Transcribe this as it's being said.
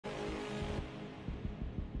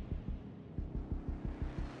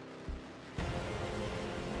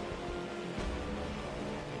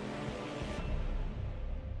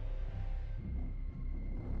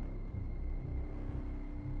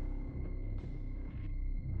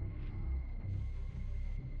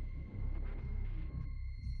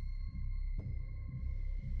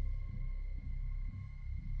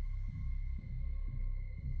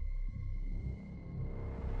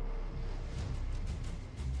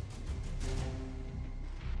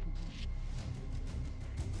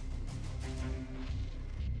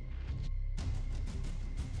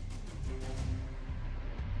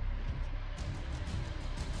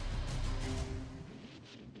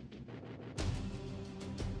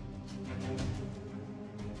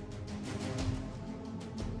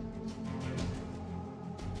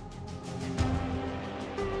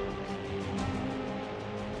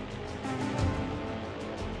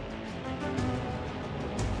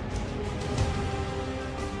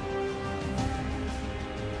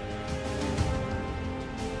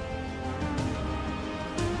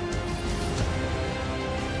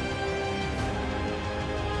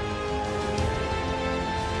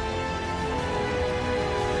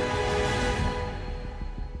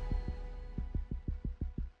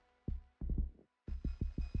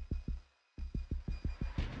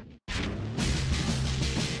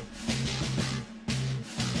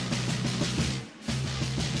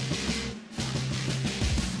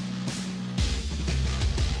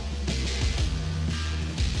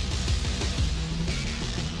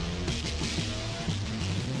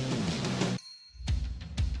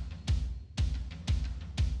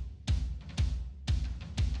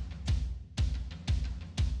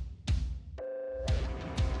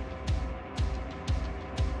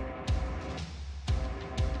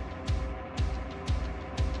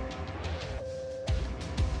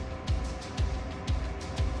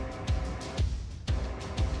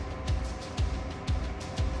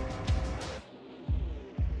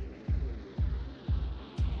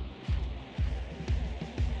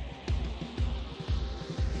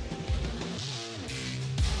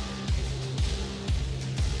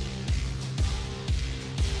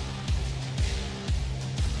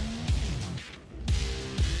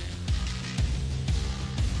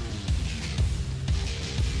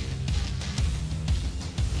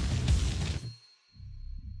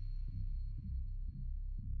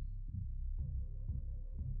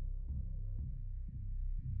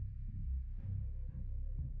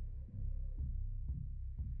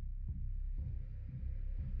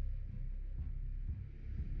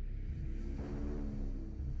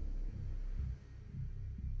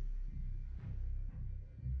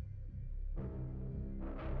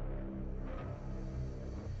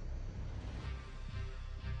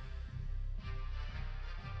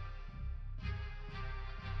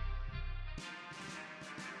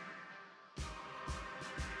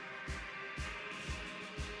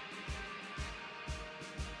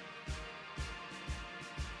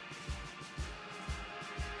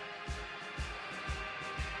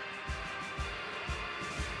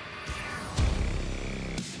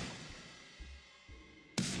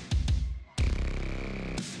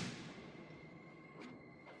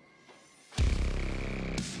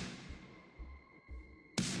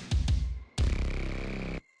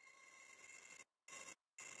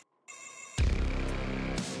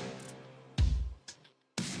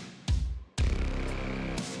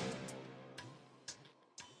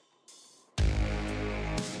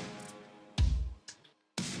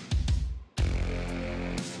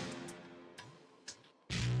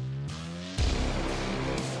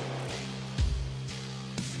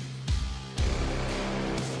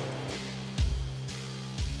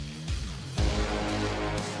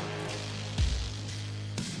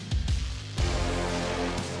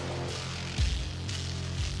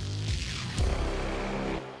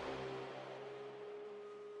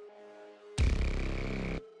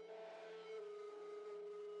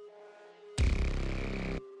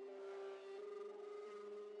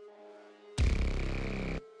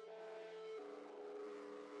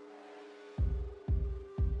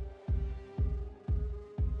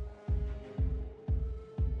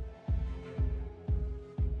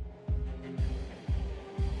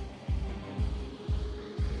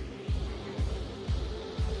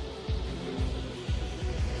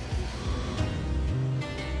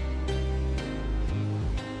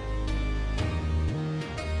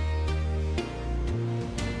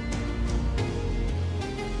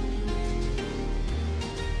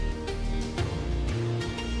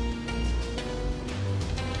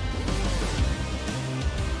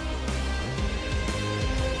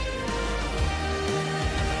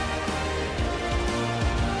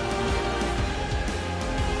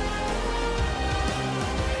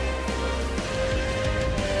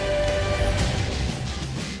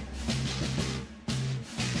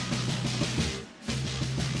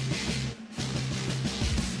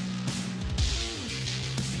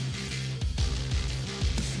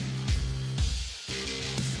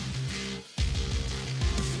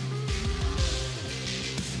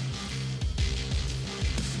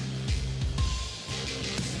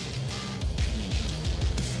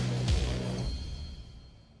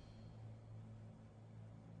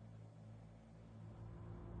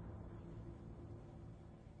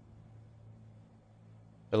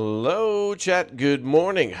Hello, chat. Good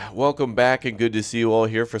morning. Welcome back, and good to see you all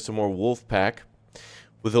here for some more Wolfpack.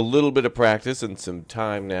 With a little bit of practice and some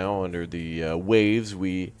time now under the waves,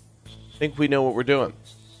 we think we know what we're doing.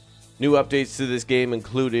 New updates to this game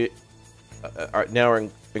included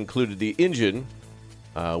included the engine,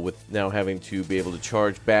 with now having to be able to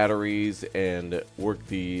charge batteries and work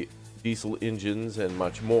the diesel engines and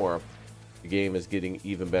much more. The game is getting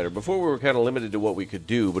even better. Before we were kind of limited to what we could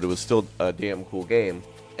do, but it was still a damn cool game.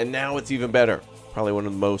 And now it's even better. Probably one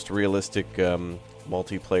of the most realistic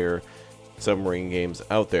multiplayer submarine games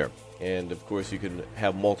out there. And of course you can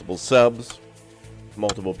have multiple subs,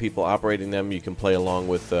 multiple people operating them. You can play along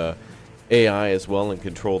with AI as well and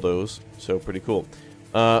control those. So pretty cool.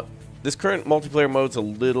 This current multiplayer mode's a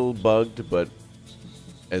little bugged, but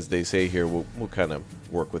as they say here, we'll kind of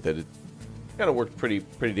work with it. It kind of worked pretty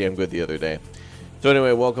damn good the other day. So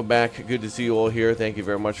anyway, welcome back. Good to see you all here. Thank you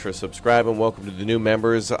very much for subscribing. Welcome to the new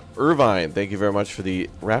members. Irvine, thank you very much for the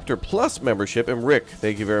Raptor Plus membership. And Rick,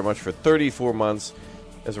 thank you very much for 34 months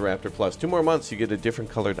as a Raptor Plus. 2 more months, you get a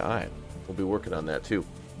different colored eye. We'll be working on that too.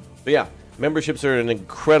 But yeah, memberships are an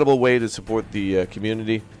incredible way to support the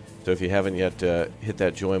community. So if you haven't yet, hit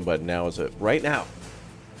that join button now. Right now,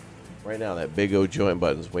 that big O join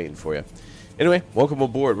button is waiting for you. Anyway, welcome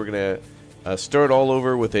aboard. We're going to start all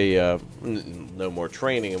over with a no more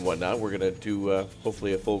training and whatnot. We're going to do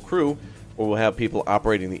hopefully a full crew where we'll have people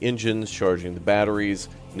operating the engines, charging the batteries,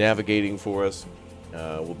 navigating for us.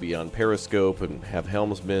 We'll be on periscope and have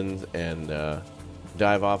helmsmen and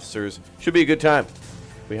dive officers. Should be a good time.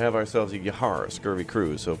 We have ourselves a Yahar scurvy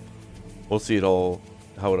crew, so we'll see it all,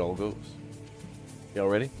 how it all goes. Y'all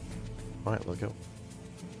ready? All right, let's go.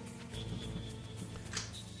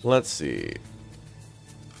 Let's see.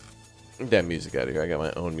 Get that music out of here. I got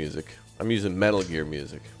my own music. I'm using Metal Gear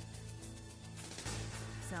music.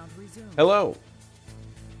 Sound resumed. Hello.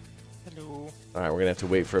 Hello. All right, we're gonna have to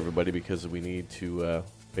wait for everybody because we need to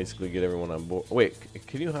basically get everyone on board. Wait,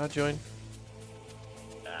 can you hot join?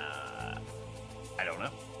 I don't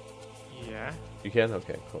know. Yeah. You can?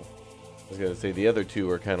 Okay, cool. I was gonna say the other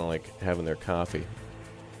two are kind of like having their coffee,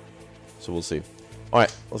 so we'll see. All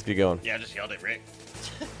right, let's get going. Yeah, I just yelled at Rick.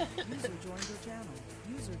 User joined your channel.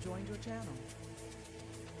 User joined your channel.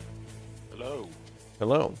 Hello.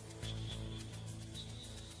 Hello.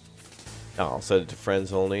 I'll set it to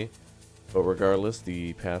friends only, but regardless,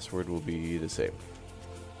 the password will be the same.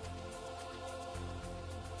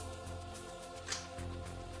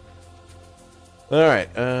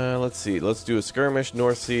 Alright, let's see. Let's do a skirmish,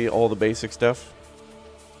 North Sea, all the basic stuff.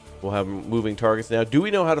 We'll have moving targets now. Do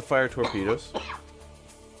we know how to fire torpedoes?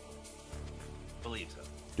 Believe so.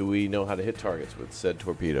 Do we know how to hit targets with said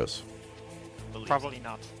torpedoes? Probably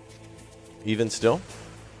not. Even still?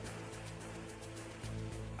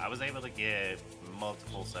 I was able to get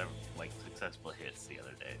multiple, successful hits the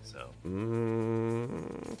other day, so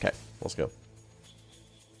Okay, let's go.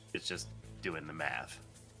 it's just doing the math.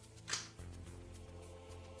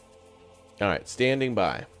 Alright, standing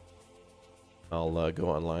by. I'll go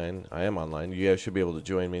online. I am online. You guys should be able to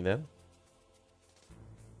join me then.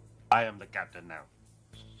 I am the captain now.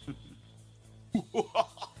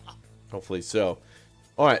 Hopefully so.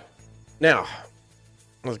 Alright, now,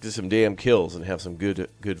 let's get some damn kills and have some good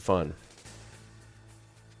fun.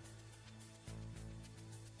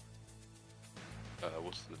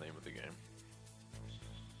 What's the name of the game?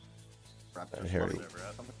 Harry.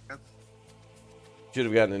 Should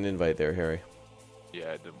have gotten an invite there, Harry.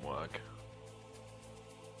 Yeah, it didn't work.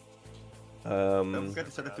 Don't forget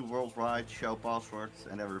to set it to worldwide, show passwords,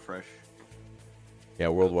 and then refresh. Yeah,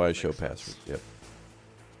 worldwide show password. Yep.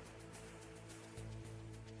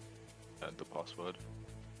 And the password.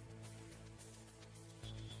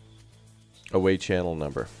 Away channel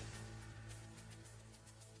number.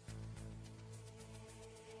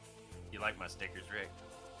 You like my stickers, Rick?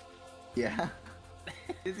 Yeah.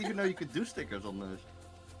 Didn't even know you could do stickers on those.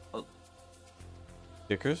 Oh,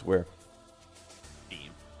 Stickers? Where?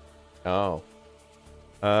 Team. Oh.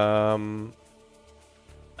 I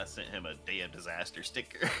sent him a day of disaster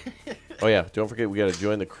sticker. Oh yeah, don't forget we got to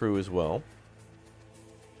join the crew as well.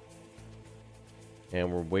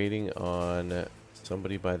 And we're waiting on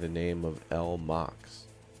somebody by the name of L Mox.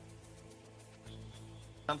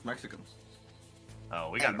 sounds Mexican. Oh,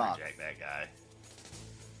 we Hey, gotta Bob. reject that guy.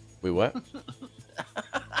 Wait, what?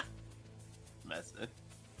 That's it.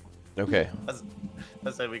 Okay.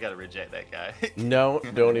 I said we gotta reject that guy. No,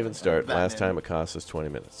 don't even start. Batman. Last time it cost us 20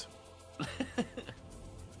 minutes.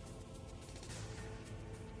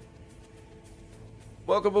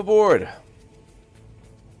 Welcome aboard.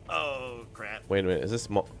 Oh crap! Wait a minute, is this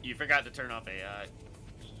You forgot to turn off AI.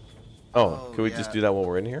 Oh, can we yeah. just do that while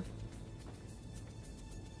we're in here?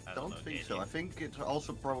 I Don't know, think can so. you? I think it's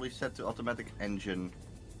also probably set to automatic engine.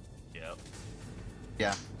 Yep.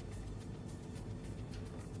 Yeah.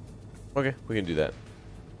 Okay, we can do that.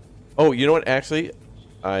 Oh, you know what? Actually,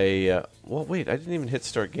 well, wait. I didn't even hit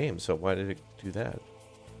start game, so why did it do that?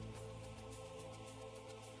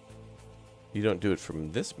 You don't do it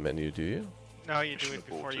from this menu, do you? No, you do Mission it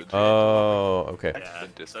before you aborted. create the Oh, okay. Yeah,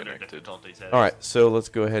 been it's under disconnected. difficulty settings. All right, so let's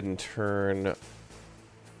go ahead and turn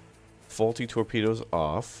faulty torpedoes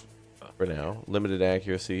off for now. Limited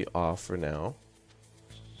accuracy off for now.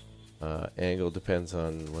 Angle depends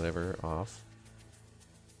on whatever off.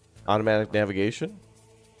 Automatic navigation.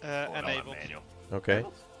 Or not enabled. manual. Okay.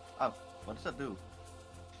 Oh, what does that do?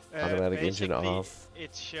 Automatic engine Basically, off.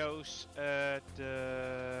 It shows the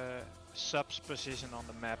sub's position on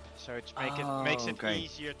the map, so it makes it okay.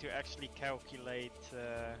 easier to actually calculate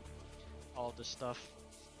all the stuff.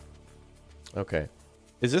 Okay.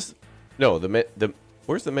 Is this no the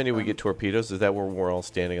where's the menu we get torpedoes? Is that where we're all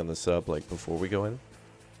standing on the sub like before we go in?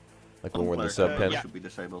 Like when we're in the Non-player sub crew pen? yeah. should be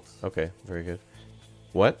disabled. Okay, very good.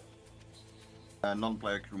 What?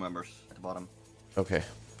 Non-player crew members at the bottom. Okay.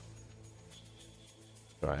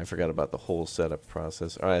 Alright, I forgot about the whole setup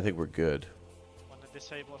process. Alright, I think we're good. Want to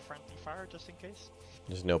disable a friendly fire just in case?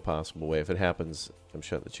 There's no possible way. If it happens, I'm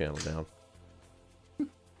shutting the channel down.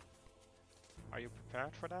 Are you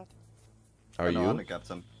prepared for that? Are No, I'm you? the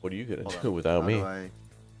captain. What are you gonna Hold do on. without How me? do I-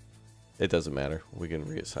 It doesn't matter. We can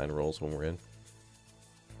reassign roles when we're in.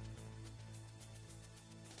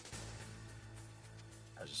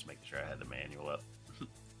 I was just making sure I had the manual up.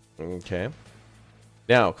 Okay.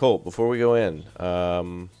 Now, Colt, before we go in,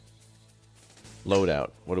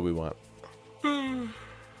 loadout. What do we want?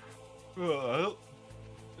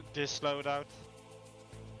 This loadout.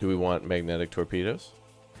 Do we want magnetic torpedoes?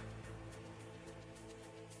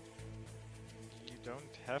 You don't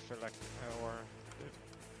have or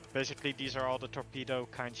basically these are all the torpedo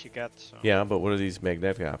kinds you get. So. Yeah, but what are these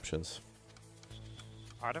magnetic options?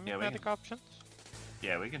 Are there Yeah, we magnetic can- options?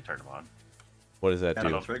 Yeah, we can turn them on. What does that And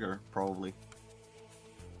do? a trigger, probably.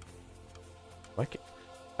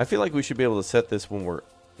 I feel like we should be able to set this when we're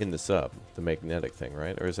in the sub, the magnetic thing,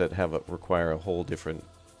 right? Or does that require a whole different,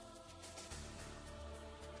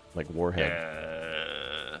 like, warhead?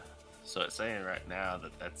 Yeah. So it's saying right now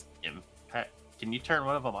that that's impact. Can you turn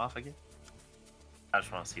one of them off again? I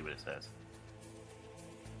just want to see what it says.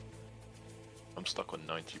 I'm stuck on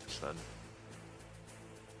 90%.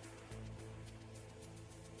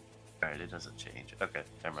 Alright, it doesn't change. Okay,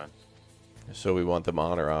 never mind. So we want them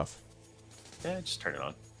on or off? Yeah, just turn it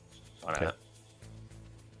on. Why Okay. not?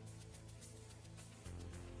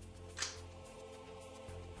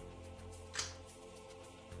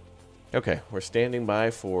 Okay, we're standing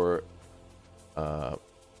by for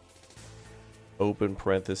open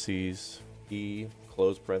parentheses E,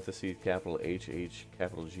 close parentheses, capital H, H,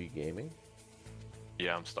 capital G gaming.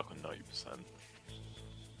 Yeah, I'm stuck on 90%.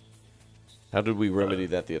 How did we remedy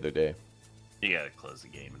that the other day? You gotta close the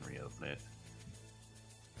game and reopen it.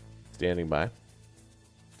 Standing by.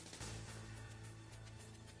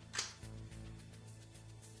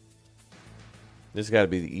 This has got to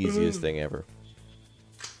be the easiest thing ever.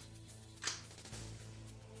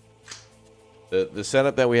 The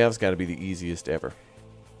setup that we have has got to be the easiest ever.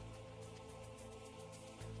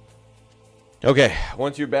 Okay,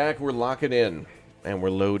 once you're back, we're locking in. And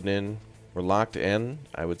we're loading in. We're locked in.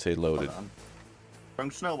 I would say loaded. Hold on.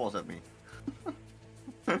 Throwing snowballs at me.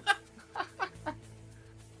 Oh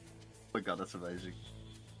my god, that's amazing.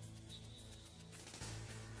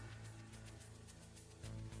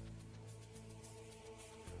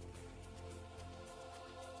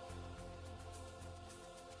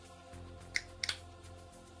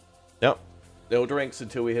 Yep. No drinks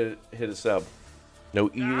until we hit a sub. No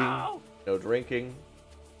eating. No drinking.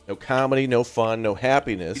 No comedy. No fun. No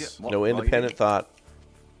happiness. What- No what are you independent eating? thought.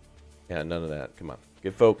 Yeah, none of that. Come on.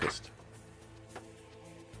 Get focused.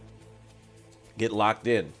 Get locked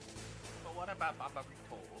in. But what about Baba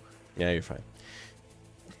Rico? Yeah, you're fine.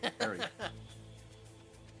 Harry.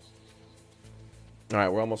 All right,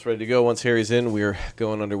 we're almost ready to go. Once Harry's in, we're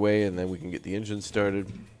going underway, and then we can get the engine started.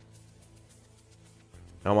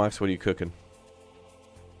 Almox, what are you cooking?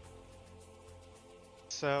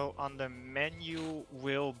 So on the menu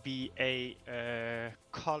will be a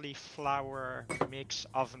cauliflower mix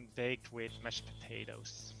oven baked with mashed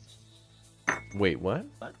potatoes. Wait, what?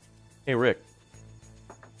 What? Hey, Rick.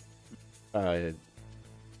 Coffee.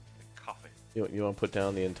 You want to put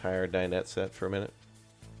down the entire dinette set for a minute?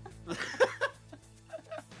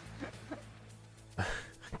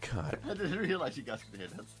 God. I didn't realize you guys could hear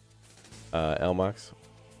that. Elmox,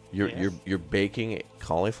 You're baking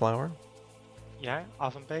cauliflower? Yeah,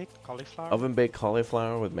 oven baked cauliflower. Oven baked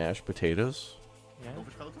cauliflower with mashed potatoes? Yeah.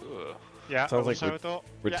 Overschoten? Ugh. Yeah. Sounds like overschotel.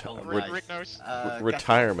 Yeah, reti- Rick, Rick- knows.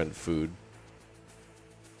 Retirement food.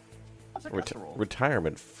 That's a casserole.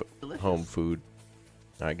 Retirement Delicious. home food.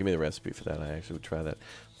 All right, give me the recipe for that. I actually would try that.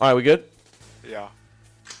 All right, we good? Ja.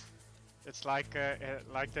 It's like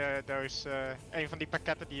those een van die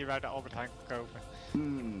pakketten die je bij de Albert Heijn kan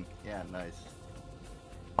kopen. Yeah, nice.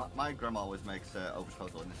 My grandma always makes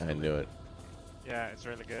overschotel in the I knew it. Yeah, it's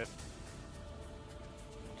really good.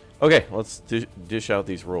 Okay, let's dish out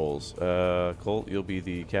these rolls. Colt, you'll be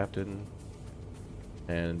the captain.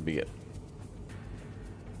 And begin.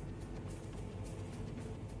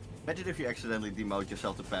 Imagine if you accidentally demote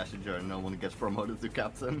yourself to passenger and no one gets promoted to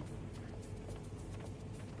captain.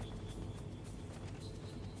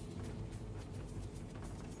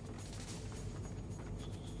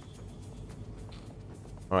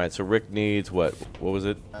 All right, so Rick needs what? What was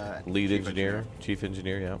it? Lead chief engineer? Chief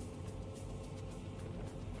engineer, yeah.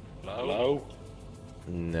 Hello?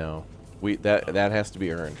 No. That has to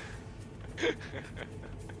be earned.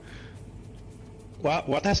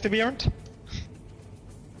 What has to be earned?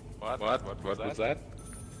 What was that?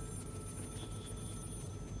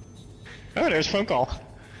 Oh, there's a phone call.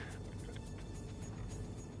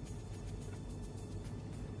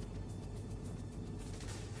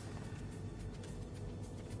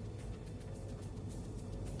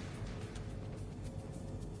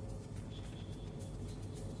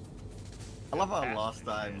 I love how last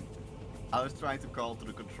time I was trying to call to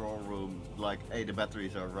the control room, like, hey, the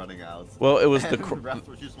batteries are running out. Well, it was And the rep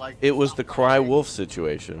was just like, it was the "Stop cry calling." wolf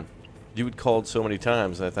situation. You had called so many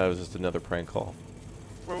times, I thought it was just another prank call.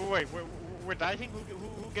 Wait, we're diving?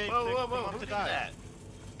 Who gave Whoa, the whoa, command whoa! to Who did dive?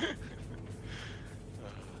 that?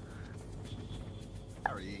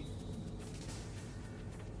 Harry.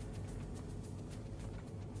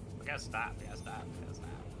 We gotta stop. We gotta stop. We gotta stop.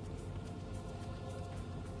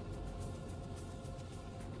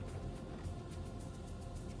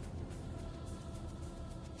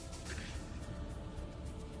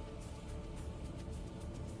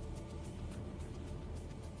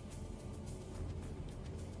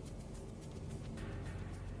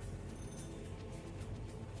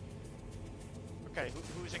 Okay,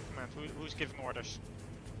 who's in command? Who's giving orders?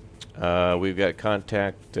 We've got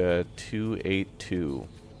contact 282.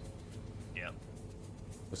 Yep.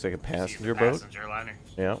 Looks like a See the passenger boat. Passenger liner.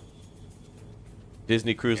 Yeah.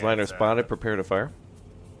 Disney cruise Yeah, liner it's, spotted. Prepare to fire.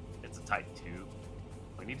 It's a Type 2.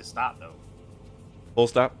 We need to stop though. Full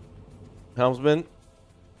stop. Helmsman.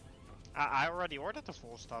 I already ordered the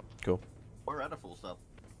full stop. Cool. We're at a full stop.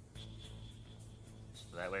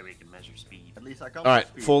 So that way we can measure speed. At least I can't. All right,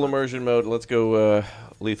 speed, full but- immersion mode. Let's go.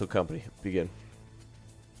 Lethal Company. Begin.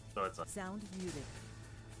 So it's like Sound muted.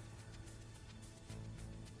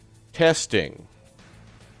 Testing.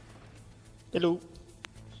 Hello.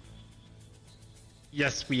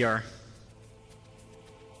 Yes, we are.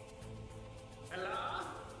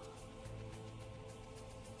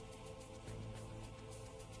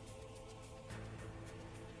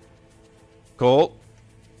 Colt.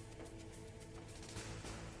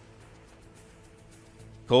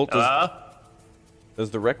 Colt, does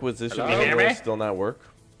the requisition Hello? Can you hear manual me? still not work?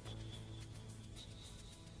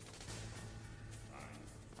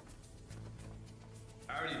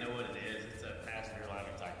 I already know what it is. It's a passenger liner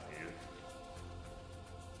Type 2.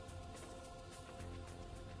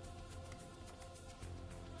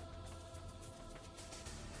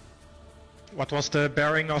 What was the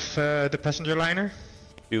bearing of the passenger liner?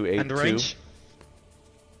 282. And the range?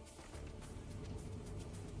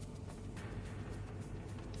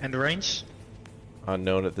 And the range?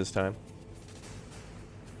 Unknown at this time.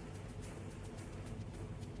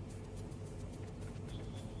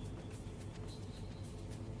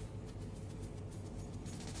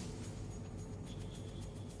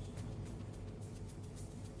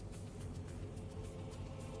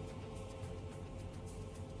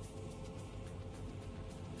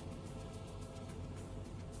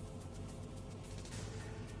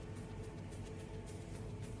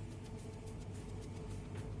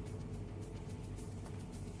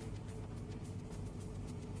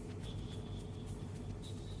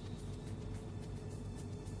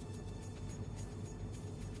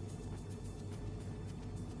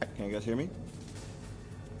 Can you guys hear me?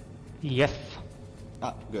 Yes.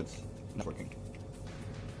 Ah, good. Not working.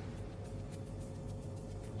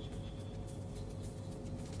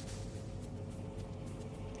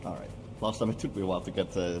 Alright. Last time it took me a while to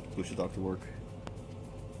get push the dog to work.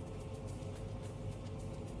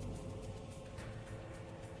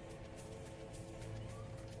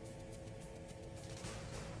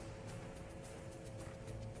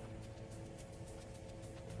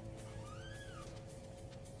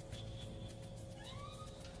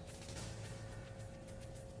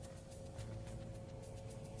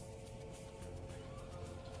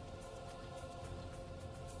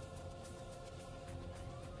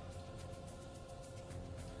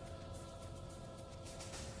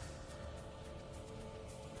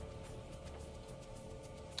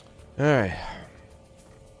 All right.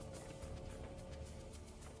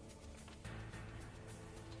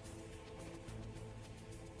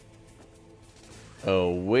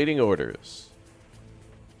 Awaiting orders.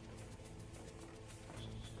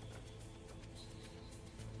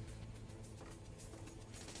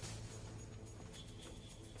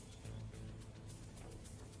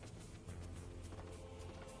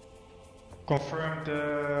 Confirm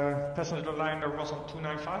the passenger liner was on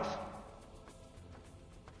 295.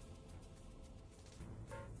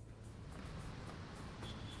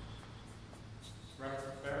 Ramp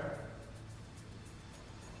repair.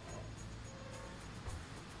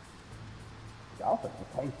 Y'all such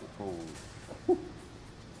a tasty food.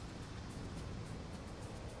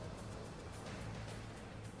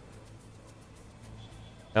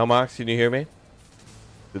 Elmox, can you hear me?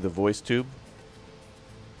 Through the voice tube?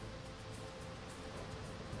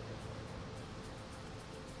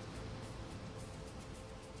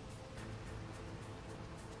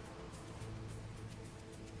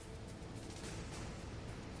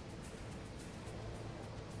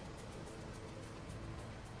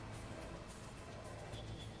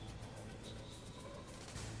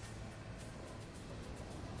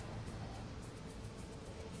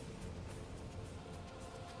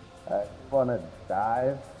 You wanna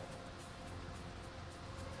dive?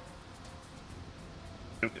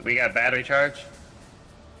 We got battery charge.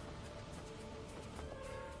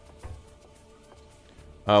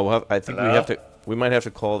 Well, I think Hello? we might have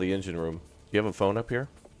to call the engine room. Do you have a phone up here?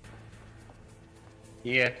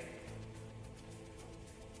 Yeah.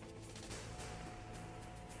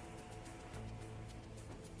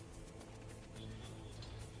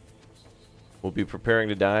 We'll be preparing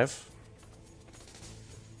to dive.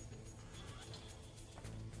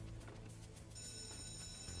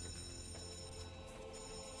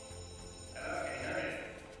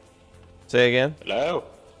 Say again? Hello?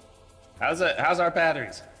 How's our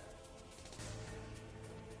batteries?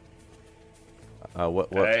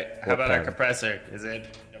 What? Alright, how about our time? compressor? Is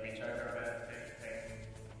it? Can we charge our battery?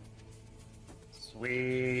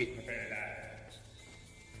 Sweet. Prepare to dive.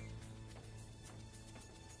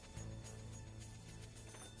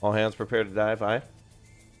 All hands prepared to dive, aye?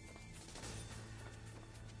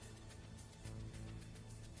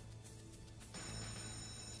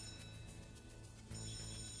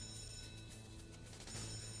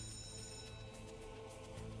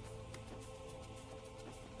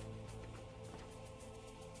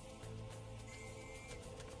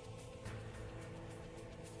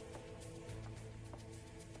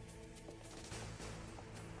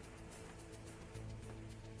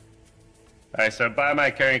 Alright, so by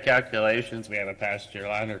my current calculations, we have a passenger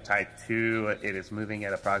liner type 2. It is moving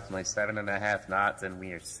at approximately 7.5 knots, and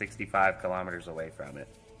we are 65 kilometers away from it.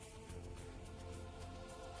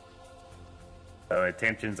 So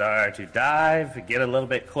intentions are to dive, get a little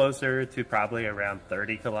bit closer to probably around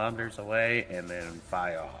 30 kilometers away, and then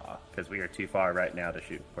fire off, because we are too far right now to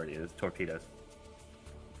shoot torpedoes.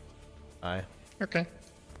 Aye. Okay.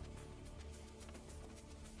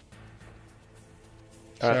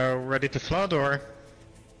 So ready to flood or?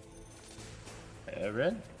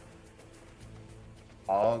 Red.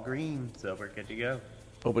 All green, so we're good to go.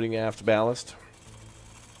 Opening aft ballast.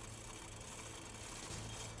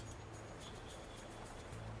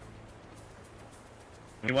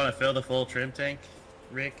 You want to fill the full trim tank,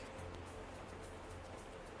 Rick?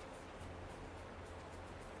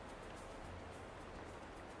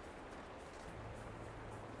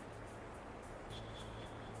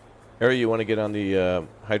 Harry, you want to get on the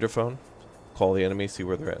hydrophone? Call the enemy, see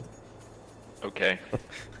where they're at. Okay.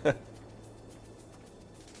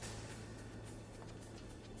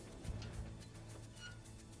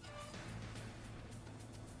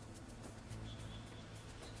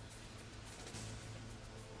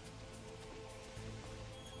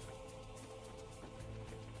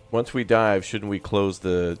 Once we dive, shouldn't we close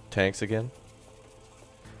the tanks again?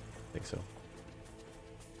 I think so.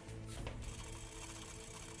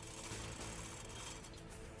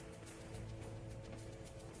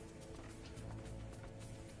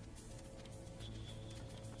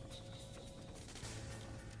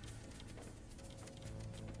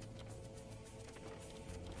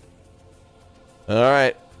 All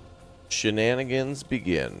right. Shenanigans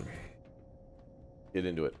begin. Get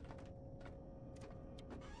into it.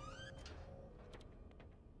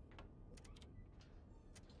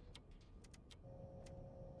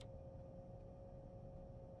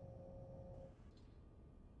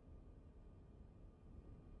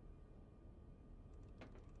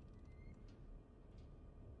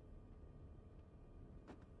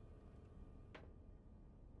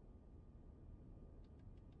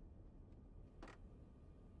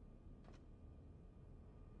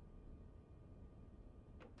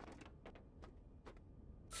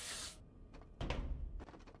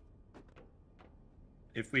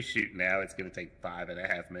 If we shoot now, it's going to take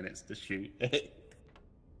 5.5 minutes to shoot.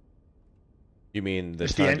 You mean the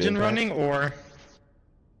Is the time to engine impact? running or?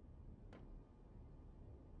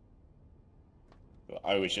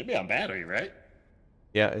 Oh, we should be on battery, right?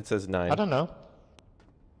 Yeah, it says 9. I don't know.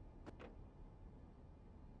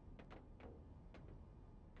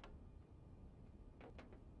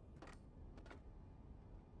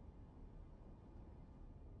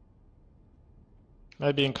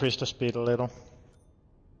 Maybe increase the speed a little.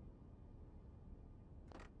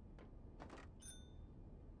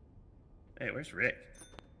 Hey, where's Rick?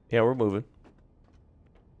 Yeah, we're moving.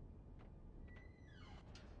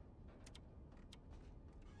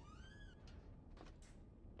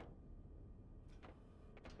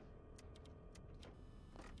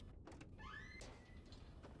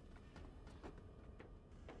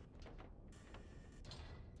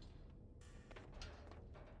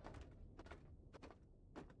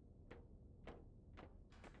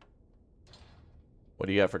 What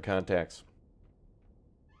do you got for contacts?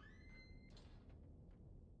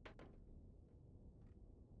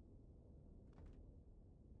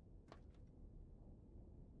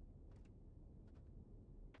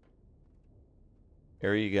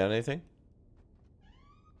 Harry, you got anything?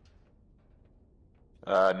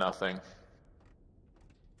 Nothing.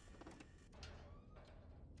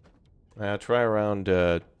 Try around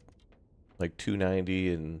like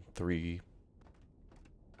 290 and 3.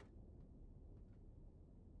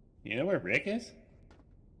 You know where Rick is?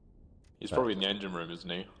 He's probably in the engine room, isn't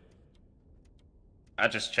he? I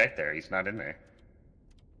just checked there. He's not in there.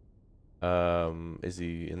 Is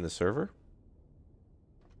he in the server?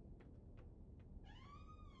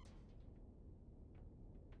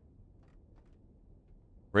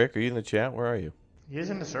 Rick, are you in the chat? Where are you? He is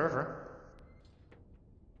in the server.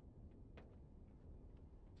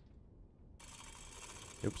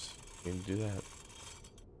 Oops, didn't do that.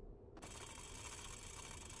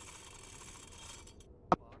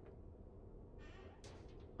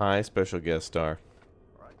 Hi, special guest star.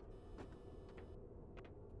 Alright.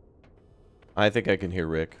 I think I can hear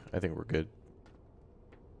Rick. I think we're good.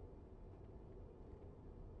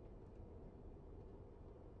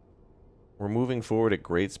 We're moving forward at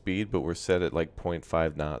great speed, but we're set at like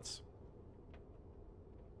 0.5 knots.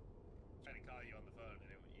 I tried to call you on the phone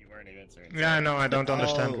and you weren't answering. Yeah, I know. I don't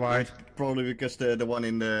understand why. It's probably because the one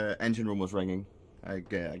in the engine room was ringing. I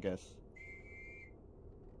guess.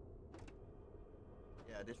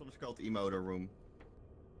 Yeah, this one is called E-motor room.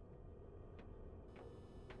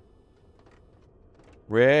 Oh,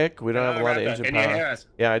 Rick, we don't have a lot of Rafa, engine can you hear power. us?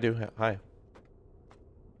 Yeah, I do. Hi.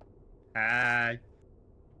 Hi.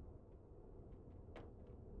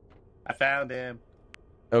 I found him.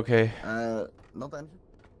 Okay. Not engine.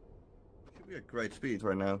 Should be at great speed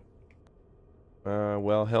right now.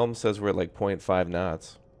 Well, Helm says we're at like 0.5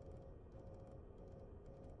 knots.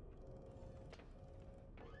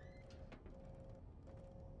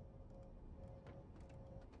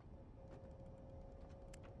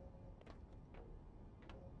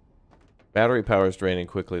 Battery power is draining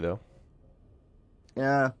quickly, though.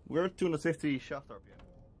 Yeah, we're at 250 shaft RPM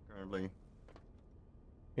currently.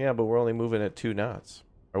 Yeah, but we're only moving at 2 knots.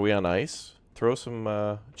 Are we on ice? Throw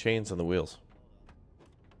some chains on the wheels.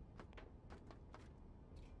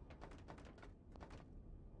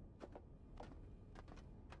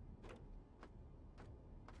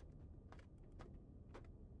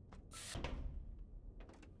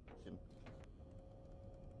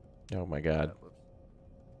 Oh my god.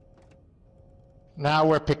 Now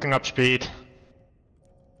we're picking up speed.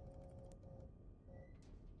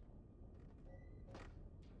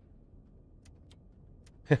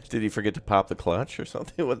 Did he forget to pop the clutch or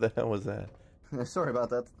something? What the hell was that? Sorry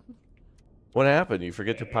about that. What happened? You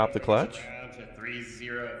forget to pop the clutch? Down to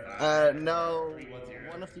 305. No. 310.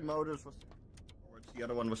 One of the motors was forwards, the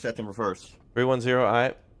other one was set in reverse. 310,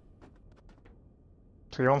 I.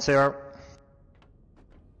 310.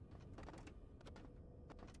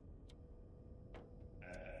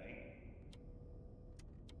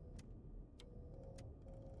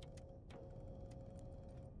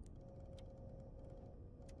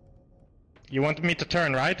 You want me to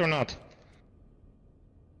turn right or not?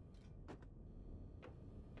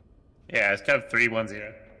 Yeah, it's code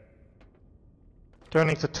 310.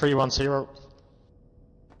 Turning to 310.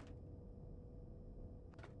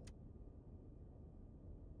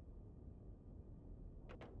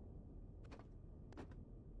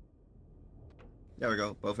 There we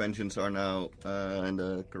go. Both engines are now in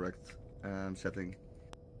the correct setting.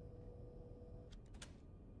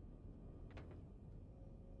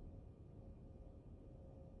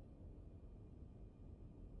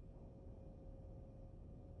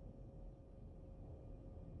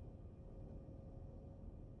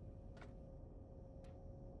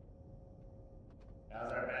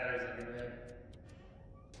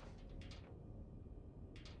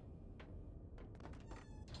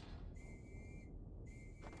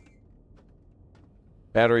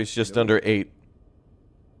 Battery's just under 8.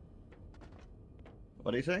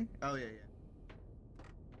 What do you say? Oh, yeah, yeah.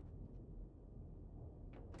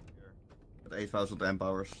 At 8,000 amp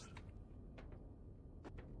hours.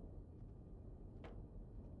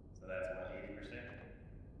 So that's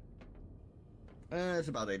what, 80%? It's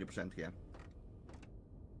about 80%, yeah.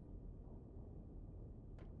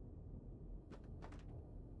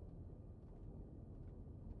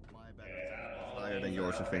 My battery is higher than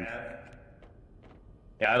yours, I think.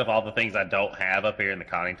 Yeah, out of all the things I don't have up here in the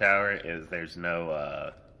conning tower, is there's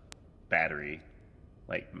no battery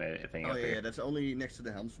thing Oh, up yeah, here. yeah, that's only next to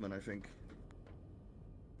the helmsman, I think.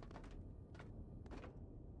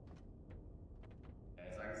 Yeah,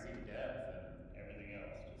 so I can see depth and everything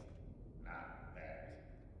else, just not batteries.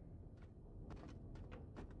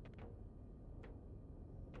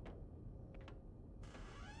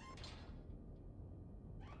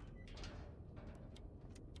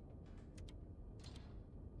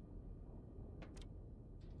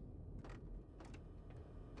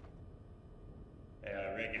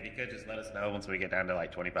 Rick, if you could just let us know once we get down to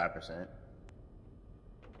like 25%.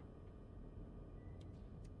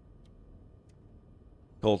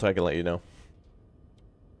 Colt, I can let you know.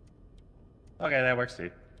 Okay, that works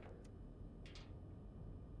too.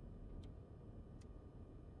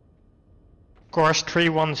 Course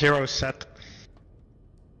 310 set.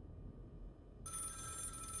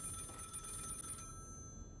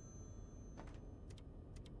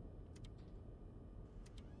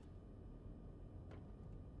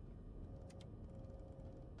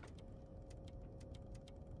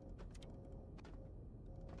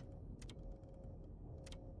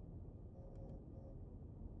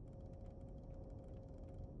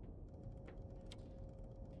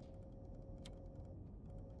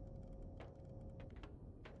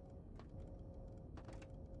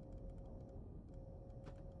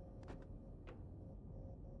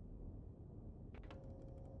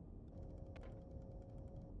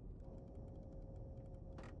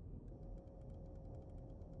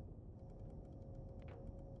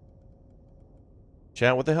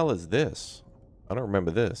 Chat, what the hell is this? I don't remember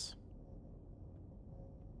this.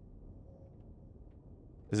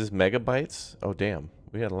 Is this megabytes? Oh, damn.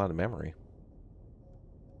 We had a lot of memory.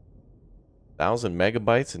 1,000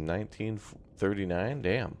 megabytes in 1939?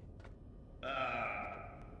 Damn.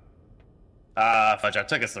 Fudge, I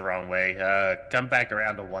took us the wrong way. Come back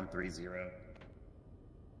around to 130.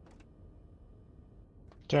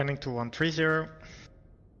 Turning to 130.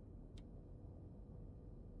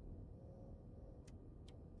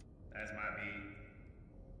 That's my beat.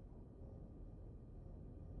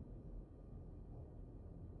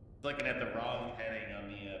 Looking at the wrong heading on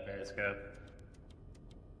the periscope.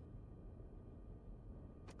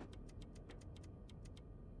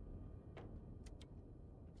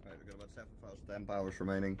 Alright, we've got about 7,000 amp hours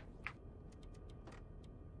remaining.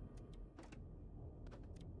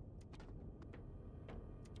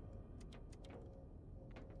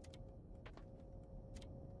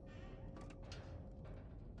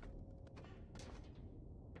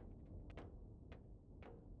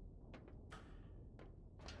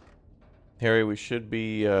 Harry, we should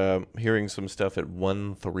be hearing some stuff at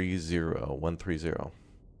 130. 130.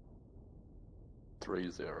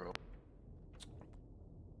 30.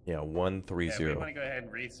 Yeah, 130. Yeah, we want to go ahead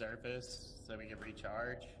and resurface so we can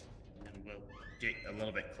recharge, and we'll get a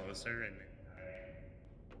little bit closer. And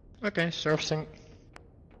Okay, surfacing.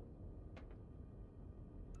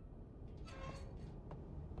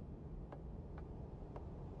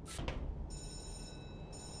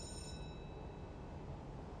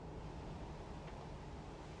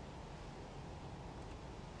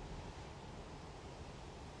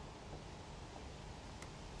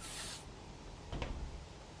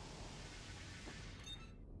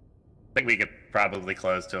 I think we could probably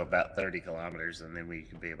close to about 30 kilometers, and then we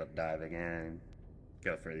could be able to dive again and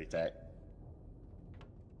go for the attack.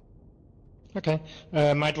 Okay,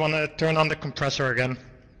 might want to turn on the compressor again.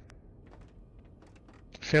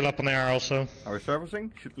 Fill up on air also. Are we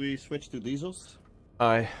servicing? Should we switch to diesels?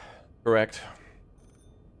 Aye, correct.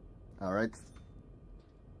 Alright.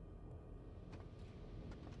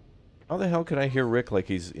 How the hell can I hear Rick like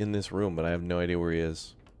he's in this room, but I have no idea where he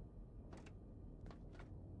is?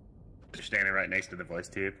 You're standing right next to the voice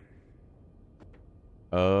tube.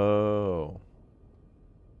 Oh.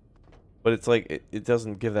 But it's like, it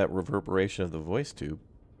doesn't give that reverberation of the voice tube.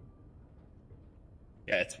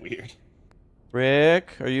 Yeah, it's weird.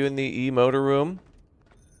 Rick, are you in the E-motor room?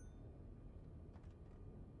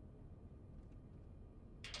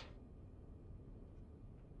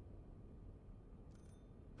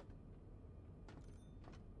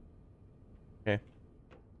 Okay.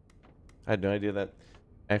 I had no idea that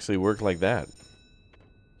actually work like that.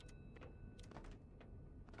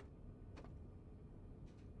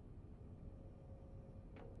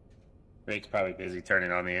 Rick's probably busy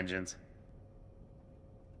turning on the engines.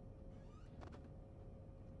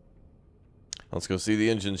 Let's go see the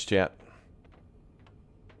engines, chat.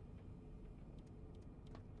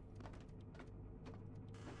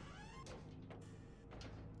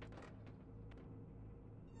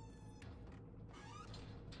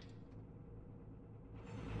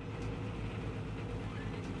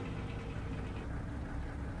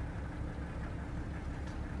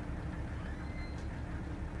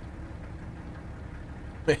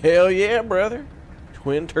 Hell yeah, brother.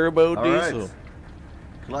 Twin turbo All diesel. right.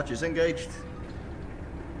 Clutch is engaged.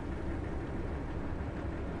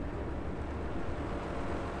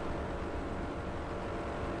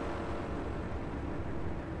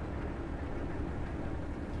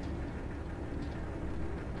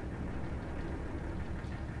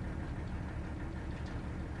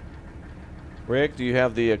 Rick, do you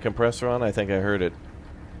have the compressor on? I think I heard it.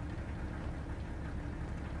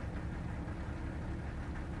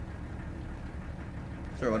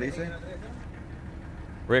 Sorry, what do you say?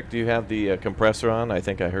 Rick, do you have the compressor on? I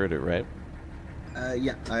think I heard it, right?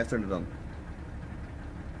 Yeah, I have turned it on.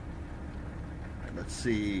 Let's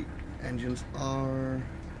see. Engines are...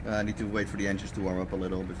 I need to wait for the engines to warm up a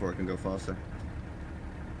little before I can go faster.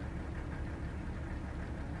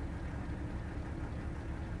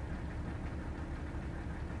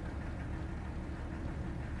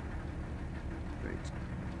 Great.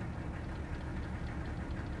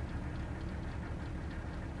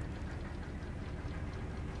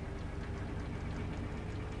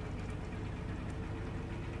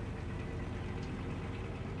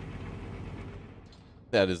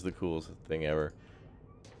 That is the coolest thing ever.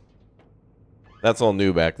 That's all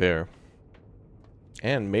new back there.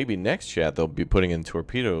 And maybe next chat they'll be putting in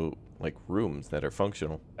torpedo like rooms that are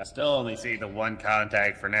functional. I still only see the one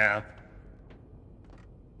contact for now.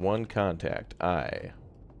 One contact. Aye.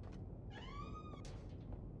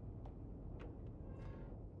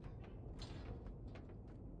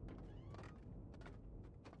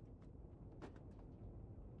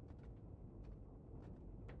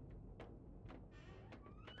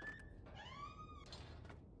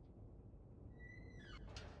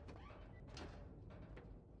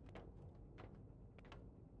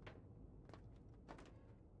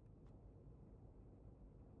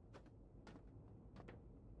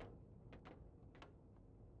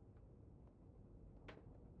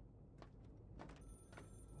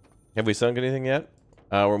 Have we sunk anything yet?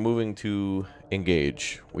 We're moving to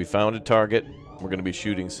engage. We found a target. We're going to be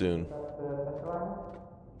shooting soon.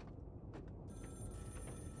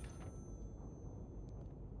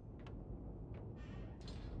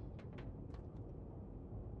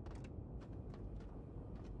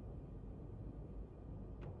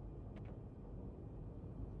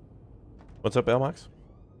 What's up, Elmox?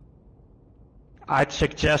 I'd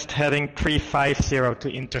suggest heading 350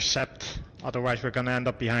 to intercept. Otherwise, we're gonna end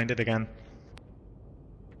up behind it again.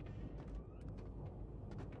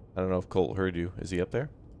 I don't know if Colt heard you. Is he up there?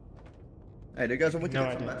 Hey, do you guys want me to No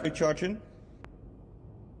get some idea. battery charging?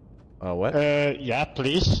 What? Yeah,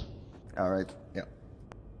 please. Alright, yeah.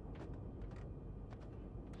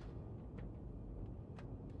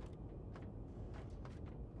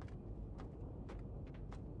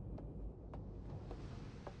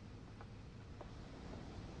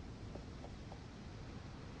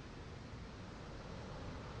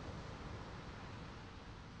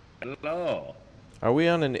 Hello. Are we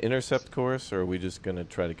on an intercept course, or are we just going to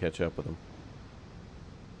try to catch up with them?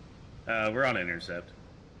 We're on intercept.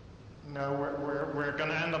 No, we're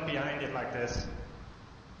gonna end up behind it like this.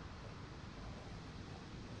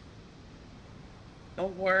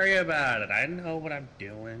 Don't worry about it. I know what I'm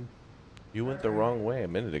doing. You went the wrong way a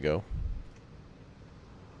minute ago.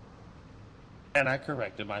 And I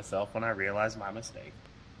corrected myself when I realized my mistake.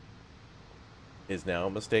 Is now a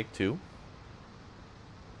mistake, too?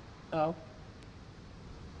 Oh.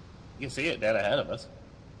 You can see it dead ahead of us.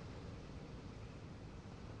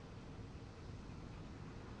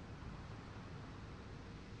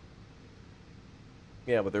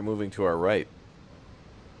 Yeah, but they're moving to our right.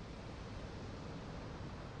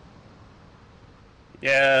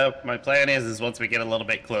 Yeah, my plan is once we get a little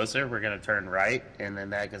bit closer, we're going to turn right, and then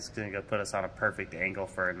that is going to put us on a perfect angle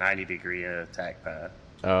for a 90-degree attack path.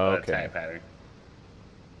 Oh, okay. Attack pattern.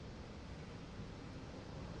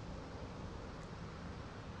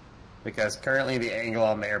 Because currently the angle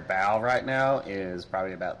on their bow right now is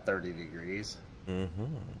probably about 30 degrees. Mm-hmm.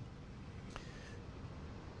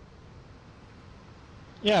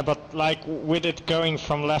 Yeah, but like with it going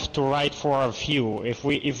from left to right for our view, if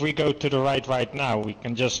we go to the right now, we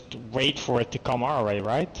can just wait for it to come our way,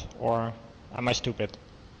 right? Or am I stupid?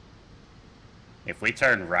 If we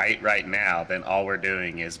turn right now, then all we're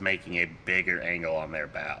doing is making a bigger angle on their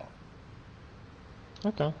bow.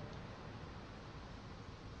 Okay. In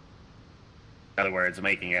other words,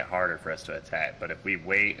 making it harder for us to attack. But if we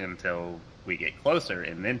wait until we get closer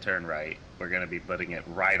and then turn right, we're going to be putting it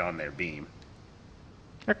right on their beam.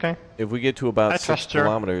 Okay. If we get to about I 6 trust you.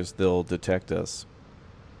 kilometers, they'll detect us.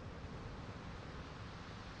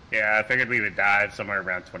 Yeah, I figured we would dive somewhere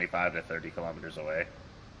around 25 to 30 kilometers away.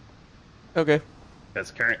 Okay.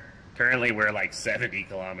 Because currently we're like 70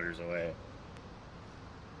 kilometers away.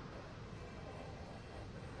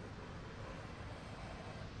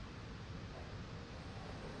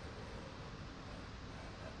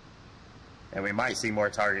 And we might see more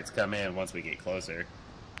targets come in once we get closer.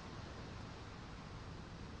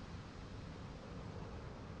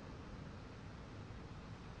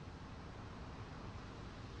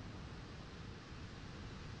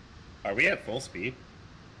 Are we at full speed?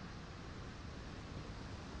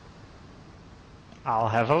 I'll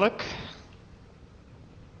have a look.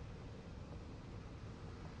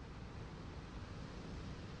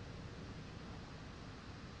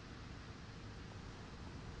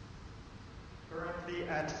 Currently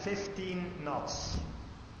at 15 knots.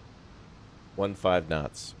 15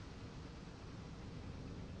 knots.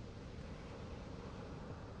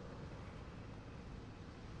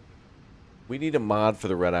 We need a mod for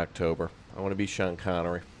the Red October. I want to be Sean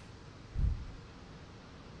Connery.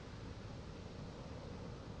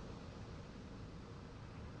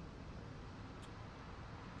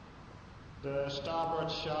 The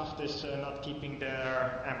starboard shaft is not keeping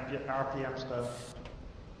their RPM stuff.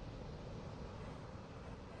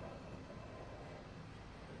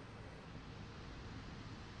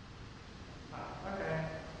 Okay.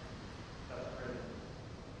 That's great.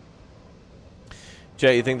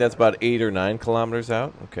 Chet, you think that's about 8 or 9 kilometers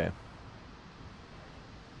out? Okay.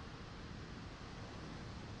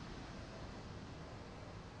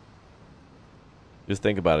 Just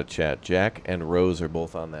think about it, chat. Jack and Rose are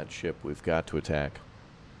both on that ship. We've got to attack.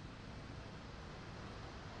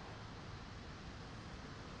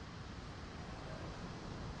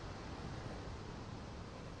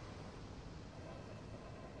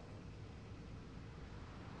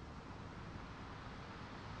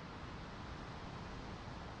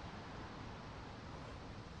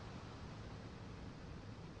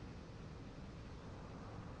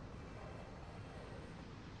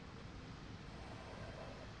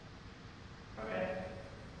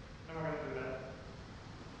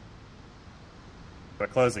 We're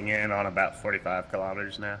closing in on about 45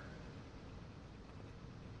 kilometers now.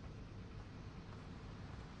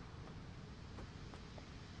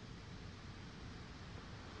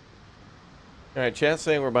 Alright, chat's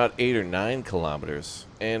saying we're about 8 or 9 kilometers.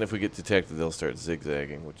 And if we get detected, they'll start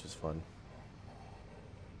zigzagging, which is fun.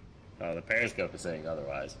 The periscope is saying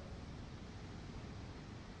otherwise.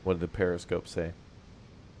 What did the periscope say?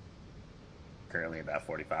 Currently about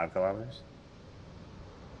 45 kilometers.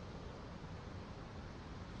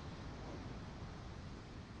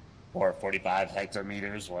 Or 45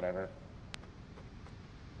 hectometers, whatever.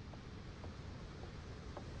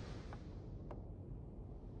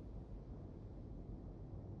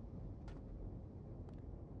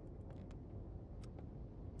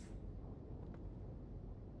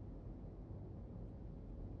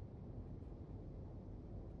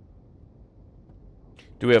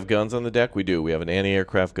 Do we have guns on the deck? We do. We have an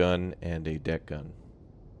anti-aircraft gun and a deck gun.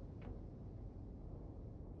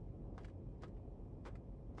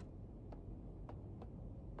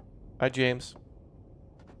 Hi, James.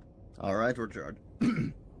 All right, we're charged.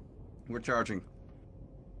 We're charging.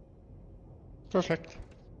 Perfect.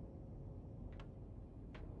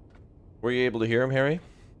 Were you able to hear him, Harry?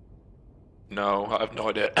 No, I have no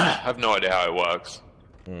idea. I have no idea how it works.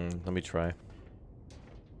 Let me try.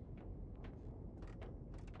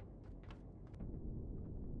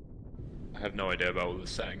 I have no idea about all the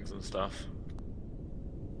settings and stuff.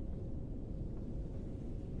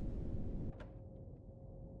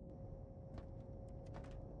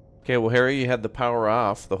 Okay, well, Harry, you had the power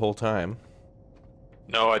off the whole time.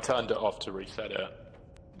 No, I turned it off to reset it.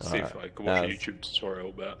 See if I could watch a uh, YouTube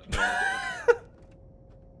tutorial, but no idea.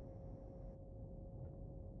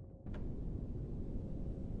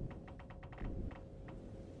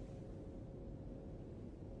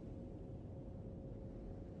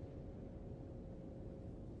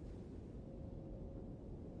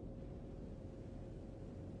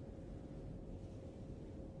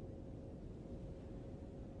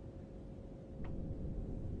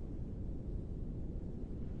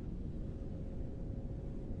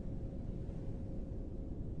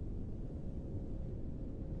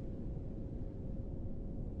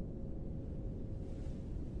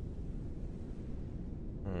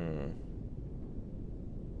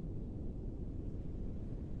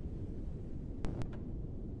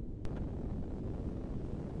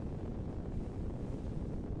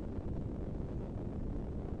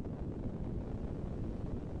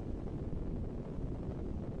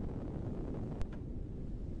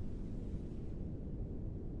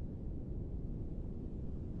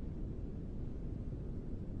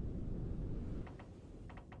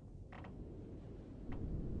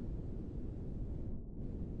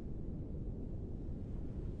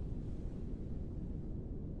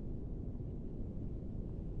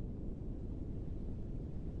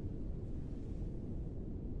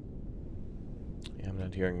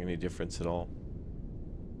 Not hearing any difference at all.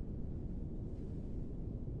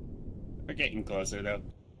 We're getting closer though.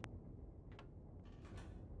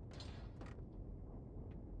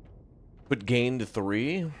 Put gain to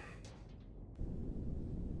 3.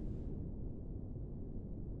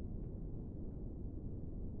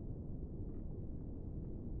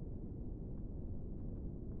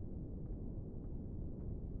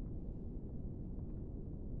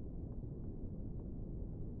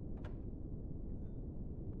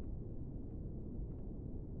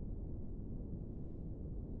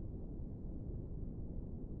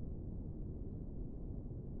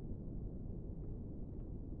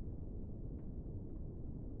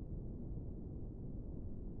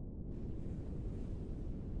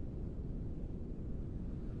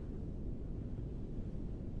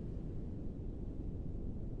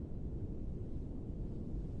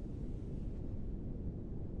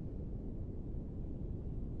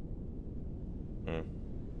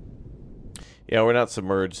 Yeah, we're not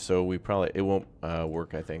submerged, so it won't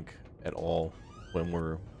work, I think, at all when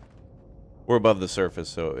we're above the surface,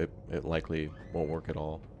 so it likely won't work at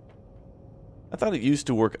all. I thought it used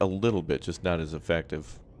to work a little bit, just not as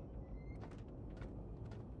effective.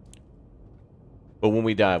 But when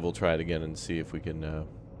we dive, we'll try it again and see if we can...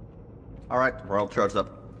 Alright, we're all charged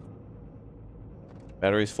up.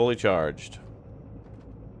 Battery's fully charged.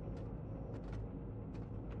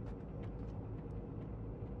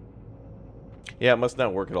 Yeah, it must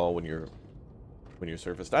not work at all when you're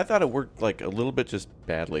surfaced. I thought it worked like a little bit, just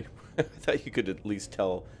badly. I thought you could at least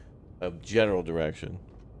tell a general direction.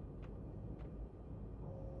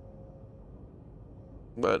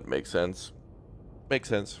 But makes sense. Makes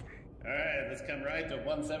sense. Alright, let's come right to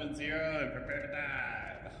 170 and prepare to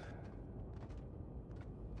dive.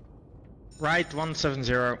 Right,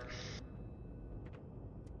 170.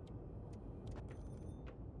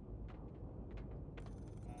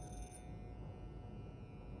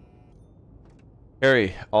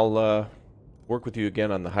 Harry, I'll work with you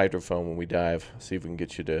again on the hydrophone when we dive. See if we can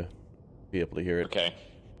get you to be able to hear it. Okay.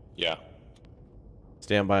 Yeah.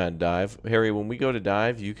 Stand by on dive. Harry, when we go to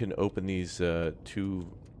dive, you can open these 2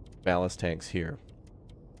 ballast tanks here.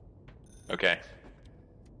 Okay.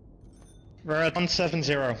 We're at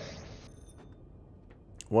 170.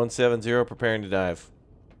 170, preparing to dive.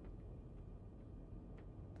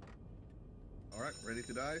 Alright, ready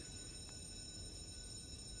to dive?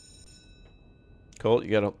 Colt,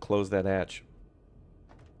 you gotta close that hatch.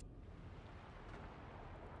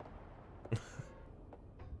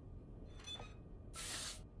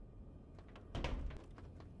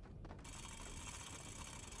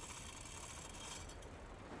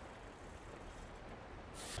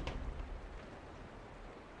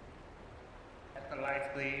 At the lights,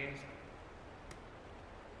 please.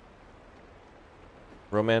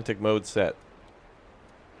 Romantic mode set.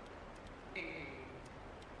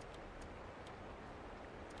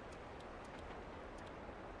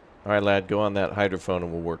 All right, lad, go on that hydrophone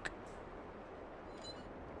and we'll work.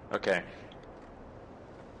 Okay.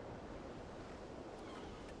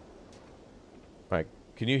 All right,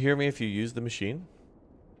 can you hear me if you use the machine?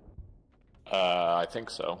 I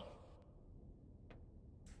think so.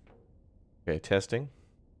 Okay, testing.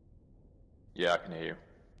 Yeah, I can hear you.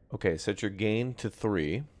 Okay, set your gain to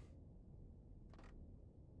 3.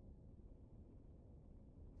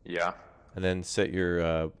 Yeah. And then set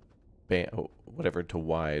your whatever to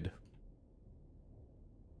wide.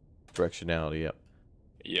 Directionality, yep.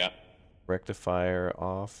 Yeah. Rectifier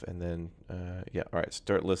off, and then, yeah, all right,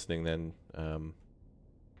 start listening then.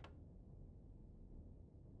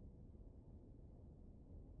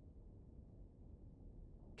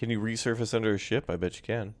 Can you resurface under a ship? I bet you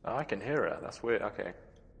can. Oh, I can hear it. That's weird. Okay.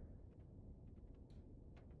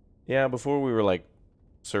 Yeah, before we were like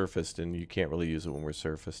surfaced, and you can't really use it when we're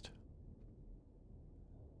surfaced.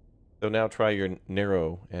 So now try your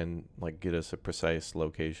narrow and like get us a precise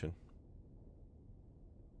location.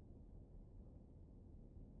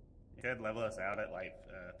 You could level us out at like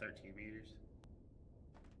 13 meters.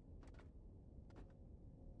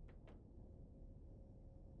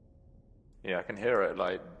 Yeah, I can hear it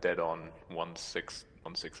like dead on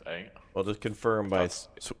 168. Well, just confirm by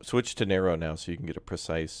switch to narrow now so you can get a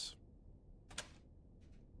precise.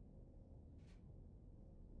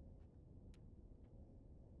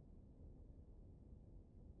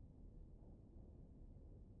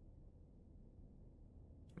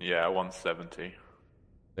 Yeah, 170.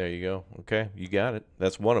 There you go. Okay, you got it.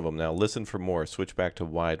 That's one of them. Now listen for more. Switch back to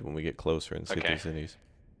wide when we get closer and see if there's any. It's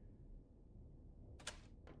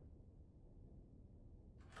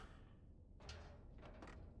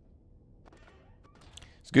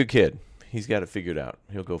a good kid. He's got it figured out.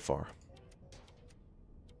 He'll go far.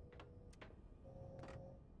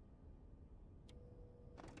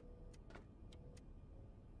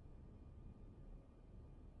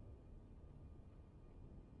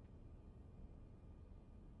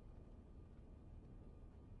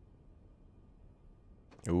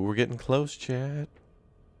 Ooh, we're getting close, chat.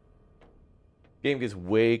 Game gets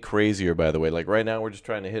way crazier, by the way. Like right now, we're just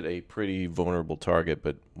trying to hit a pretty vulnerable target,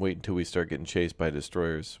 but wait until we start getting chased by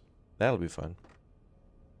destroyers. That'll be fun.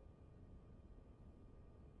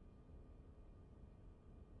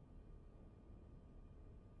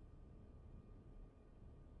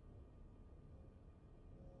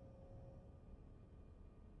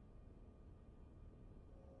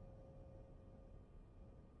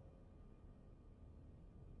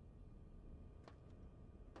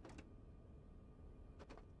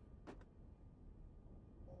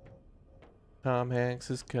 Tom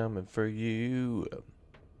Hanks is coming for you.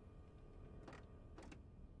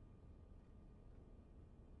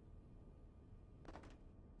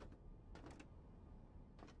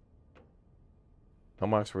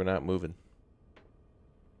 Hallmarks, we're not moving.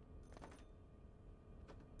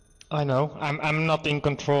 I know. I'm not in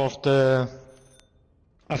control of the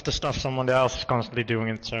stuff. Someone else is constantly doing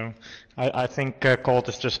it. So I think Colt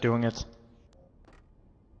is just doing it.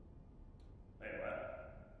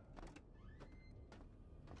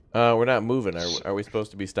 We're not moving. Are we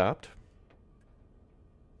supposed to be stopped?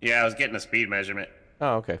 Yeah, I was getting a speed measurement.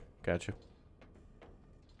 Oh, okay. Gotcha.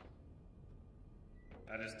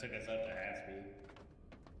 I just took us up to half speed.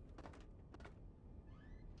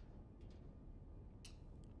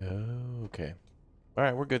 Oh, okay. All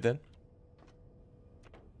right, we're good then.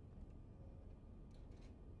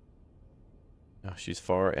 Oh, she's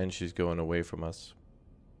far and she's going away from us.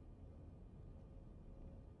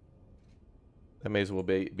 That may as well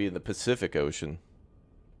be in the Pacific Ocean.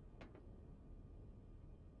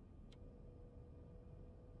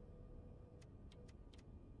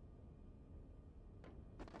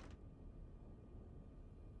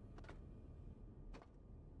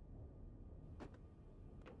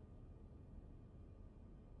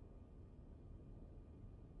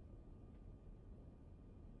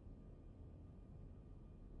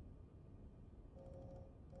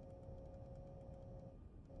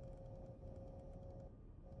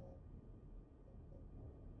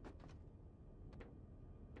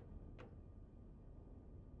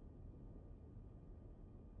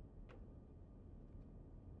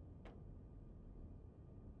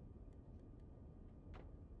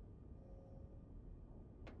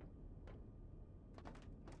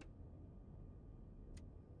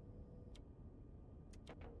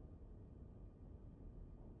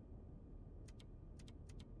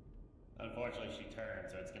 Unfortunately, she turned,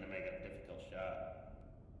 so it's going to make it a difficult shot.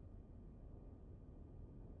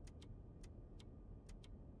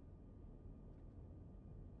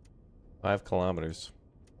 Five kilometers.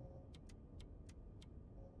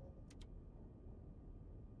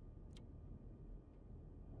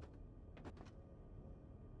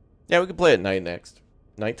 Yeah, we can play at night next.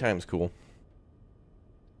 Nighttime's cool.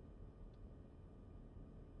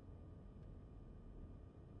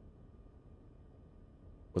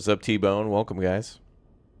 What's up, T-Bone? Welcome, guys.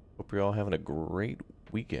 Hope you're all having a great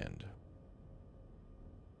weekend.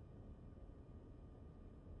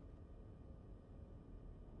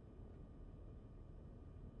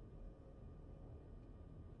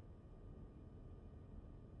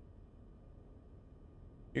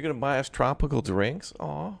 You're going to buy us tropical drinks?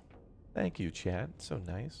 Aw. Thank you, Chad. So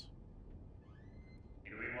nice.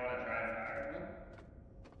 Do we want to try firing them?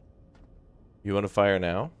 You want to fire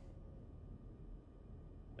now?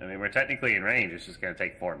 I mean, we're technically in range. It's just going to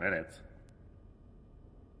take 4 minutes.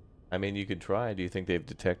 I mean, you could try. Do you think they've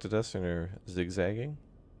detected us and are zigzagging?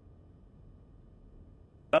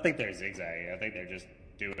 I don't think they're zigzagging. I think they're just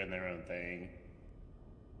doing their own thing.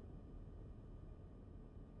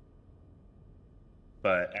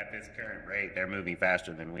 But at this current rate, they're moving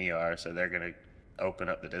faster than we are, so they're going to open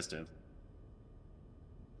up the distance.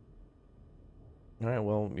 All right,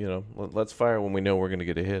 well, you know, let's fire when we know we're going to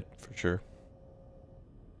get a hit, for sure.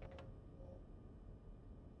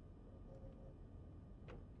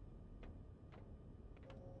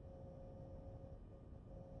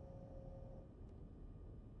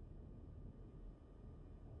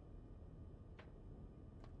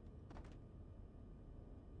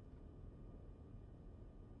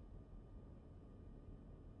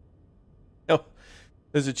 Oh,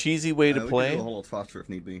 there's a cheesy way to We play. can do a whole lot faster if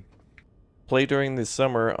need be. Play during the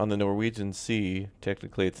summer on the Norwegian Sea.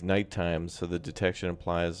 Technically, it's nighttime, so the detection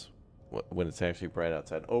applies when it's actually bright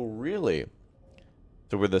outside. Oh, really?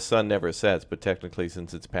 So where the sun never sets, but technically,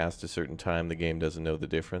 since it's past a certain time, the game doesn't know the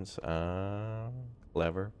difference.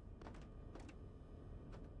 Clever.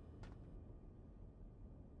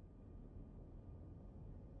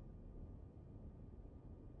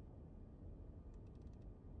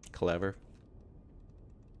 Clever.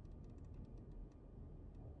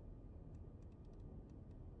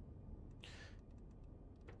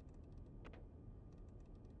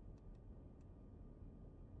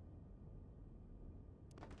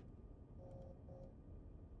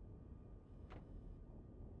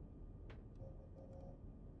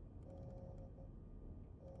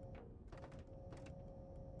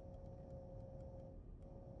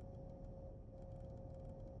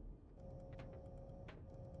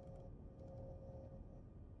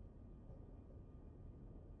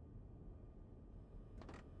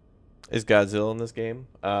 Is Godzilla in this game?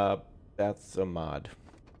 That's a mod.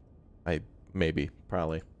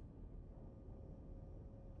 Probably.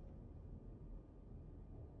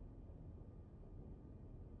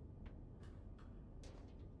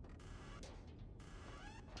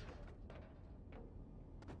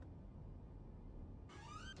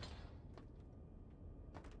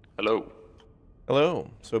 Hello. Hello.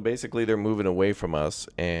 So basically they're moving away from us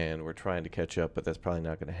and we're trying to catch up, but that's probably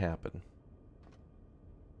not going to happen.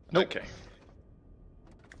 Okay.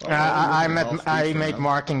 I made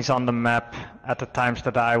markings on the map at the times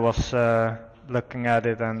that I was looking at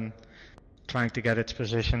it and trying to get its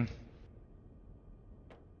position.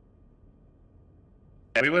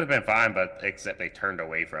 Yeah, we would have been fine, but except they turned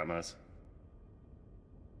away from us.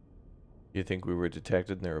 You think we were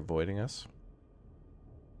detected and they're avoiding us?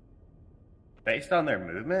 Based on their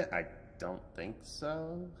movement, I don't think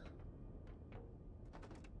so.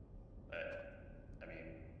 But, I mean,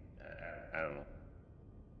 I don't know.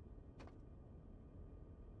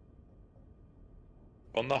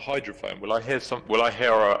 On the hydrophone, will I hear some? Will I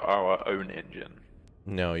hear our own engine?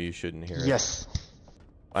 No, you shouldn't hear it. Yes.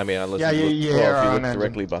 I mean, unless Yeah, you look, you well, hear if you our look own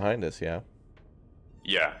directly engine. behind us, yeah.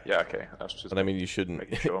 Yeah. Okay. That's just. But I mean, you shouldn't.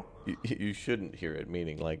 Making sure. you shouldn't hear it.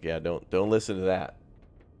 Meaning, like, yeah, don't listen to that.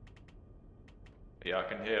 Yeah, I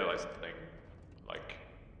can hear like something like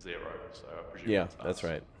 0. So I presume. Yeah, that's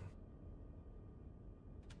right.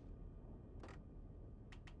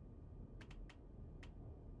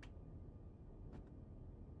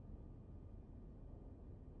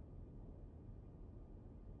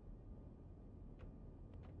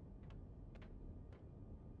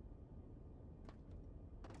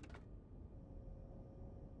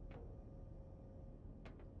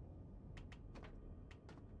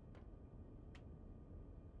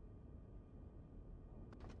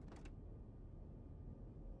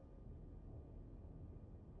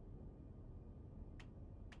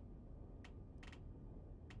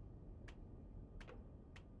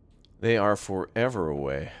 They are forever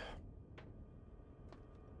away.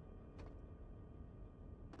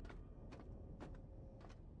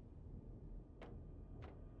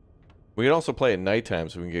 We can also play at nighttime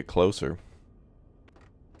so we can get closer.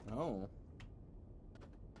 Oh.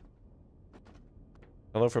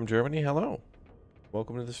 Hello from Germany. Hello.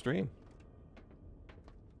 Welcome to the stream.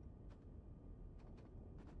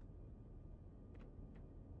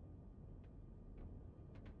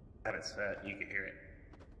 That is set. You can hear it.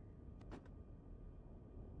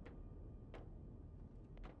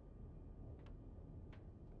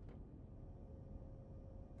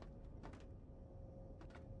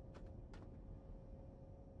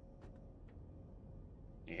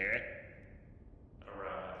 You hear it?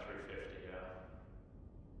 Around 350. Yeah.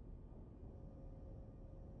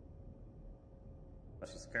 Well,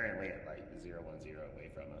 she's currently at like 010 away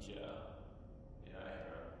from us. Yeah. Yeah. I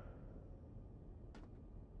hear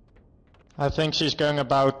it. I think she's going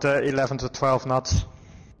about 11 to 12 knots. Do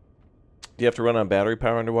you have to run on battery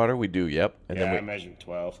power underwater? We do, yep. And Yeah, I then measured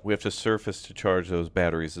 12. we have to surface to charge those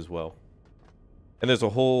batteries as well. And there's a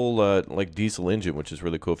whole like diesel engine, which is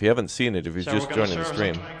really cool. If you haven't seen it, if you're just joining the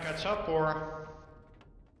stream, Catch up, or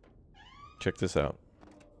check this out.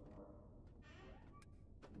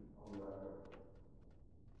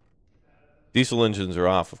 Diesel engines are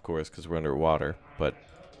off, of course, because we're underwater, but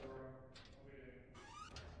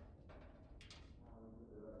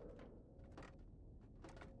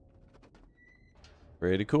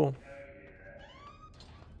pretty cool.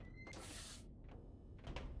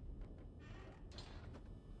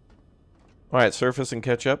 All right, surface and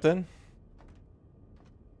catch up then.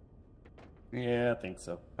 Yeah, I think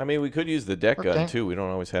so. I mean, we could use the deck gun Okay. too. We don't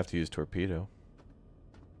always have to use torpedo.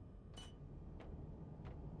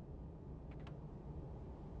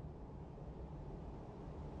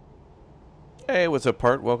 Hey, what's up,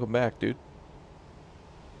 Part? Welcome back, dude.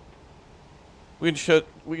 We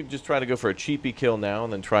can just try to go for a cheapy kill now,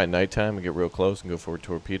 and then try at nighttime and get real close and go for a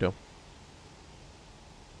torpedo.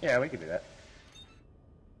 Yeah, we could do that.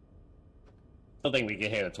 I don't think we can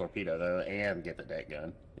hit a torpedo though, and get the deck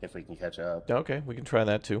gun if we can catch up. Okay, we can try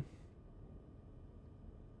that too.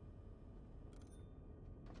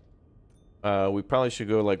 We probably should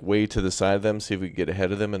go like way to the side of them, see if we can get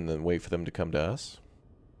ahead of them, and then wait for them to come to us.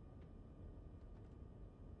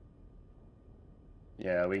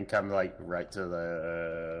 Yeah, we can come like right to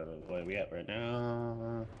the what are we at right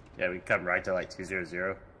now? Yeah, we can come right to like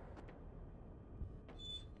 200.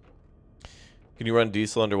 Can you run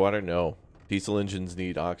diesel underwater? No. Diesel engines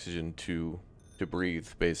need oxygen to breathe,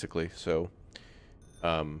 basically. So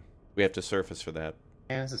we have to surface for that.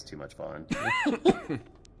 Yeah, this is too much fun.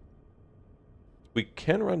 We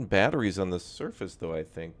can run batteries on the surface, though, I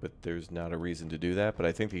think, but there's not a reason to do that. But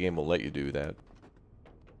I think the game will let you do that.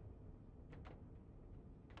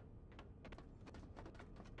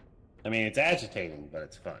 I mean, it's agitating, but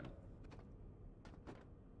it's fun.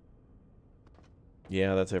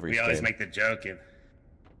 Yeah, that's every We always game. make the joke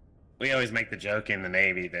in the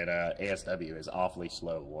Navy that ASW is awfully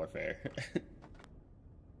slow warfare.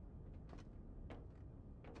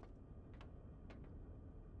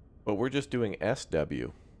 But we're just doing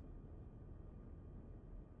SW.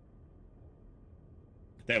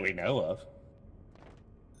 That we know of.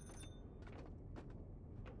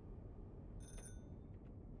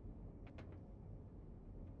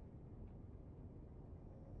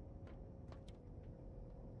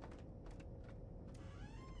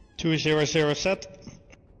 Two zero zero set.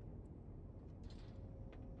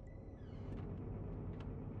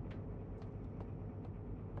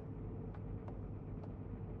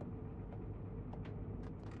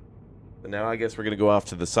 But now I guess we're going to go off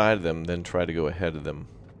to the side of them, then try to go ahead of them.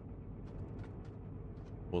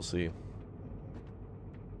 We'll see.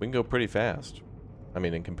 We can go pretty fast. I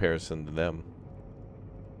mean, in comparison to them.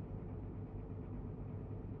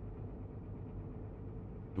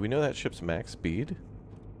 Do we know that ship's max speed?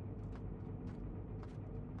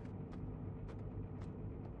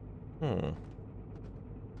 Hmm.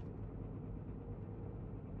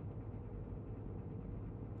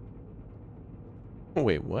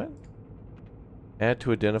 Wait, what? Add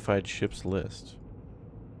to identified ships list.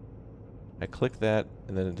 I click that,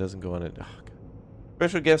 and then it doesn't go on it. Oh,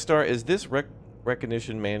 special guest star, is this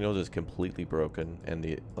recognition manual just completely broken? And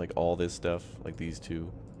the all this stuff, like these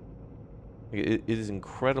two? It is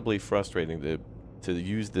incredibly frustrating to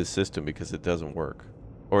use this system because it doesn't work.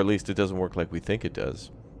 Or at least it doesn't work like we think it does.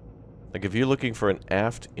 Like if you're looking for an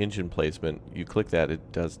aft engine placement, you click that,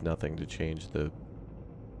 it does nothing to change the...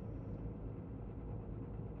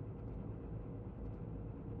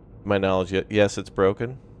 My knowledge, yes, it's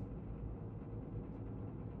broken.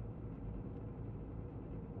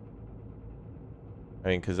 I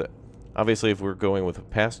mean, because obviously if we're going with a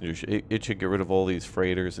passenger ship, it should get rid of all these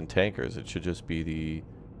freighters and tankers. It should just be the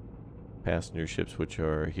passenger ships which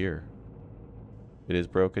are here. It is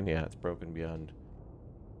broken? Yeah, it's broken beyond...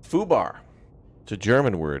 Fubar. It's a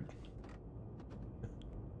German word.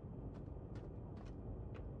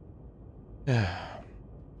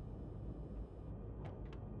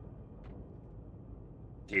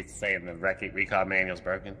 He's saying the recon manual's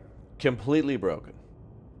broken? Completely broken.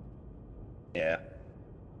 Yeah.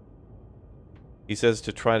 He says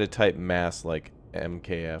to try to type mass like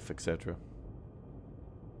MKF, etc.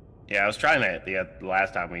 Yeah, I was trying that the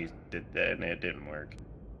last time we did that, and it didn't work.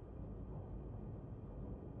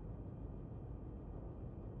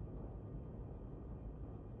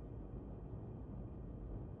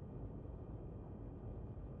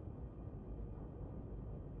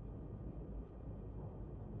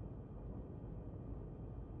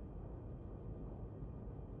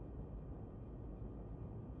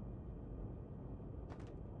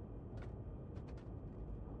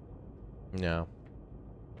 No.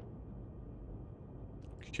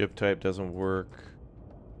 Ship type doesn't work.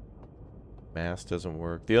 Mass doesn't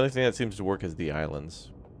work. The only thing that seems to work is the islands.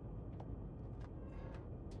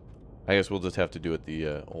 I guess we'll just have to do it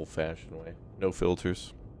the old-fashioned way. No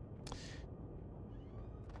filters.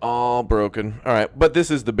 All broken. Alright, but this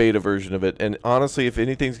is the beta version of it. And honestly, if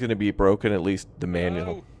anything's going to be broken, at least the manual.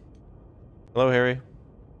 Hello. Hello, Harry.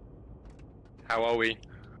 How are we?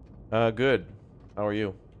 Good. How are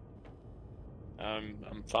you?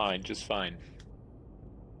 I'm fine, just fine.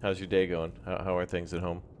 How's your day going? How are things at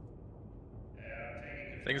home?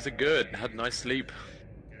 Things are good. Had a nice sleep.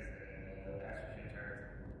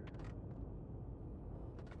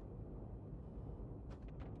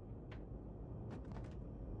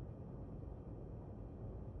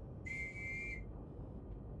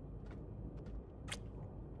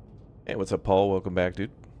 Hey, what's up, Paul? Welcome back, dude.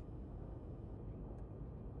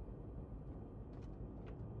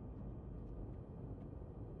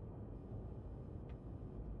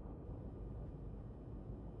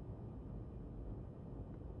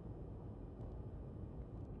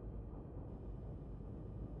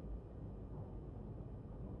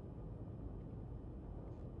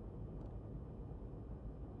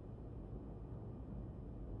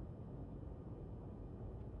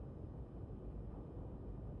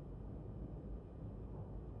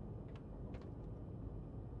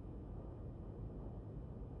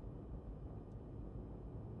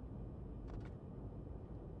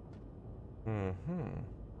 Mm-hmm.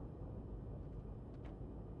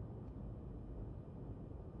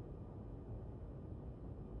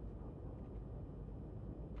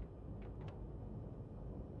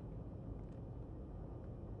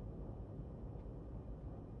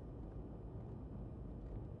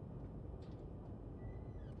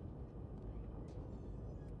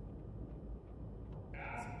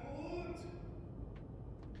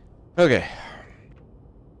 Okay.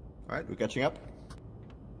 Alright, we're catching up.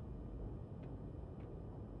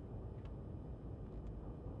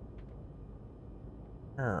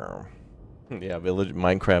 Yeah,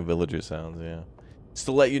 Minecraft villager sounds, yeah. Just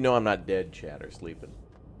to let you know I'm not dead, chat, or sleeping.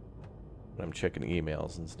 I'm checking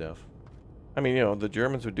emails and stuff. I mean, you know, the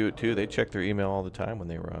Germans would do it too. They check their email all the time when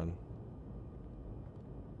they were on.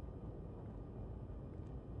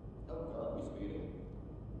 Oh god, we're speeding.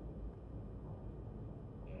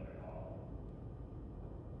 Yeah,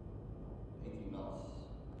 18 knots.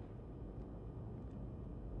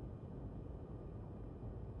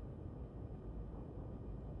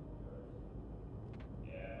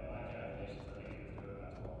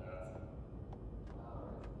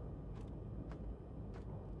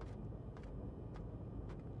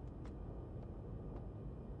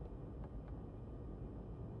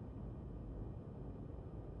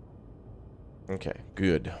 Okay,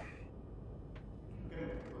 good. Okay,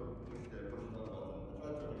 push the on button. I tried turning it off,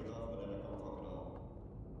 but then I can't talk at all.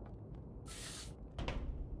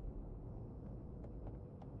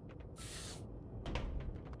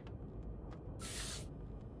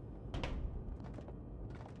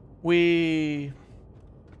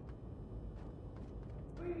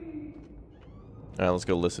 Alright, let's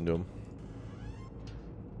go listen to him.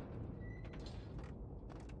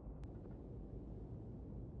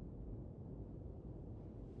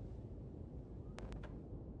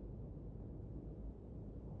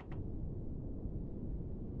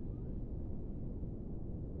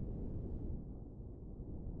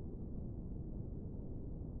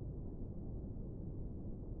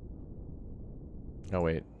 Oh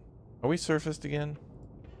wait, are we surfaced again?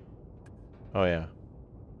 Oh yeah,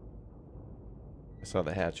 I saw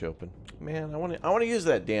the hatch open. Man, I want to use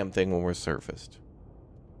that damn thing when we're surfaced.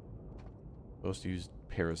 Supposed to use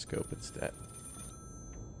periscope instead.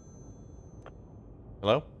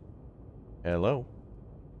 Hello? Hello?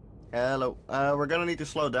 Hello. We're gonna need to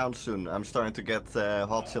slow down soon. I'm starting to get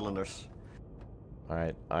hot cylinders.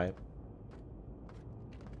 Alright,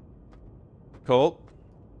 Colt?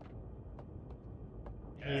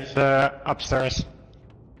 He's upstairs.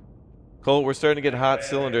 Colt, we're starting to get hot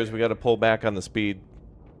cylinders. We got to pull back on the speed.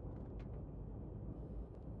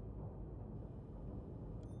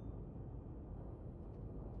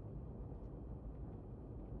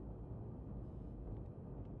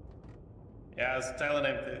 Yeah, I was telling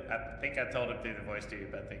him, I think I told him through the voice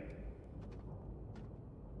tube, I think.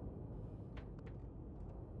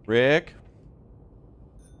 Rick?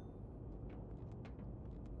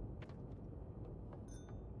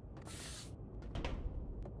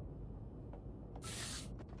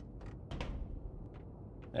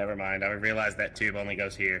 Never mind, I realized that tube only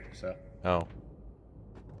goes here, so. Oh.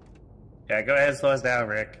 Yeah, go ahead and slow us down,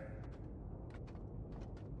 Rick.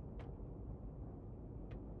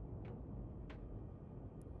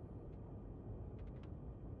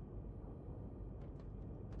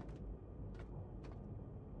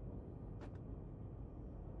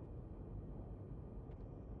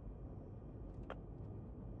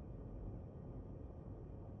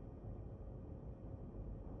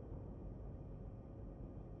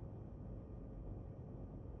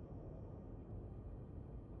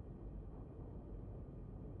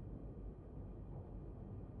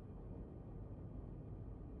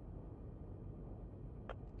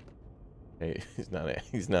 Hey,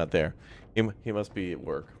 he's not there. He must be at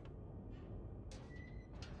work.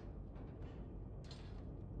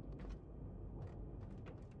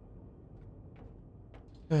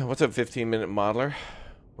 What's up, 15-minute modeler?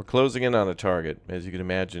 We're closing in on a target. As you can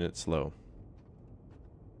imagine, it's slow.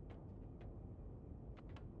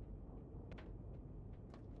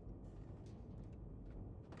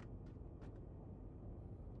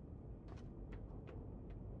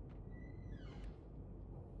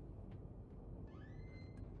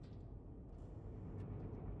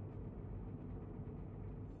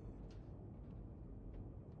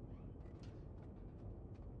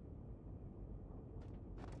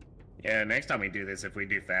 Yeah, next time we do this, if we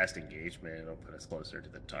do fast engagement, it'll put us closer to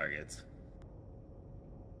the targets.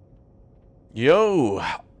 Yo,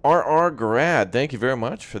 RR Grad, thank you very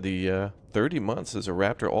much for the 30 months as a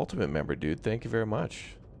Raptor Ultimate member, dude. Thank you very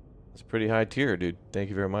much. It's pretty high tier, dude. Thank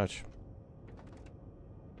you very much.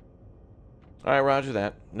 All right, roger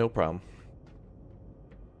that. No problem.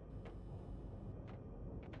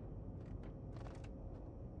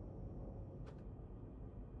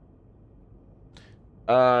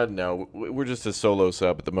 No, we're just a solo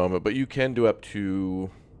sub at the moment, but you can do up to,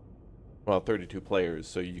 well, 32 players,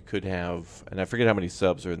 so you could have, and I forget how many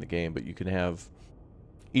subs are in the game, but you can have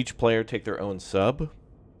each player take their own sub,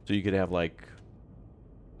 so you could have, like,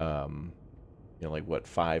 you know, like what,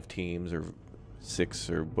 5 teams or 6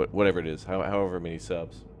 or whatever it is, however many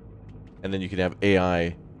subs. And then you can have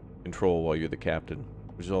AI control while you're the captain,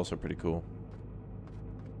 which is also pretty cool.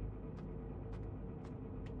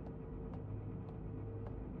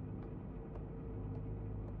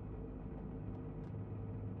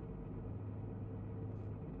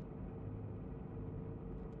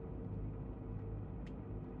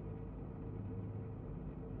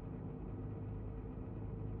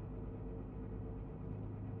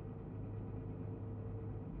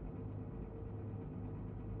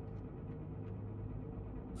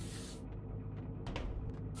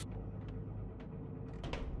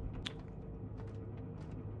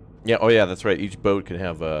 Yeah, oh yeah, that's right. Each boat can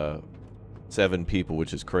have 7 people,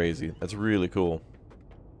 which is crazy. That's really cool.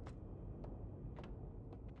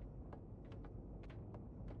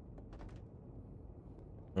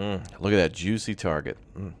 Look at that juicy target.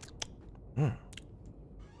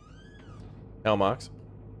 Elmox?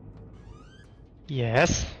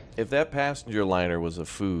 Yes. If that passenger liner was a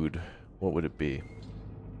food, what would it be?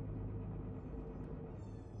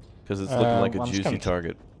 Because it's looking like a juicy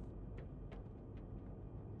target.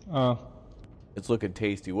 It's looking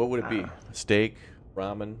tasty. What would it be? Steak,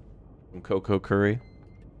 ramen, some cocoa curry?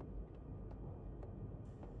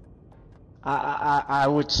 I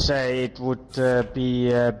would say it would be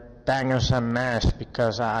bangers and mash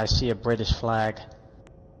because I see a British flag.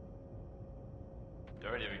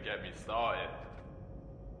 Don't even get me started.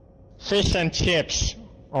 Fish and chips.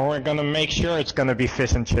 Or we're gonna make sure it's gonna be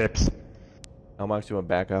fish and chips. Elmox, you want to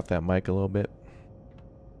back off that mic a little bit?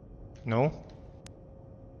 No?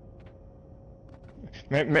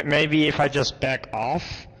 Maybe if I just back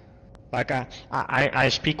off, like I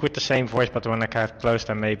speak with the same voice, but when I get close,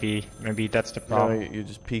 then maybe that's the problem. No, you're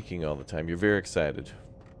just peeking all the time. You're very excited.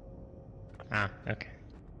 Ah, okay.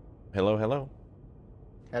 Hello, hello.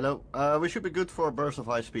 Hello. We should be good for a burst of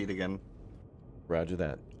high speed again. Roger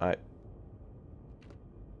that.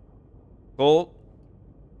 Bolt.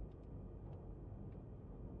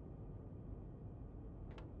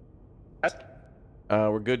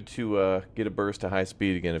 We're good to get a burst to high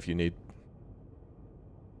speed again if you need.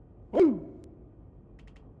 Woo!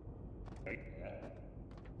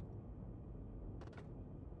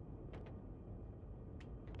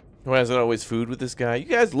 Why is it always food with this guy? You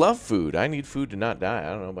guys love food. I need food to not die. I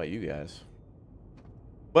don't know about you guys.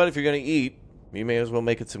 But if you're going to eat, you may as well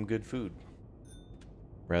make it some good food.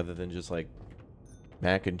 Rather than just like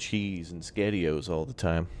mac and cheese and SpaghettiOs all the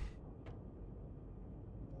time.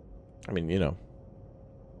 I mean, you know.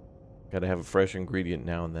 Gotta have a fresh ingredient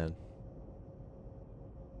now and then.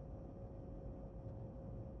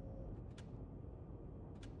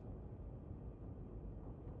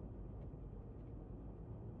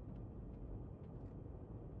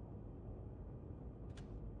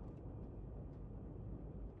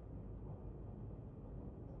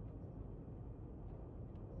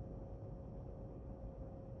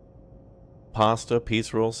 Pasta,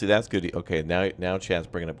 peace roll. See, that's good. Okay, now chat's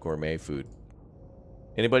bringing up gourmet food.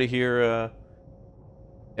 Anybody here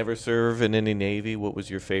ever serve in any Navy? What was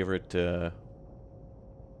your favorite thing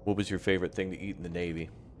to eat in the Navy?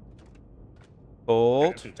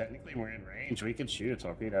 Bolt. So technically, we're in range. We can shoot a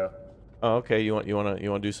torpedo. Oh, okay. You want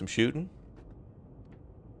to do some shooting?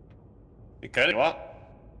 We could. What?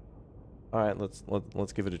 All right,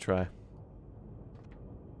 let's give it a try.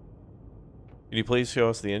 Can you please show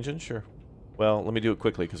us the engine? Sure. Well, let me do it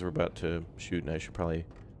quickly because we're about to shoot, and I should probably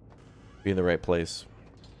be in the right place.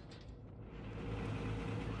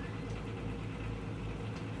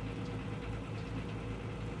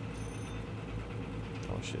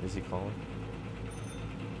 Oh shit! Is he calling?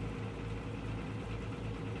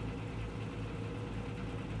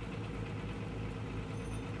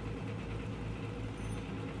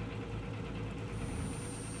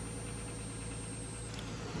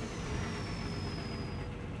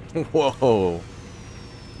 Whoa.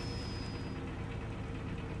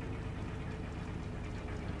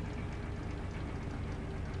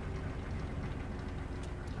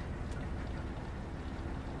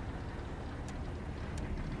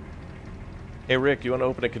 Hey Rick, you want to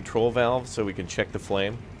open a control valve so we can check the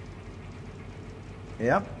flame?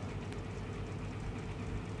 Yep.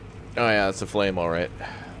 Oh yeah, it's a flame, all right.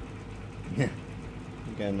 You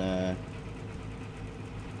can.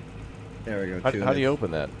 There we go. How do you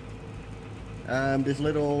open that? This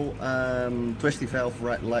little twisty valve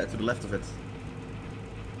right to the left of it.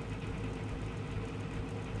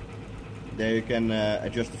 There you can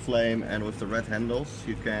adjust the flame, and with the red handles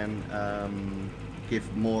you can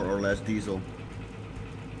give more or less diesel.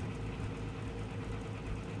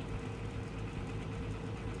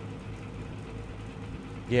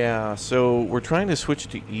 Yeah, so we're trying to switch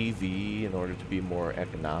to EV in order to be more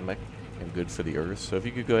economic and good for the Earth. So if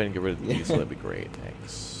you could go ahead and get rid of the diesel, that'd be great.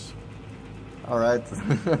 Thanks. All right.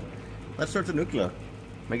 Let's start the nuclear.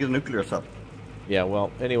 Make it a nuclear sub. Yeah, well,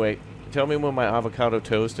 anyway, tell me when my avocado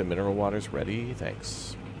toast and mineral water's ready.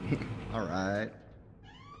 Thanks. All right.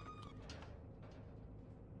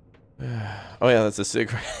 Oh, yeah, that's a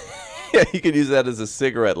cigarette. Yeah, you could use that as a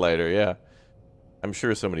cigarette lighter, yeah. I'm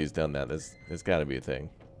sure somebody's done that. There's got to be a thing.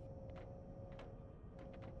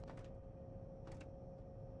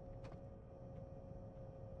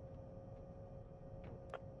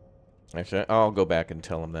 Actually, I'll go back and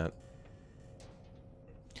tell him that.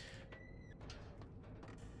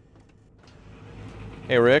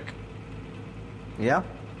 Hey, Rick. Yeah?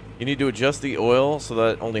 You need to adjust the oil so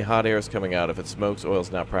that only hot air is coming out. If it smokes,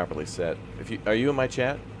 oil's not properly set. Are you in my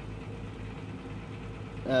chat?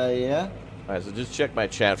 Yeah. All right, so just check my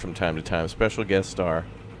chat from time to time. Special guest star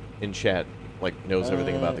in chat, like, knows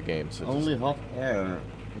everything about the game. So only hot air.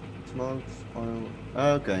 It smokes oil.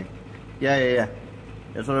 Okay. Yeah.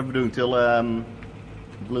 That's what I'm doing till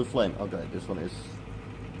blue flame. Okay, this one is.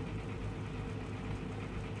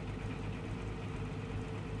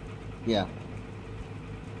 Yeah.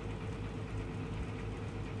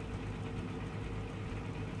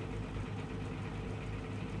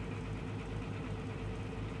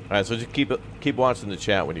 All right, so just keep watching the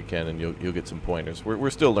chat when you can, and you'll get some pointers. We're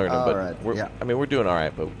still learning, but right, yeah. I mean, we're doing all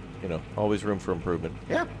right, but always room for improvement.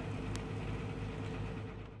 Yeah.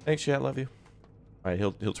 Thanks, chat. Love you. All right,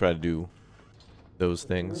 he'll try to do those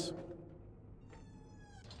things.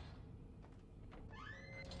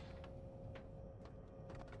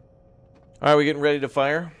 All right, we getting ready to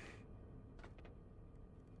fire?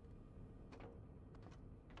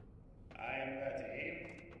 I am about to aim.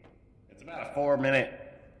 It's about a 4-minute.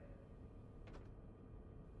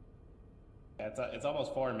 It's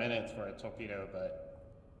almost 4 minutes for a torpedo,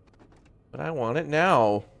 But I want it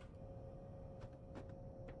now.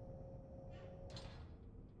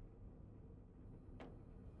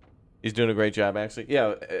 He's doing a great job, actually.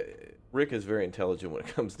 Yeah, Rick is very intelligent when it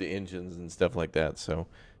comes to engines and stuff like that, so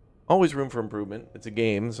always room for improvement. It's a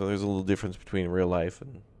game, so there's a little difference between real life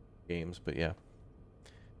and games, but yeah.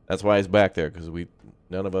 That's why he's back there, because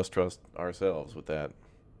none of us trust ourselves with that.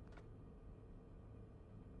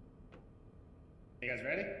 You guys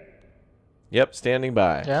ready? Yep, standing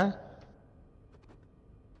by. Yeah?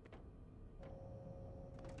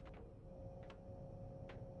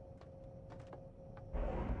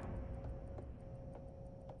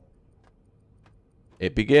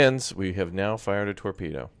 It begins. We have now fired a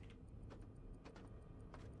torpedo.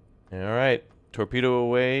 All right. Torpedo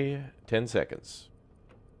away. 10 seconds.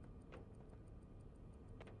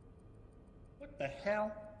 What the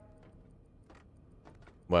hell?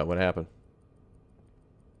 What happened?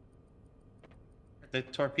 The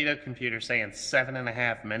torpedo computer saying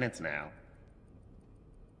 7.5 minutes now.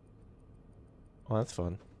 Well, that's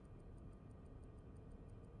fun.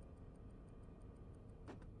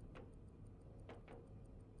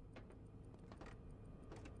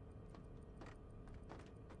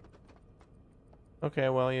 Okay,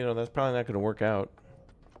 well, that's probably not going to work out.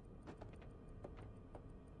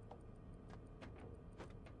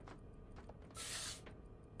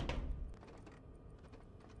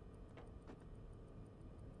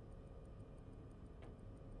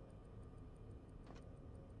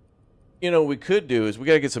 What we could do is we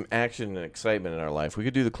got to get some action and excitement in our life. We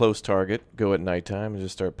could do the close target, go at nighttime, and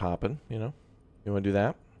just start popping, You want to do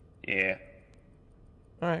that? Yeah.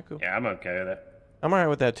 All right, cool. Yeah, I'm okay with it. I'm all right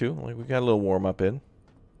with that, too. Like, we got a little warm-up in.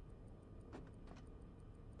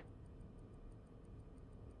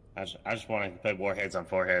 I just want to put warheads on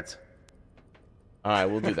foreheads. All right,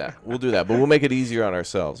 we'll do that. We'll do that, but we'll make it easier on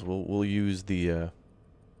ourselves. We'll use the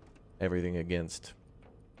everything against.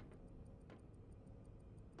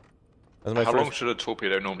 How long should a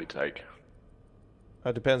torpedo normally take?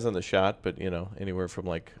 It depends on the shot, but anywhere from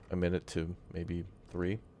like a minute to maybe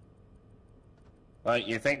 3. Well,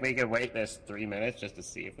 you think we could wait this 3 minutes just to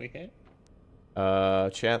see if we hit?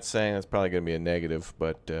 Chat's saying that's probably going to be a negative,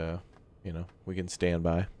 but we can stand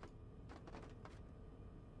by.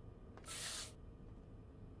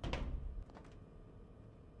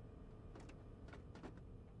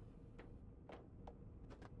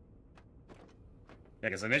 Yeah,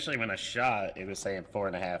 because initially when I shot, it was saying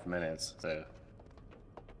 4.5 minutes, so...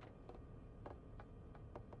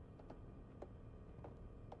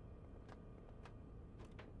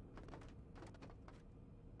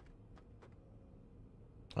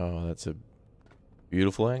 Oh, that's a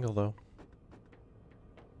beautiful angle, though.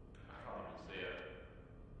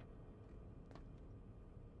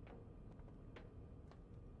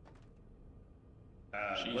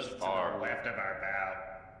 She's look to far. the left of our bow.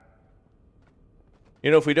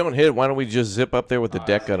 You know, if we don't hit, why don't we just zip up there with the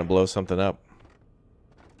deck gun and blow something up?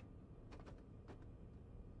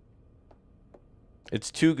 It's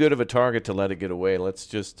too good of a target to let it get away. Let's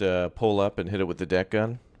just pull up and hit it with the deck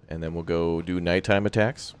gun, and then we'll go do nighttime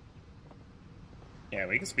attacks. Yeah,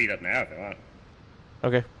 we can speed up now if you want.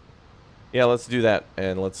 Okay. Yeah, let's do that,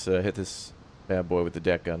 and let's hit this bad boy with the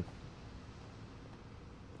deck gun.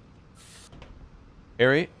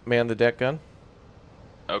 Harry, man the deck gun.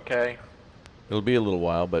 Okay. It'll be a little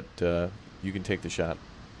while, but you can take the shot.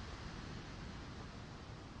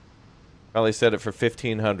 Probably set it for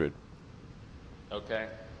 1500. Okay.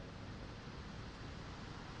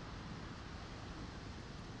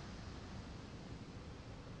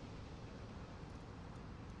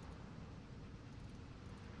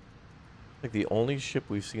 Like the only ship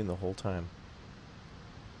we've seen the whole time.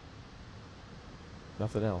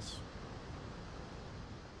 Nothing else.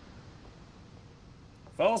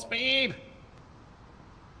 Full speed!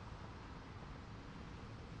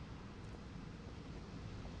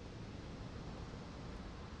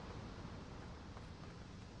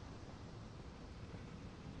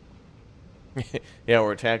 Yeah,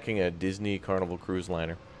 we're attacking a Disney Carnival cruise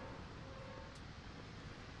liner.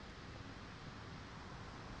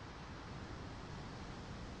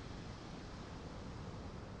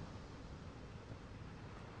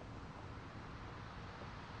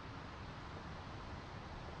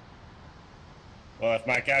 Well, if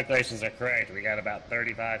my calculations are correct, we got about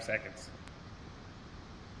 35 seconds.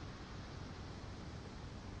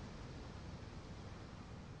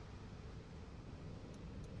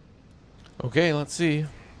 Okay, let's see.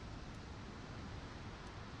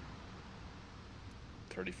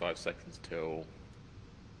 35 seconds till.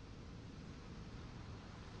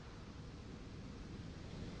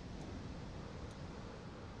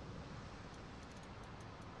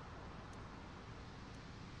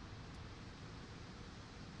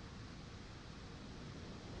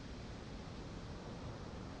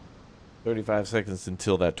 "35 seconds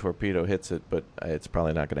until that torpedo hits it, but it's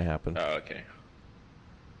probably not going to happen." Oh, okay.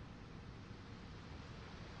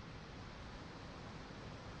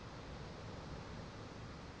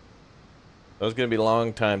 It's going to be a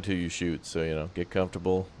long time till you shoot, so, you know, get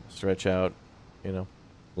comfortable, stretch out, you know,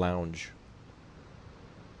 lounge.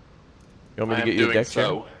 You want me to I am get you a doing deck chair?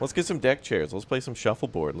 so. Let's get some deck chairs. Let's play some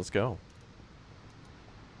shuffleboard. Let's go.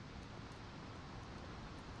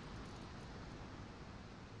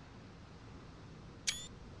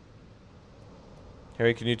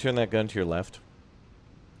 Harry, can you turn that gun to your left?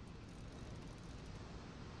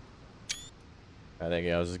 I think,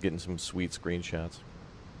 yeah, I was just getting some sweet screenshots.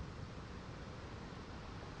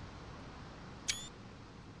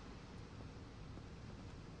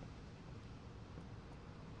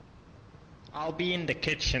 I'll be in the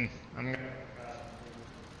kitchen.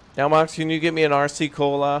 Now, Mox, can you get me an RC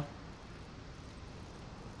Cola?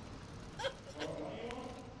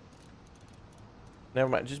 Never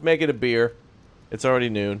mind. Just make it a beer. It's already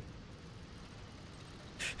noon.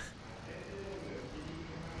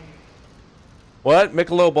 What?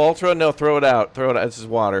 Michelob Ultra? No, throw it out. Throw it out. This is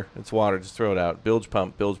water. It's water. Just throw it out. Bilge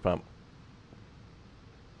pump. Bilge pump.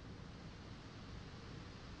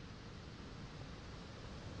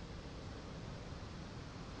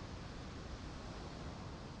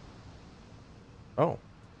 Oh.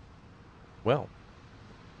 Well.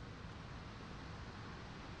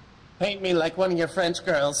 Paint me like one of your French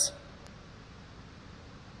girls.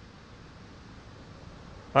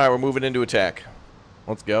 All right, we're moving into attack.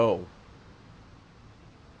 Let's go.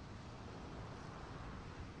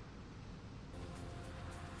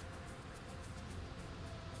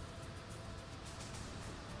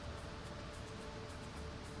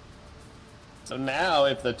 So now,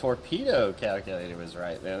 if the torpedo calculator was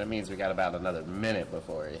right, then it means we got about another minute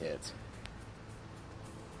before it hits.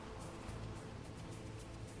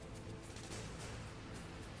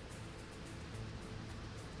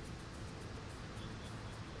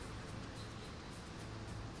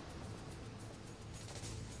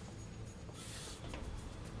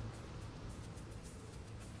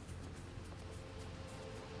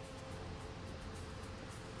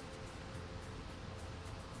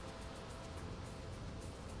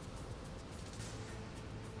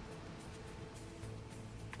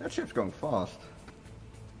 That ship's going fast.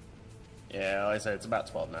 Yeah, like I said, it's about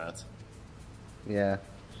 12 knots. Yeah.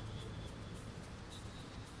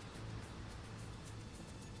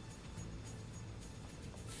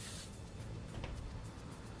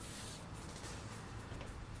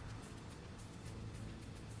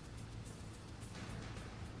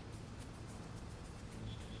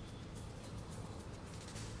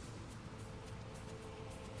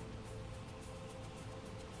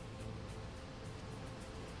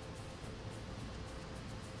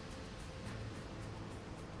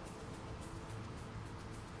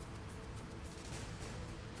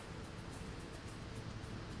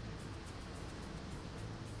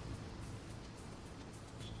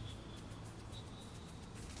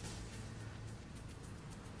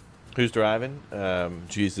 Who's driving?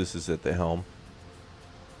 Jesus is at the helm.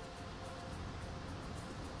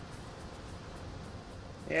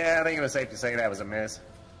 Yeah, I think it was safe to say that was a miss.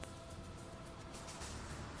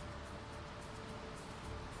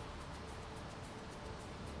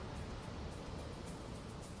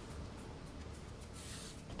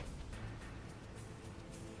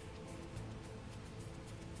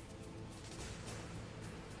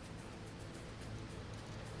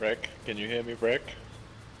 Rick, can you hear me, Rick?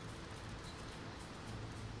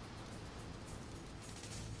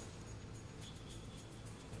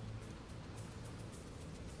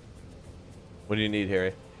 What do you need,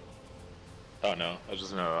 Harry? Oh no, I was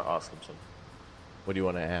just gonna ask him something. What do you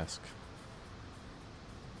want to ask?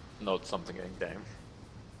 Note something in game.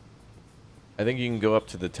 I think you can go up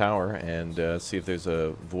to the tower and see if there's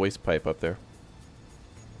a voice pipe up there.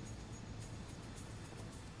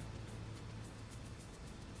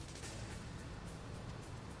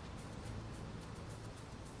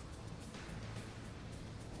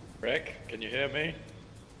 Rick, can you hear me?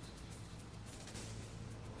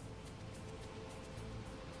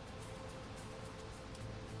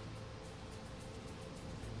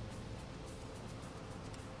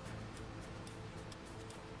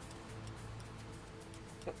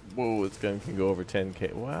 Whoa, this gun can go over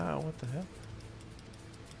 10K. Wow, what the hell?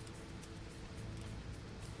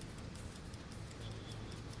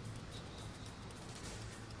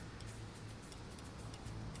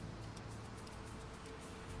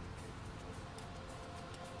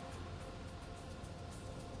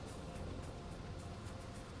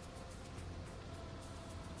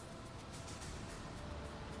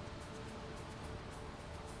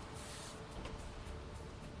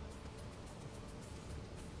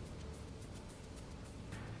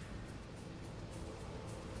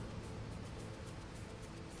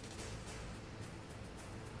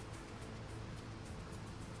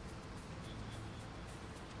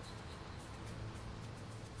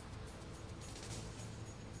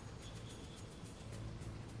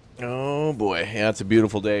 Oh boy, yeah, it's a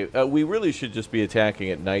beautiful day. We really should just be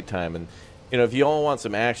attacking at nighttime, and you know, if you all want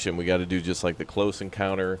some action, we got to do just like the close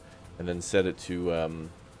encounter, and then set it to,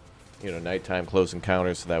 you know, nighttime close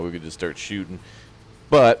encounter, so that we could just start shooting.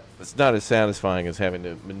 But it's not as satisfying as having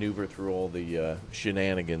to maneuver through all the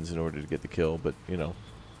shenanigans in order to get the kill. But you know,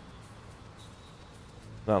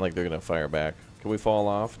 not like they're gonna fire back. Can we fall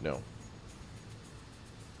off? No.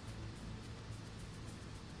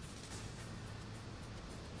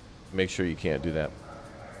 Make sure you can't do that.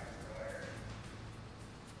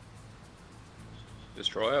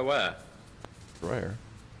 Destroyer where? Destroyer.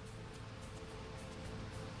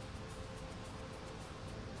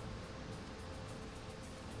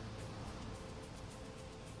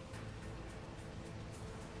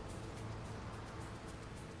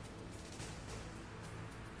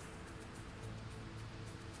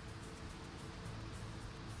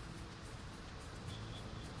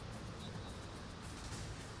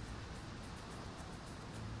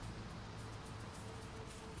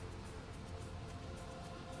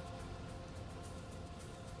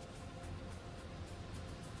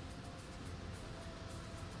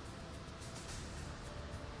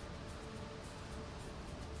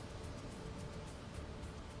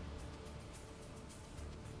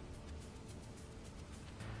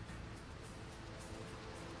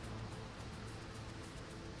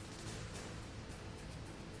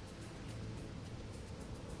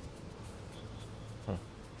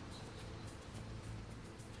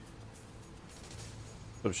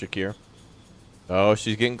 So Shakir. Oh,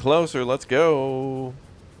 she's getting closer. Let's go.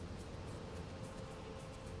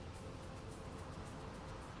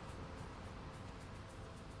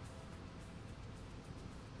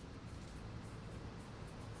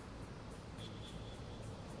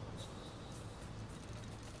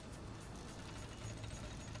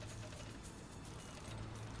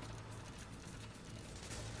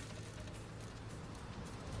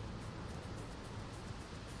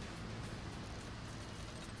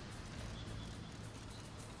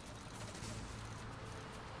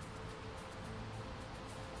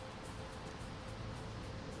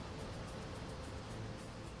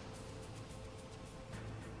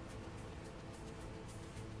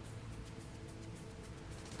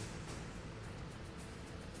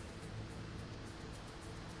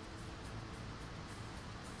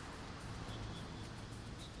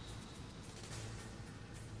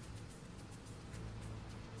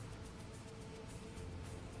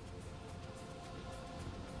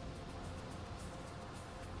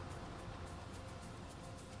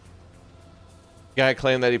 Guy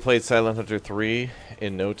claimed that he played Silent Hunter 3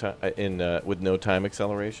 in no time with no time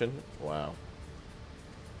acceleration. Wow.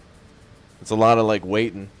 It's a lot of like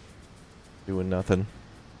waiting. Doing nothing.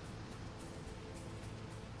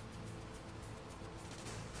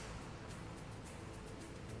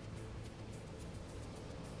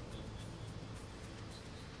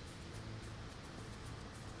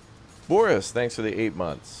 Boris, thanks for the 8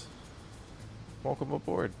 months. Welcome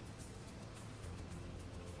aboard.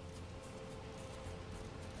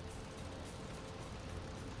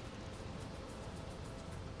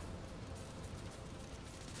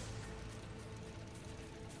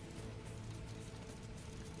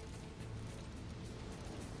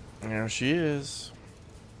 There she is.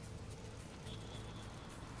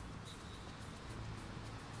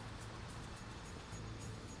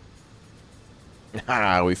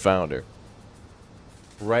 Ah, we found her.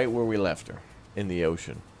 Right where we left her. In the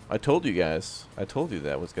ocean. I told you guys. I told you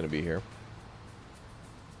that was going to be here.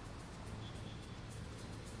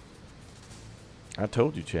 I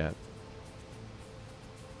told you, chat.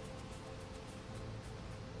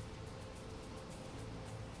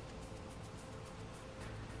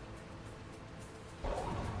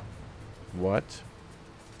 What?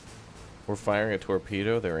 We're firing a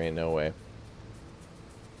torpedo? There ain't no way.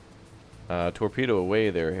 Torpedo away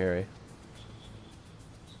there, Harry.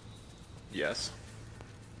 Yes.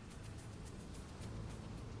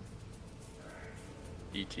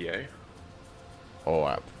 ETA.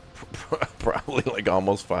 Oh, probably like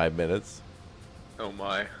almost 5 minutes. Oh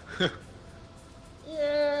my.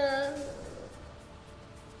 Yeah.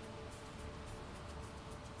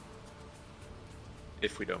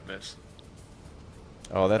 If we don't miss.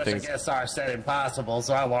 Oh, that Special thing's... guests are said impossible,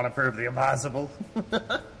 so I want to prove the impossible.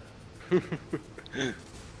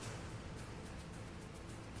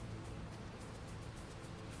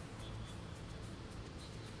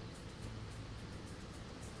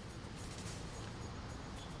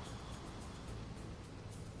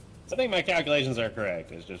 I think my calculations are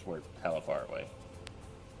correct. It's just we're hella far away.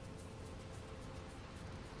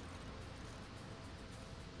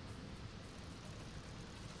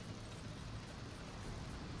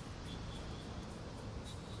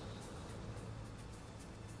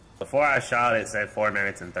 Before I shot, it said 4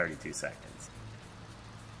 minutes and 32 seconds.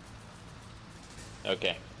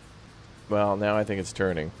 Okay. Well, now I think it's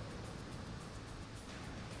turning.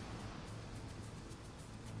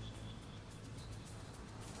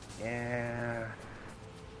 Yeah.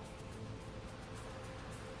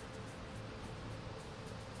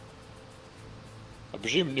 I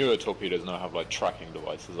presume newer torpedoes now have like tracking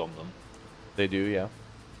devices on them. They do, yeah.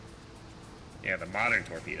 Yeah, the modern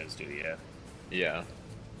torpedoes do, yeah. Yeah.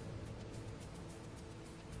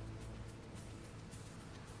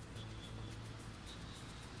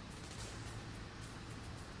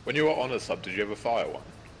 When you were on a sub, did you ever fire one?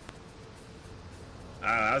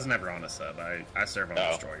 I was never on a sub. I serve on Oh.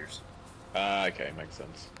 destroyers. Okay, makes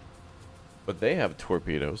sense. But they have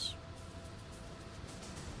torpedoes.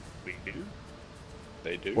 We do?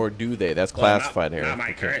 They do. Or do they? That's Well, classified, Harry. not my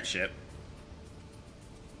Okay. current ship.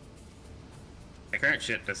 My current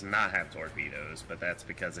ship does not have torpedoes, but that's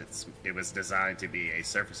because it was designed to be a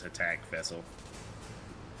surface attack vessel.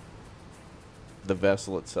 The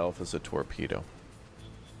vessel itself is a torpedo.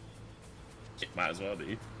 It might as well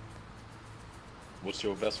be. What's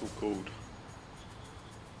your vessel called?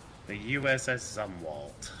 The USS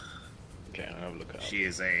Zumwalt. Okay, I'll have a look at it. She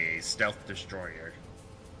is a stealth destroyer.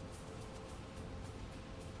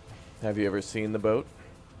 Have you ever seen the boat?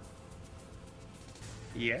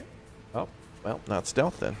 Yeah. Oh, well, not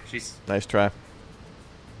stealth then. She's Nice try.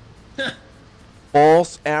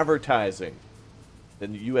 False advertising. The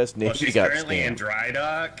U.S. Navy well, she's got currently in scammed. dry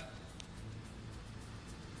dock.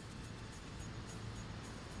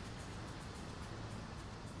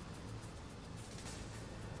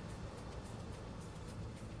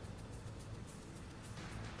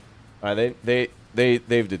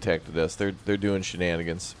 They've detected us. They're doing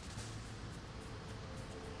shenanigans.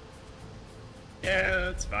 Yeah,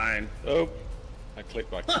 that's fine. Oh, I clicked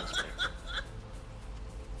back on the screen.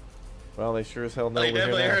 Well, they sure as hell know They we're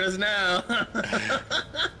definitely here heard now. us now.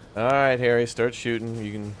 All right, Harry, start shooting.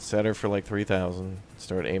 You can set her for like 3,000.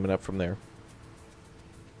 Start aiming up from there.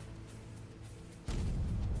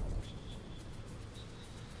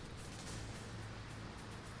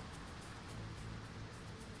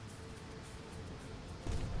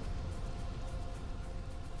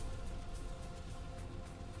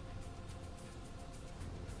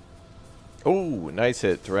 Oh, nice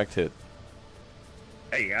hit. Direct hit.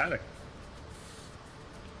 Hey, you got her.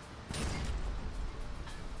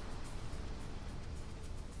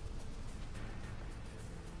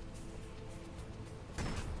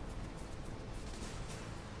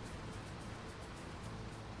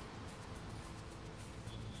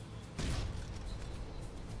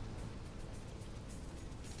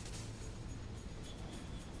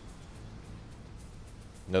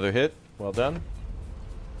 Another hit. Well done.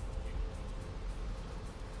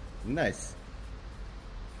 Nice.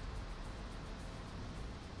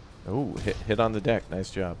 Oh, hit on the deck. Nice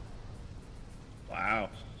job. Wow.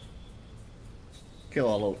 Kill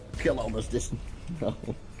all those Disney. No.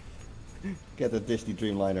 Get the Disney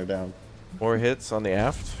Dreamliner down. More hits on the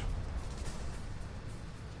aft.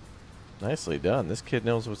 Nicely done. This kid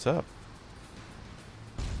knows what's up.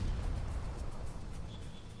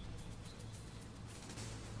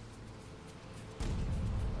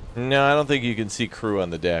 No, I don't think you can see crew on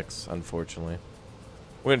the decks, unfortunately.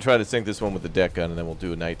 We're going to try to sink this one with the deck gun, and then we'll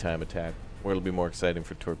do a nighttime attack, where it'll be more exciting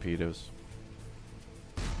for torpedoes.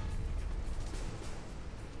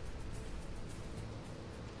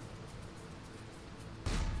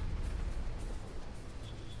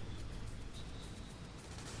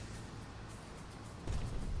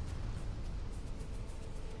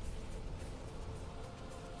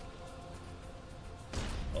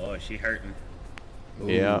 Oh, is she hurting?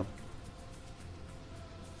 Yeah.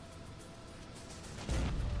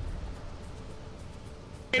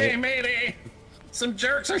 Mayday, mayday! Some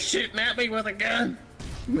jerks are shooting at me with a gun.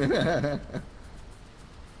 I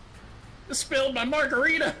spilled my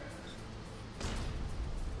margarita.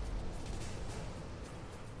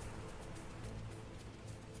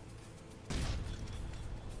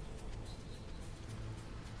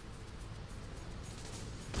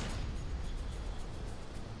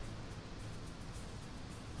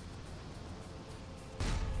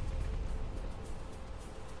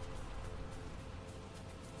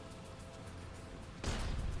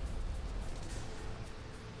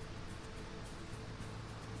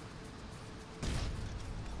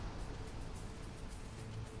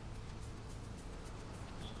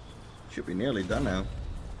 Should be nearly done now.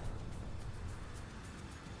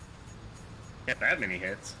 Get that many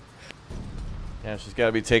hits. Yeah, she's got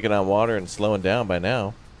to be taking on water and slowing down by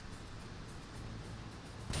now.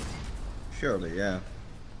 Surely, yeah.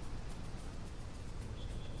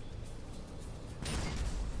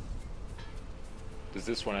 Does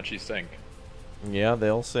this one actually sink? Yeah,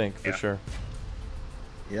 they'll sink for Yeah. sure.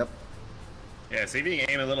 Yep. Yeah, see if you can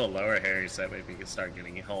aim a little lower, Harry, so that way we can start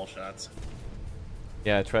getting hull shots.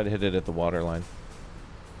 Yeah, I tried to hit it at the water line.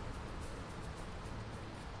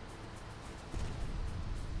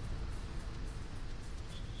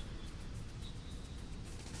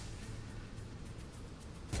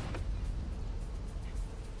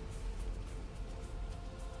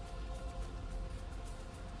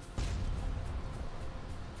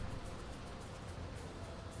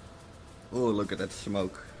 Oh, look at that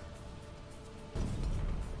smoke.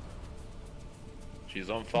 She's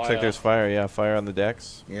on fire. Looks like there's fire. Yeah, fire on the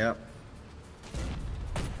decks. Yep.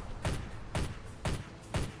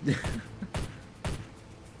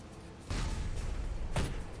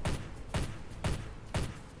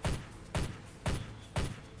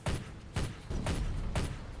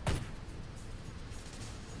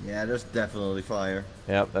 Yeah, there's definitely fire.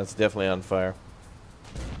 Yeah, that's definitely on fire.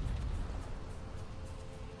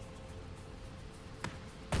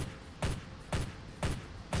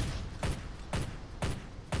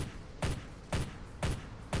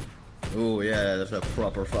 Oh yeah, that's a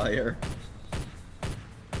proper fire.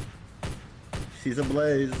 She's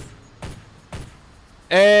ablaze.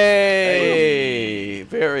 Hey!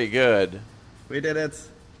 Very good. We did it.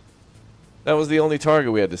 That was the only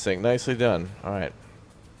target we had to sink. Nicely done. All right.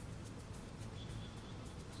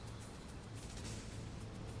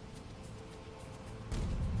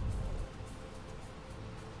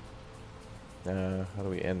 How do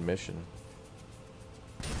we end mission?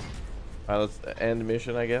 All right, let's end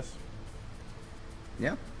mission, I guess.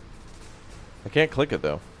 Yeah. I can't click it,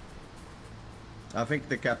 though. I think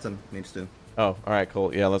the captain needs to. Oh, all right,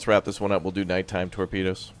 cool. Yeah, let's wrap this one up. We'll do nighttime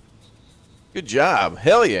torpedoes. Good job.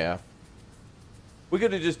 Hell yeah. We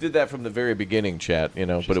could have just did that from the very beginning, chat, you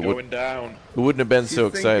know, She's but it going down. wouldn't have been She's so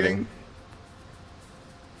exciting. thinking.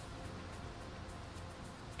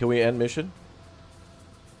 Can we end mission?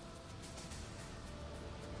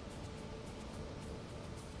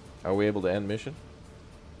 Are we able to end mission?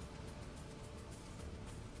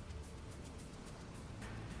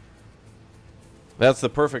 That's the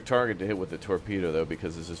perfect target to hit with the torpedo, though,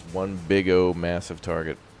 because it's just one big O massive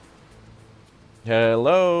target.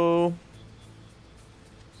 Hello?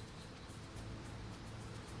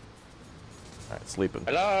 Alright, sleeping.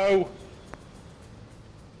 Hello?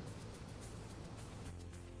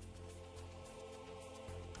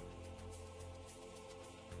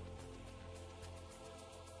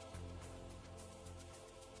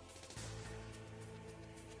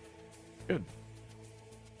 Good.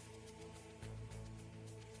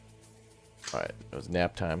 Alright, it was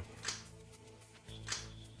nap time.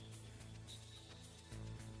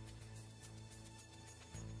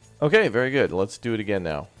 Okay, very good. Let's do it again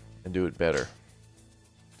now and do it better.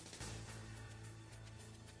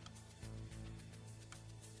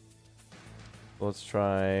 Let's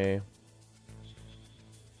try.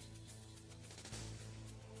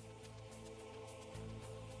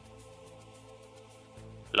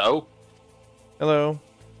 Hello? Hello.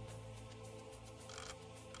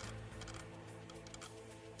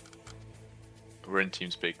 We're in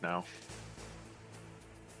TeamSpeak now.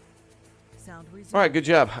 Sound resumed. All right, good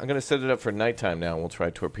job. I'm gonna set it up for nighttime now, and we'll try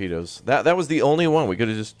torpedoes. That was the only one. We could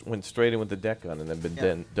have just went straight in with the deck gun and then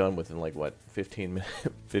been done within like what 15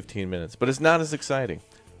 minutes. But it's not as exciting.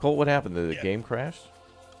 Colt, what happened? Did the game crash?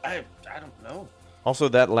 I don't know. Also,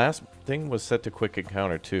 that last thing was set to quick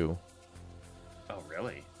encounter too. Oh,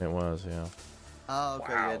 really? It was, yeah. Ah,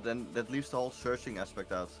 okay, Wow. yeah, then that leaves the whole searching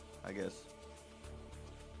aspect out, I guess.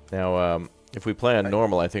 Now, if we play on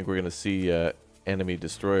normal, I think we're gonna see enemy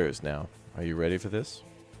destroyers now. Are you ready for this?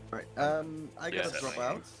 Right, I gotta Yes. drop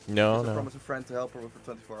out. No, because I no. promised a friend to help her with a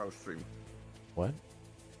 24-hour stream. What?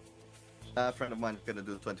 A friend of mine is gonna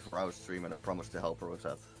do a 24-hour stream, and I promised to help her with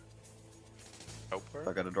that. Help So I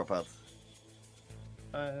her? gotta drop out.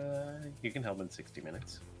 You can help in 60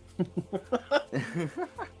 minutes.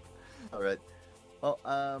 Alright. Well,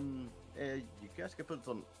 you guys can put it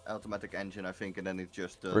on automatic engine, I think, and then it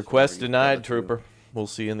just does. Request whatever you denied, tell it to. trooper. We'll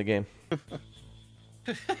see you in the game.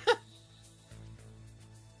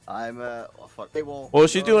 I'm, oh fuck. Hey, well,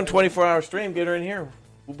 She's doing 24-hour stream. Get her in here.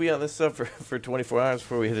 We'll be on this sub for 24 hours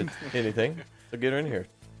before we hit anything. So get her in here.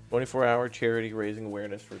 24-hour charity raising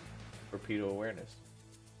awareness for torpedo awareness.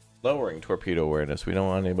 Lowering torpedo awareness. We don't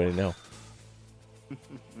want anybody to know. All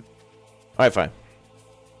right, fine.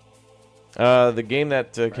 The game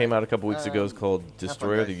that came out a couple weeks ago is called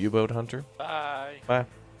Destroyer the guys. U-Boat Hunter. Bye. Bye.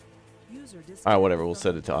 User disconnected All right, whatever. We'll set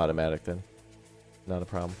from it to automatic then. Not a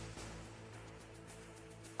problem.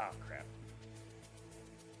 Oh, crap.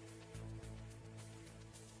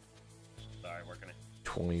 Sorry, working it.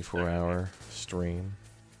 24-hour stream.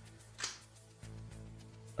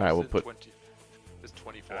 All right, we'll It's put. 20, it's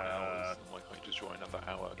 24 hours. Why can't you just join another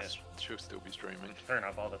hour? 'Cause she'll still be streaming. Turn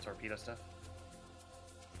off all the torpedo stuff.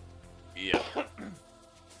 Yeah. All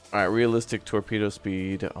right, realistic torpedo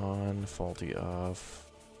speed on, faulty off.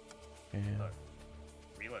 And, Look,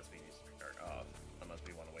 reload speed needs to be turned off, unless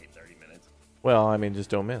we want to wait 30 minutes. well, I mean, just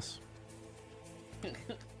don't miss.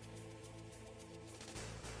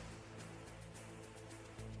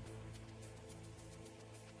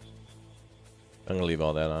 I'm gonna leave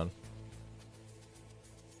all that on.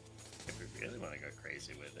 If we really want to go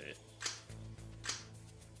crazy with it,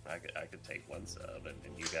 I could take one sub, and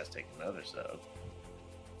then you guys take another sub.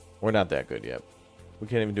 We're not that good yet. We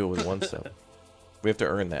can't even do it with one sub. We have to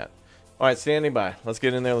earn that. All right, standing by. Let's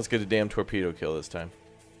get in there. Let's get a damn torpedo kill this time.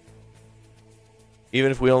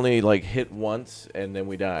 Even if we only like hit once and then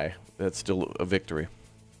we die, that's still a victory.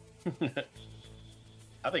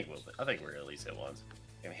 I think we're at least at once.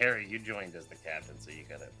 And Harry, you joined as the captain, so you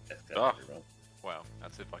gotta escort Ah. everyone. Wow,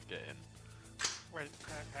 that's if I get in. Wait,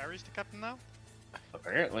 Harry's the captain now?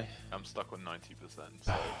 Apparently. I'm stuck on 90%.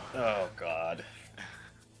 So. Oh God.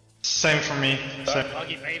 Same for me.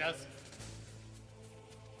 Buggy made us.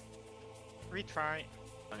 Retry.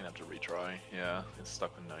 I'm gonna have to retry. Yeah, it's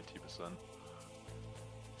stuck on 90%.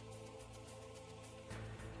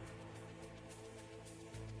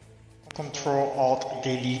 Control Alt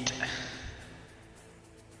Delete.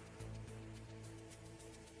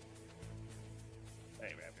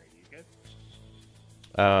 Hey, Raptor, you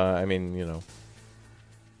good? I mean, you know.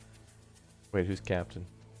 Wait, who's captain?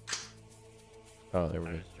 Oh, there we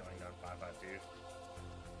I go. just joined on 552.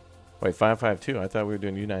 Wait, 552. I thought we were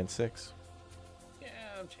doing U96. Yeah,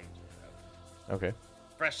 I'm changing it up. Okay.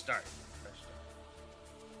 Fresh start. Fresh start.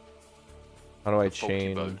 How do I A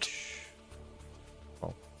faulty boat. change?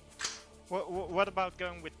 What about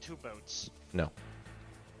going with two boats? No.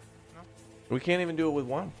 No? We can't even do it with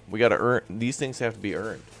one. We gotta earn. These things have to be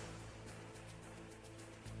earned.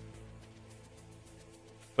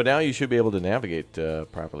 But now you should be able to navigate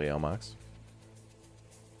properly, Elmox.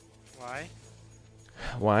 Why?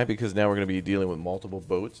 Why? Because now we're going to be dealing with multiple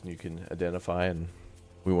boats, and you can identify, and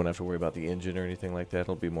we won't have to worry about the engine or anything like that.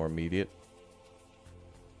 It'll be more immediate.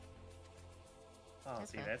 Oh,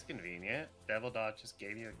 see, Okay. that's convenient. Devil Dog just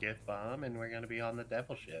gave you a gift bomb, and we're gonna be on the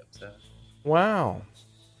Devil ship. So. Wow.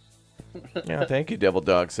 Yeah, thank you, Devil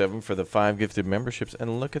Dog 7, for the 5 gifted memberships,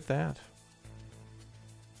 and look at that.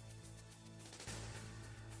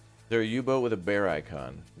 Is there a U-boat with a bear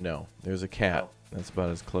icon? No. There's a cat. That's about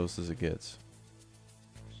as close as it gets.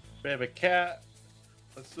 We have a cat,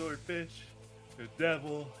 a swordfish, a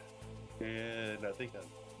devil, and I think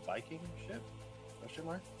a Viking ship. Question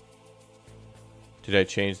mark? Did I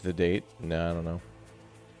change the date? No, I don't know.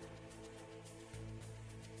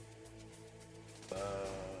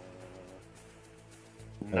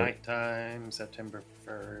 Nighttime, September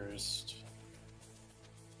 1st.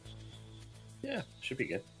 Yeah, should be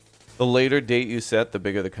good. The later date you set, the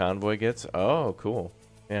bigger the convoy gets. Oh, cool.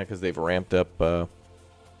 Yeah, because they've ramped up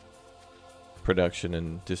production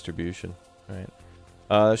and distribution. All right.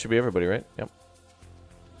 That should be everybody, right? Yep.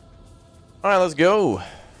 All right, let's go.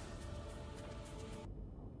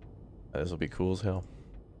 This will be cool as hell.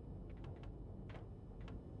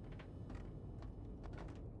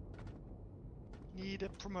 Need a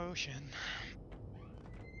promotion.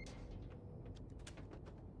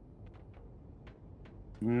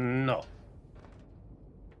 No.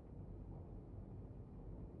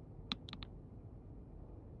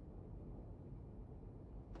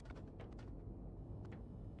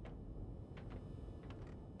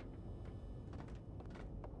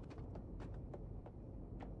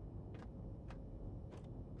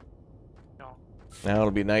 Now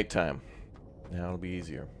it'll be nighttime. Now it'll be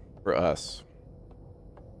easier for us.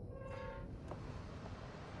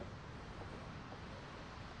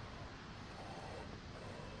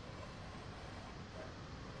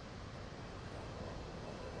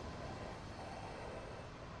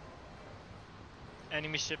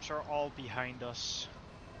 Enemy ships are all behind us.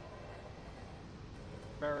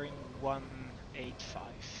 Bearing 185.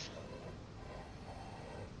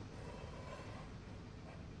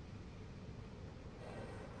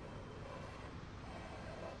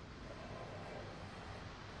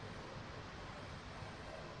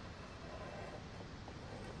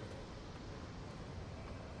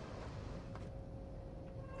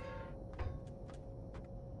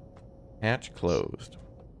 Hatch closed.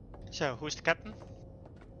 So, who's the captain?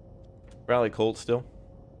 Rally Colt still.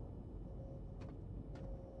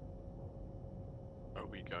 Are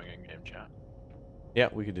we going in game chat? Yeah,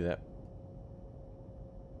 we could do that.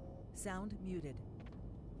 Sound muted.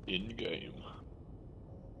 In game.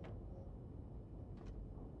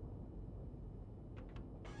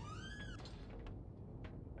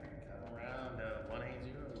 Come around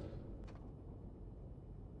 180.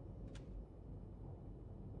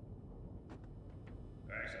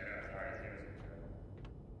 Actually, no, sorry, 060.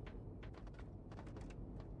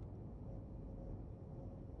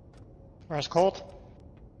 Where's Colt?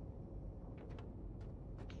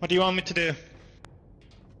 What do you want me to do?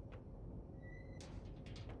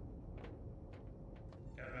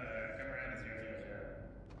 Come around 000.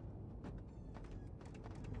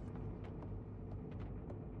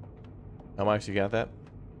 How much you got that?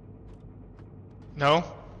 No?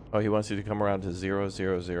 Oh, he wants you to come around to 000.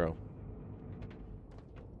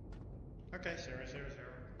 Okay, 000.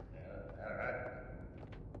 Yeah, alright.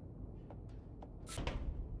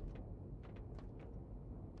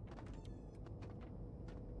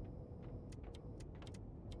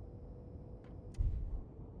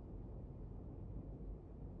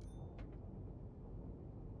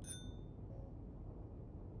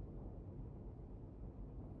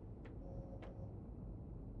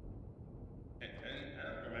 I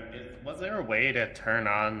don't remember. Was there a way to turn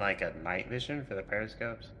on like a night vision for the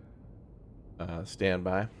periscopes? Stand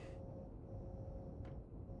by.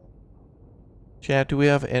 Chat, do we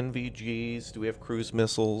have NVGs? Do we have cruise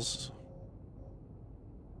missiles?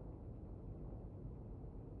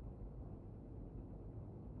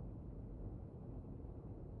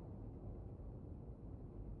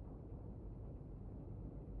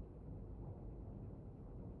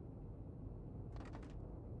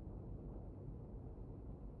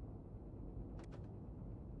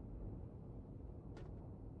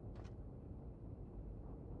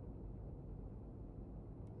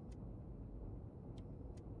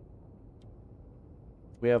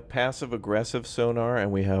 We have passive-aggressive sonar,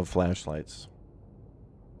 and we have flashlights.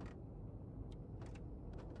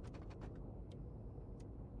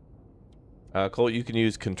 Colt, you can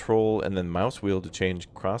use control and then mouse wheel to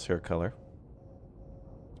change crosshair color.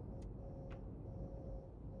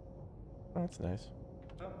 Oh, that's nice.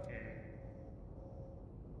 Okay.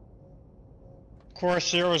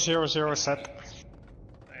 Course 000 set. I just couldn't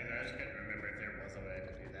remember if there was a way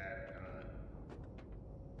to do that or not.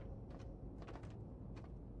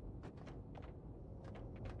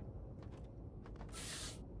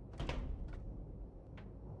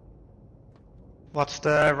 What's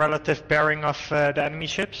the relative bearing of the enemy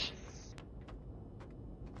ships?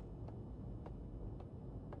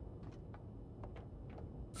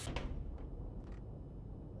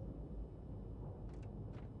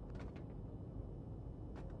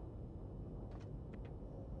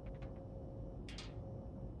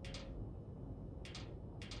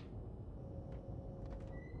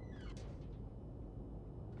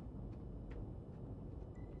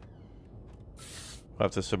 I'll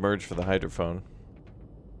have to submerge for the hydrophone.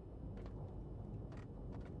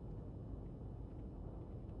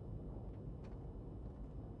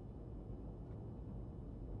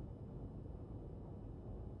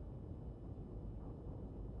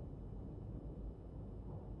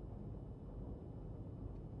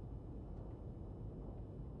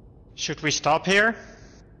 Should we stop here?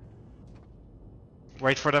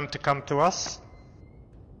 Wait for them to come to us?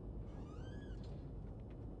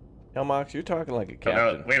 Elmox, you're talking like a No,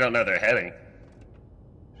 captain. we don't know they're heading.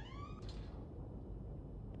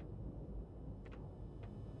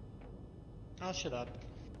 I'll shut up.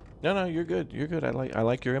 No, you're good. You're good. I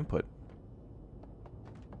like your input.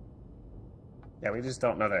 Yeah, we just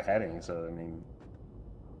don't know they're heading, so I mean...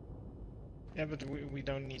 Yeah, but we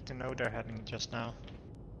don't need to know they're heading just now.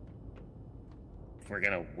 If we're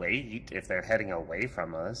gonna wait, if they're heading away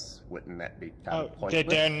from us, wouldn't that be kind of Oh, pointless?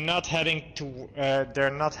 they're not heading to.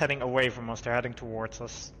 They're not heading away from us. They're heading towards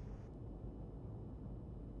us.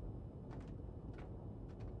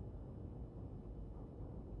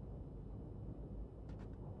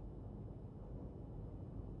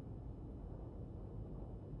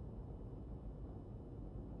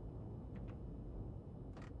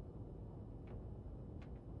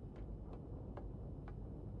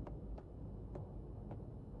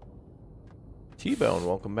 T-Bone,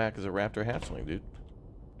 welcome back as a Raptor hatchling, dude.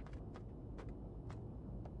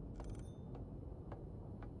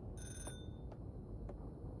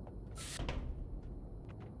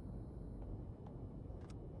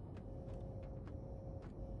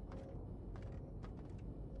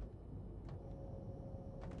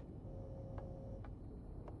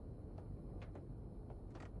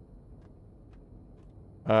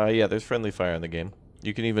 Yeah, there's friendly fire in the game.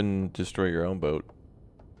 You can even destroy your own boat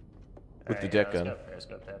with the deck gun.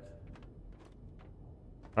 Periscope depth.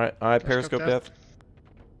 Alright, periscope depth.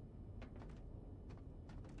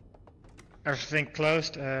 Everything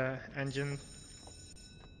closed. Engine.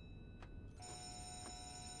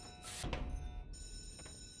 Are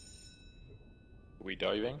we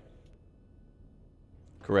diving?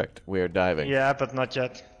 Correct. We are diving. Yeah, but not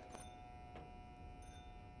yet.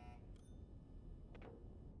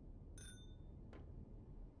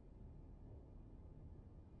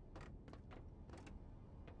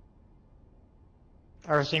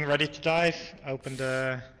 Everything ready to dive. Open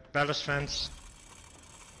the ballast fence.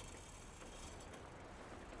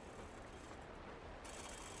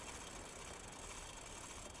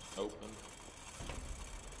 Open.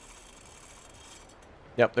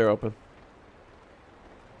 Yep, they're open.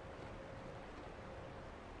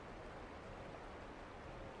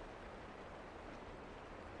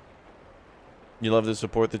 You love to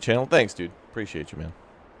support the channel? Thanks, dude. Appreciate you, man.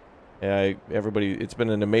 Yeah, everybody, it's been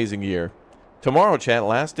an amazing year. Tomorrow, chat,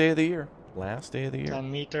 last day of the year. Last day of the year.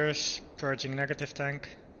 10 meters. Purging negative tank.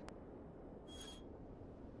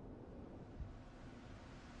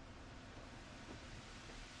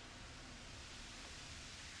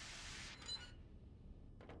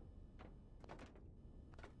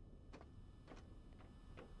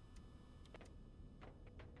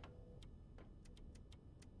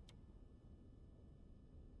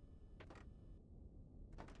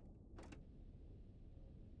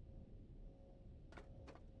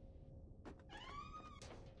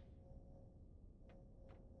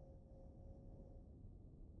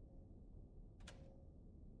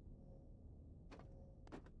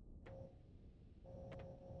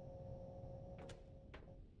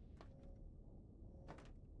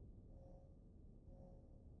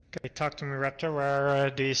 Okay, talk to me, Raptor. Where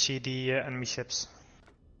do you see the enemy ships?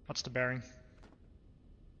 What's the bearing?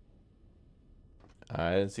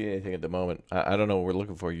 I didn't see anything at the moment. I don't know what we're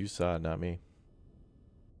looking for. You saw it, not me.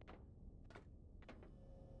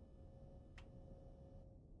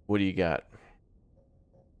 What do you got?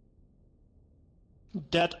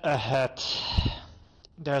 Dead ahead.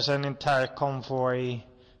 There's an entire convoy,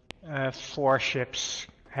 4 ships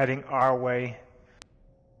heading our way.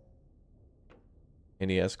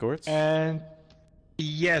 Any escorts? And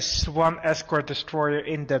yes, 1 escort destroyer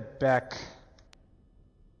in the back.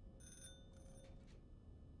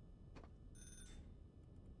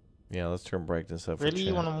 Yeah, let's turn brightness up. Really, for you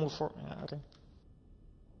chat. want to move forward? Yeah, okay.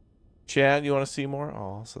 Chad, you want to see more?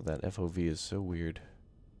 Oh, also that FOV is so weird.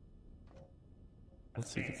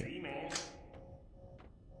 Let's see if we can...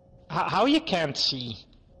 How you can't see?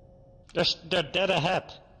 They're dead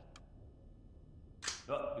ahead.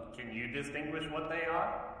 Can you distinguish what they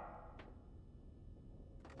are?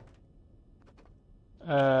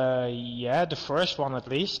 Yeah, the first one at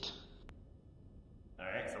least.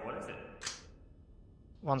 Alright, so what is it?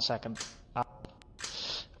 1 second.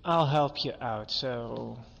 I'll help you out.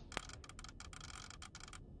 So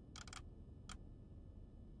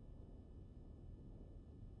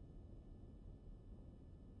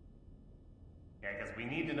Yeah, because we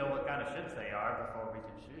need to know what kind of ships they are before we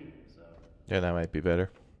can shoot. So. Yeah, that might be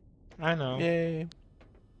better. I know. Yay.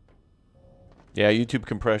 Yeah, YouTube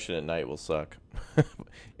compression at night will suck.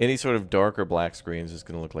 Any sort of dark or black screen is just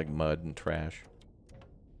going to look like mud and trash.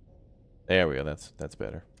 There we go. That's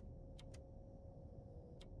better.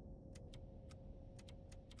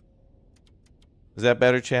 Is that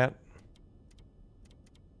better, chat?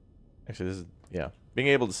 Actually, this is, yeah. Being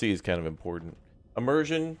able to see is kind of important.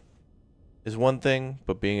 Immersion is one thing,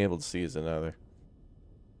 but being able to see is another.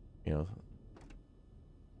 You know,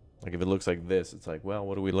 like if it looks like this, it's like, well,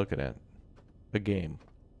 what are we looking at? A game.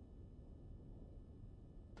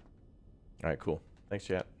 All right, cool. Thanks,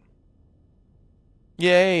 chat.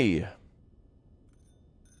 Yay!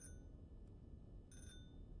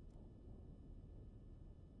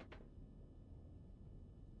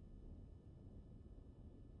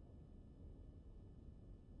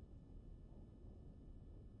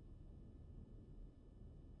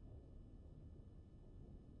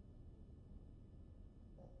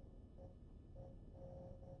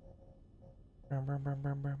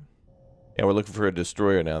 Yeah, we're looking for a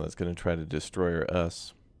destroyer now that's going to try to destroy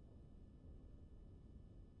us.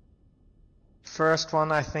 First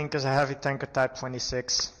one, I think, is a heavy tanker type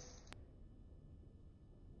 26.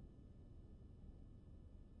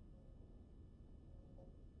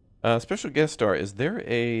 Special guest star, is there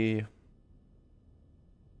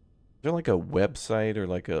like a website or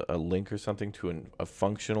like a link or something to a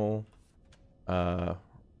functional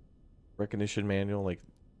recognition manual? Like,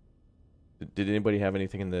 did anybody have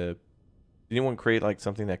anything did anyone create like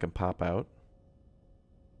something that can pop out?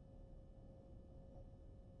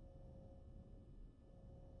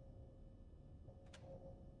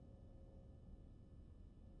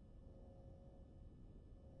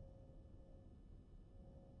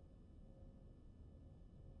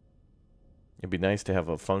 It'd be nice to have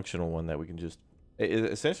a functional one that we can just...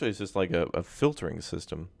 essentially, it's just like a filtering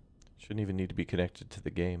system. Shouldn't even need to be connected to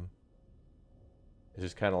the game. It's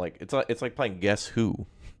just kind of like... It's like playing Guess Who.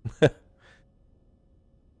 The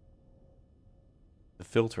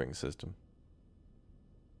filtering system.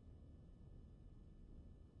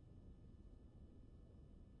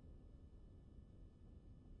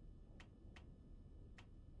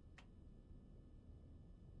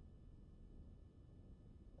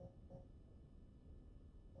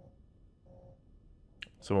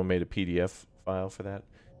 Someone made a PDF file for that.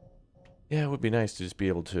 Yeah, it would be nice to just be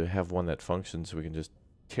able to have one that functions so we can just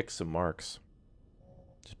tick some marks.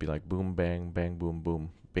 Just be like boom, bang, bang, boom,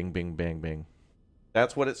 boom, bing, bing, bang, bang.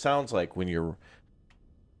 That's what it sounds like when you're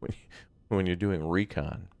doing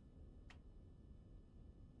recon.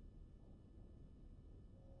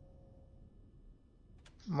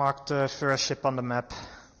 Mark the first ship on the map.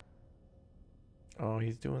 Oh,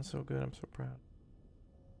 he's doing so good. I'm so proud.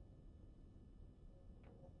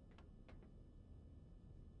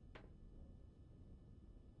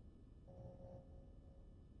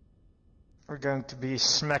 We're going to be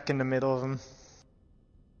smack in the middle of them.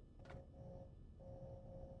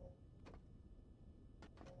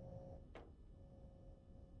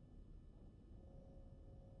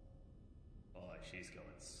 Boy, she's going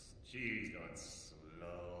slow.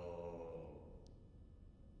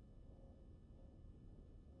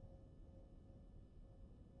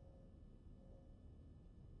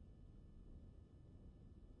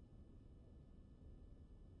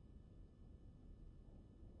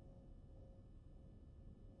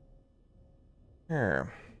 Yeah.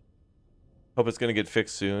 Hope it's going to get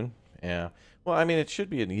fixed soon. Yeah. Well, I mean, it should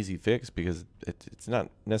be an easy fix because it's not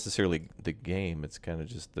necessarily the game. It's kind of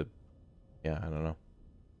just the... Yeah, I don't know.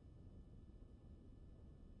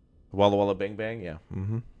 Walla Walla Bang Bang? Yeah.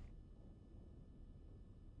 Mm-hmm.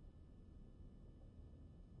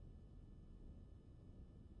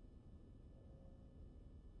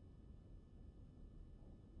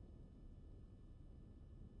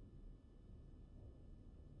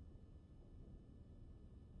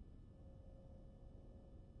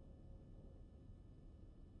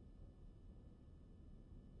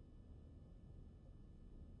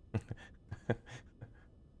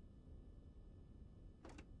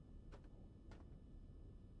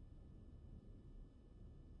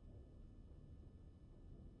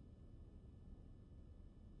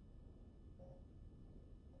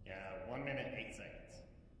 Yeah, 1 minute, 8 seconds.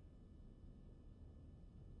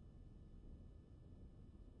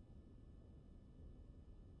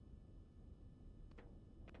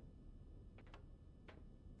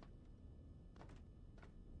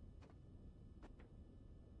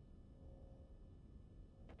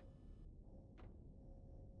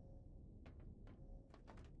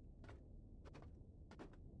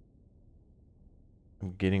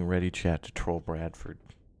 I'm getting ready, chat, to troll Bradford.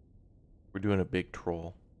 We're doing a big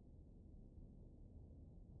troll.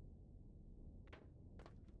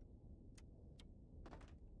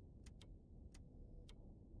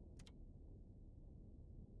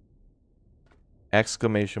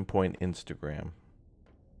 Exclamation point Instagram.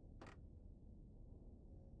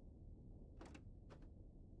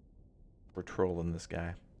 We're trolling this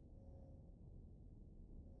guy.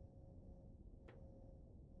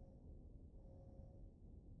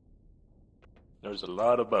 There's a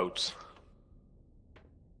lot of boats.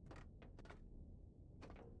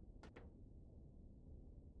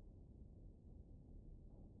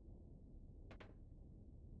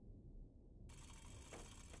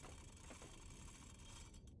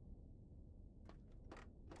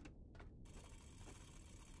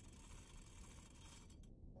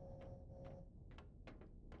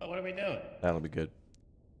 Oh, what are we doing? That'll be good.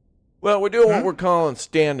 Well, we're doing what we're calling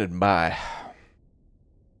standing by.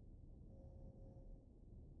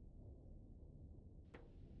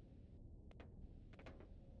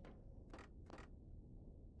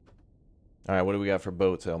 All right, what do we got for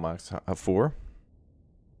boats, Elmox? 4?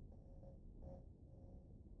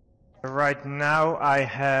 Right now I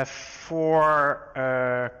have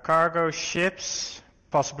 4 cargo ships,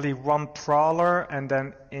 possibly 1 trawler, and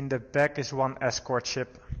then in the back is 1 escort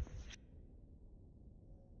ship.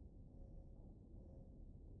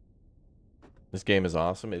 This game is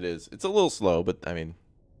awesome. It is. It's a little slow, but I mean,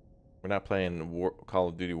 we're not playing Call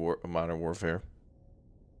of Duty Modern Warfare.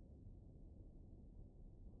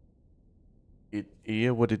 It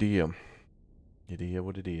is what it is. It is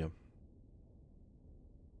what it is.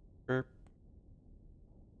 Erp.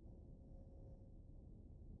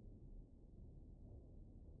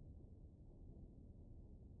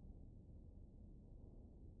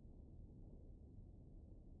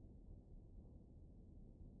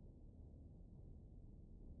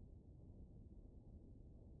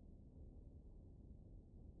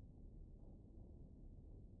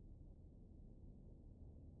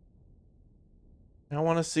 I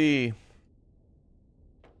want to see.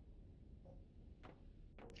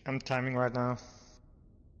 I'm timing right now.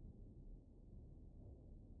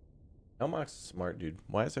 Elmox is smart, dude.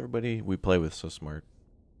 Why is everybody we play with so smart?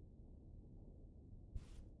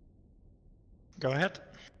 Go ahead.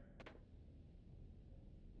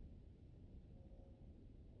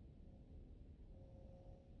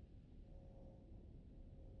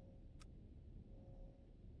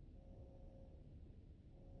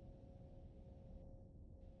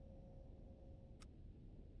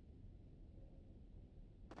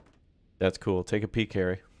 That's cool. Take a peek,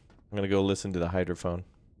 Harry. I'm going to go listen to the hydrophone.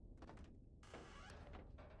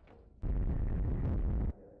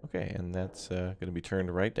 Okay, and that's going to be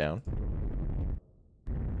turned right down.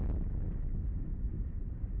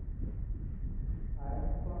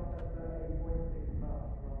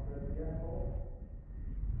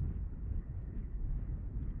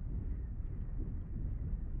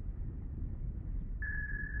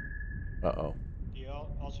 Uh-oh. Do you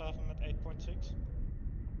also have them at 8.6?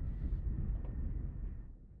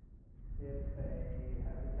 It's a heavy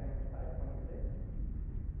tank type 26.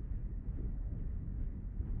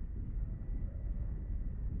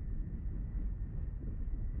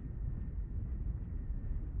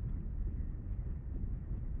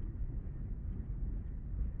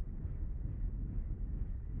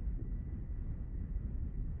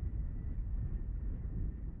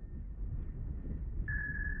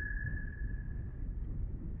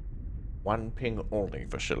 One ping only,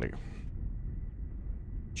 Vasily.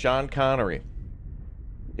 Sean Connery,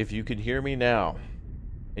 if you can hear me now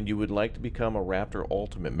and you would like to become a Raptor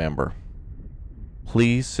Ultimate member,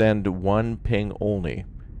 please send 1 ping only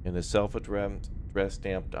in a self-addressed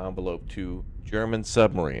stamped envelope to German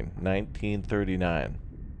Submarine, 1939.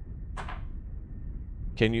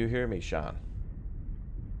 Can you hear me, Sean?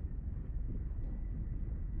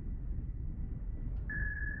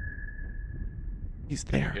 He's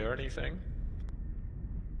there. Can you hear anything?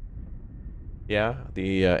 Yeah,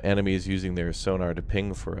 the enemy is using their sonar to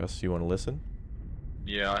ping for us. You want to listen?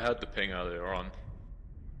 Yeah, I had the ping earlier on.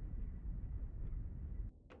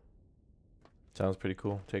 Sounds pretty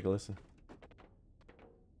cool. Take a listen.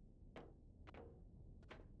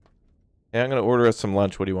 Yeah, I'm going to order us some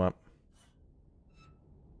lunch. What do you want?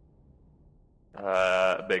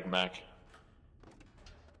 Big Mac.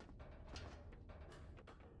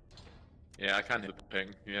 Yeah, I can hear the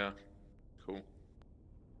ping. Yeah, cool.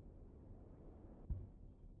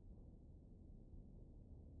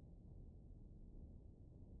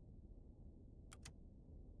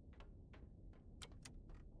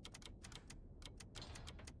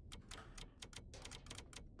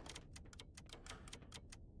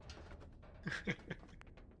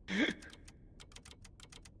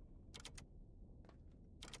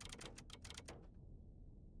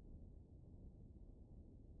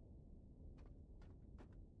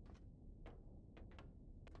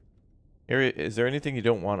 Is there anything you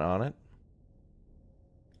don't want on it?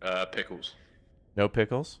 Pickles. No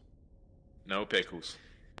pickles? No pickles.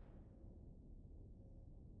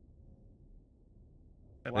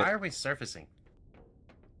 Why are we surfacing?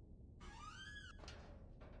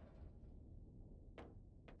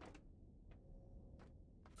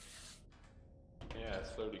 Yeah,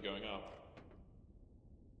 it's slowly going up.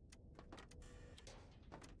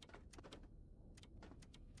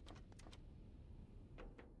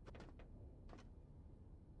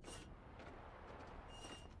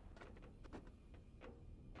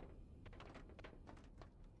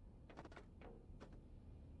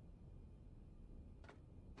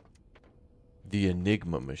 The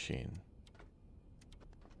Enigma machine.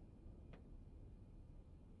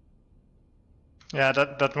 Yeah,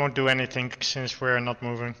 that won't do anything since we're not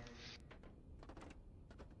moving.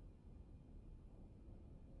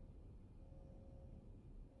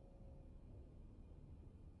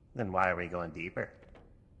 Then why are we going deeper?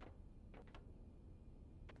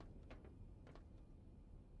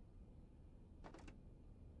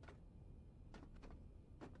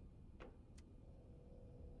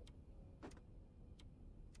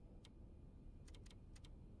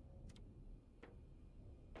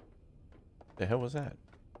 The hell was that?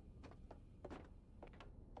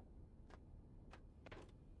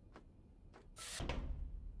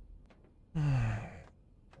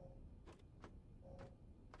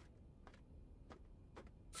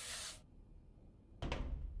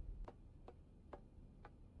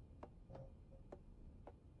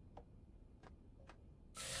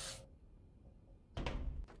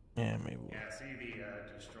 Yeah, maybe. Yeah, see the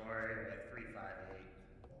destroyer at 358.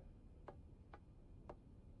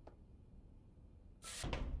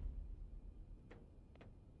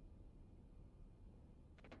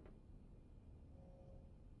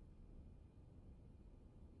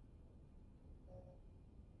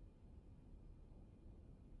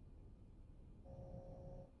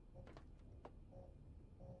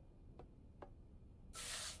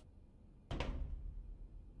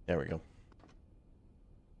 There we go.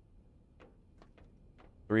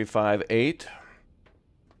 358.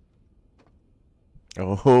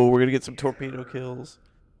 Oh, we're gonna get some torpedo kills.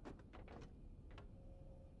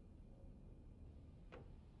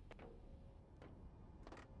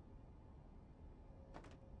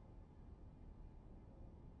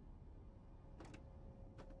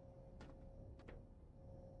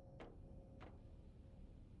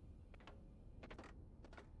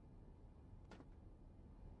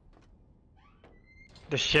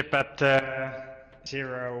 The ship at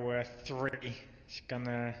 03 is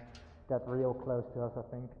gonna get real close to us, I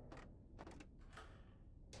think.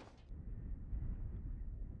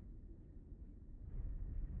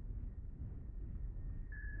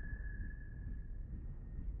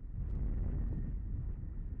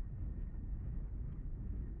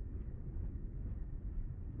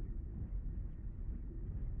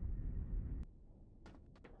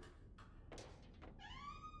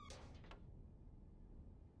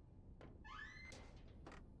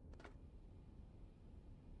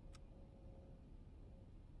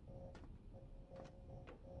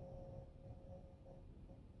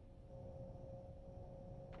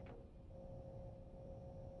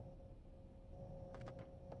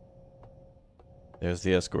 There's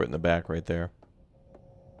the escort in the back right there.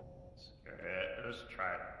 Let's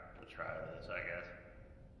try this, I guess.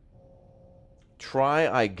 Try,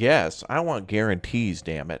 I guess. I want guarantees,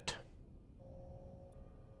 damn it.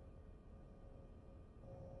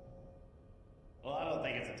 Well, I don't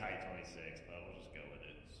think it's a Type 26, but we'll just go with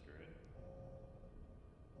it. Screw it.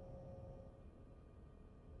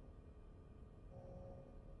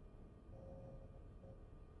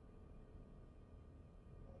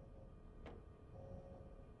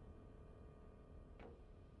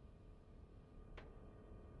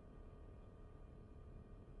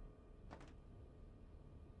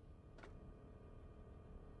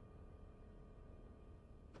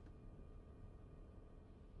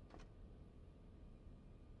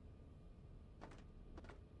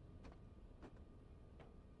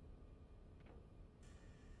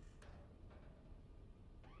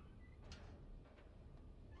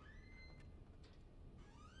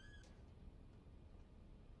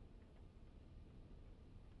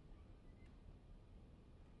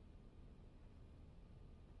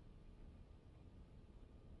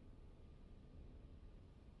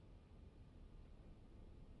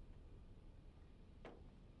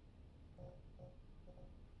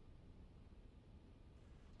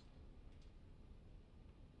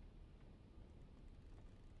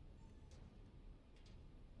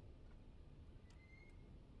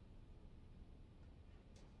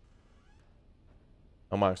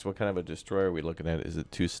 Oh, Mox, what kind of a destroyer are we looking at? Is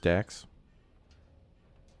it 2 stacks?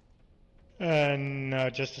 No,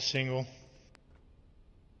 just a single.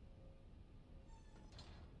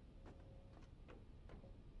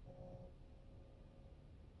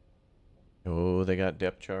 Oh, they got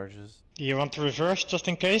depth charges. Do you want to reverse just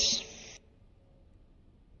in case?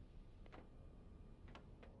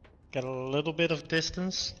 Get a little bit of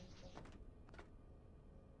distance.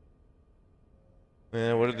 What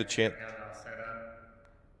are the chan...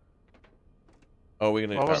 Oh, we're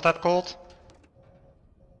gonna... What was that called?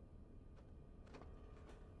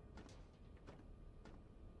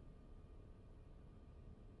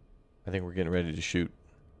 I think we're getting ready to shoot.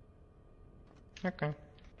 Okay.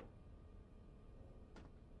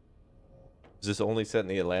 Is this only set in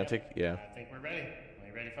the Atlantic? Yeah. I think we're ready. Are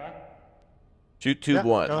you ready, Fire? Shoot tube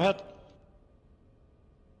 1. Go ahead.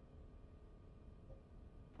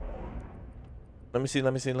 Let me see,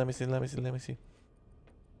 let me see, let me see, let me see, let me see.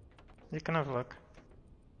 You can have a look.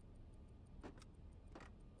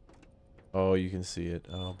 Oh, you can see it.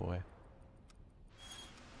 Oh, boy.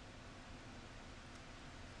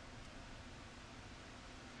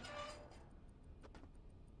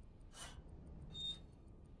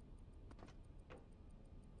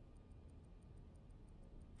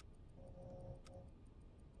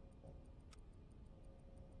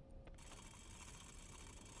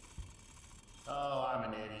 Oh, I'm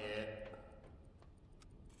an idiot.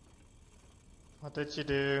 What did you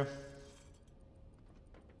do?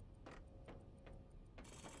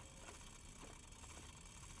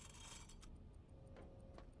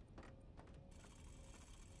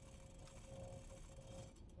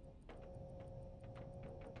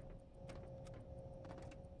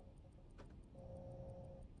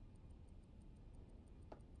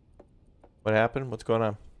 What happened? What's going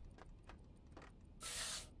on?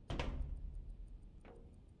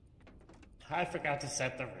 I forgot to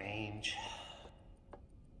set the range.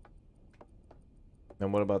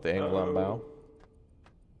 And what about the angle on bow?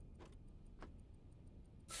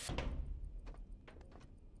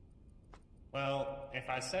 Well, if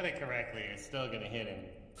I set it correctly, it's still gonna hit in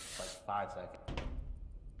like 5 seconds.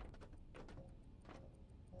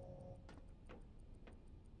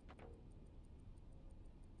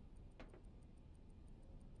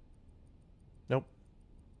 Nope.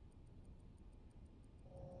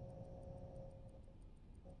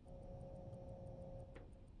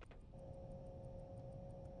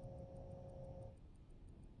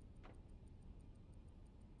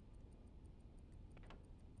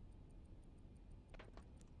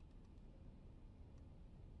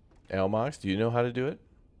 Elmox, do you know how to do it?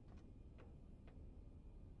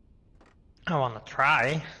 I want to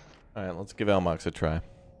try. Alright, let's give Elmox a try.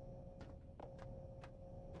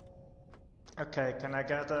 Okay, can I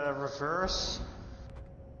get a reverse?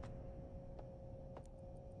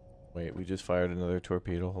 Wait, we just fired another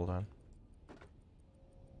torpedo. Hold on.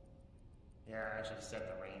 Yeah, I should have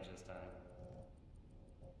set the range this time.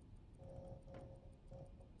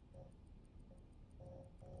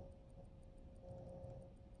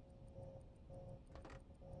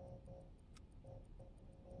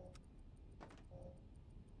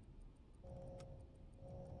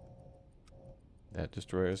 That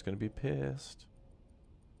destroyer is going to be pissed.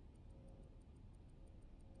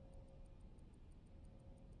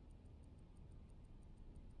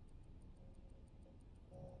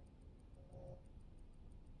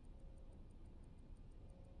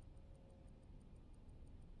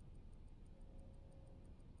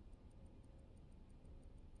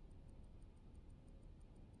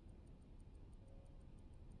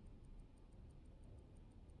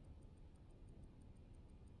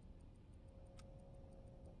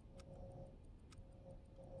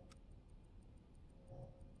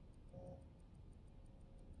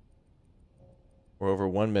 We're over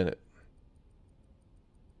 1 minute.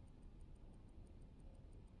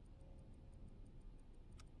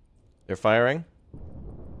 They're firing.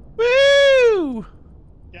 Woo!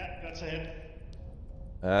 Yeah, that's a hit.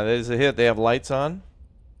 That is a hit. They have lights on.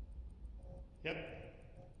 Yep.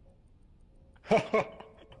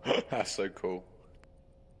 That's so cool.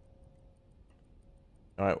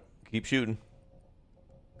 All right, keep shooting.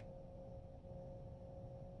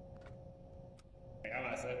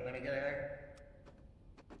 Let me get there.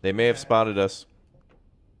 They may have spotted us.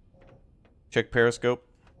 Check periscope.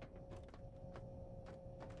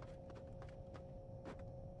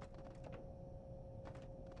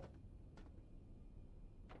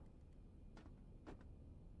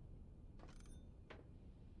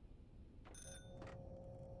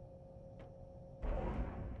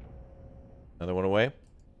 Another one away.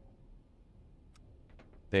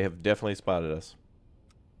 They have definitely spotted us.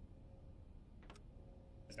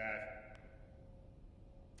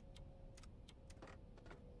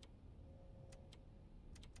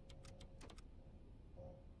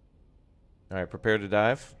 All right, prepare to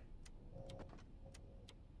dive.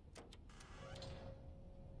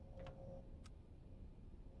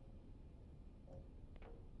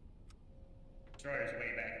 Destroyer's way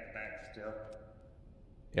back at the back still.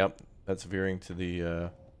 Yep, that's veering to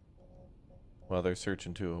the, well, they're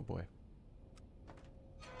searching too, oh boy.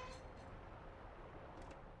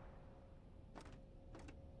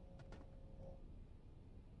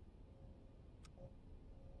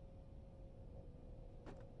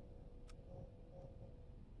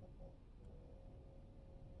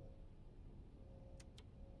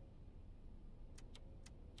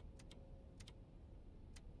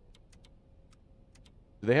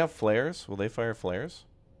 Do they have flares? Will they fire flares?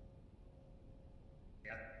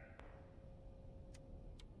 Yeah.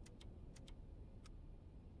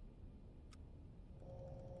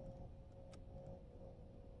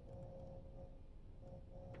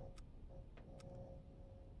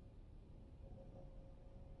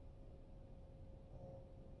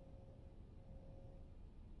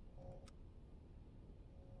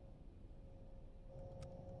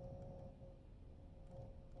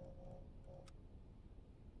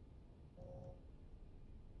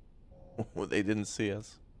 Well, they didn't see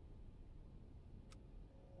us.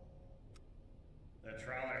 The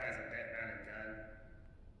trawler has a dead-mounted gun.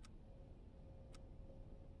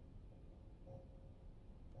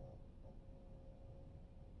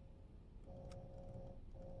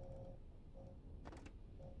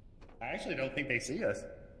 I actually don't think they see us.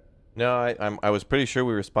 No, I was pretty sure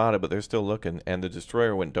we were spotted, but they're still looking, and the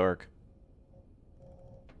destroyer went dark.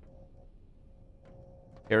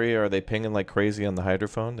 Area, are they pinging like crazy on the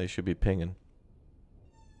hydrophone? They should be pinging.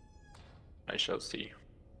 I shall see.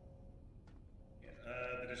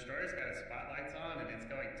 The destroyer's got its spotlights on, and it's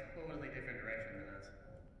going totally different direction than us.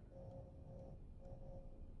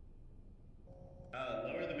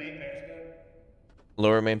 Lower the main periscope.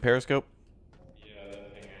 Lower main periscope? Yeah, they're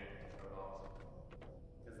pinging.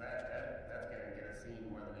 Because that's going to get us seen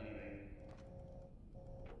more than anything.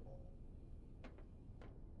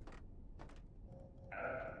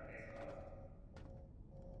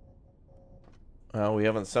 We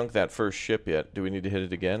haven't sunk that first ship yet. Do we need to hit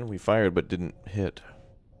it again? We fired but didn't hit.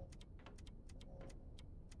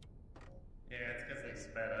 Yeah, it's because they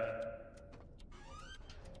sped up.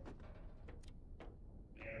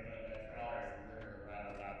 Yeah, the trawler's literally right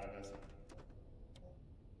on top of us.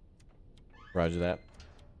 Roger that.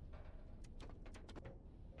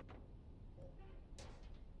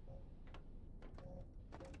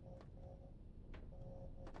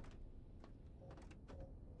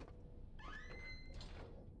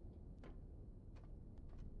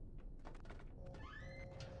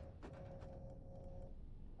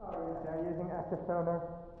 They're using active sonar.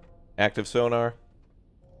 Active sonar.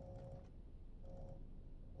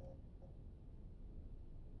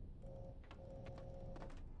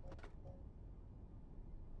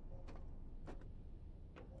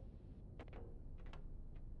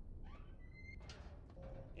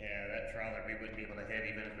 Yeah, that trawler we wouldn't be able to hit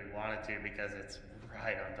even if we wanted to because it's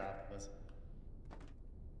right on top of us.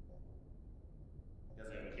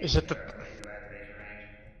 Is it the...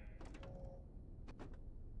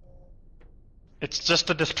 It's just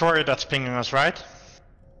the destroyer that's pinging us, right?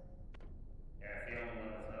 Yeah, feeling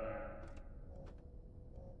one sonar.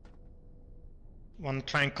 Want to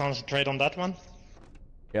try and concentrate on that one?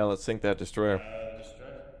 Yeah, let's sink that destroyer.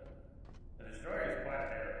 The destroyer is quite a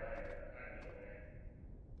bit away.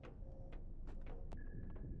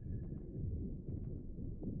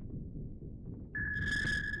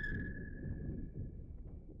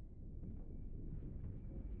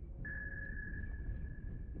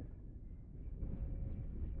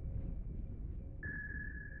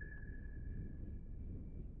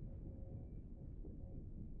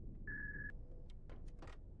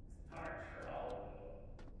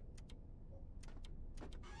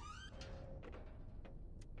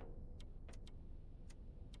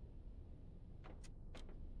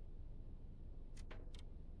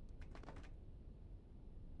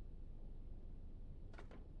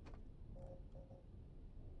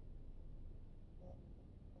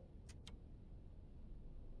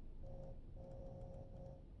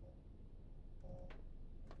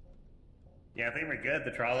 Yeah, I think we're good.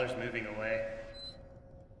 The trawler's moving away.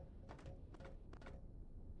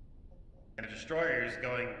 And the destroyer is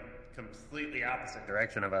going completely opposite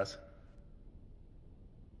direction of us.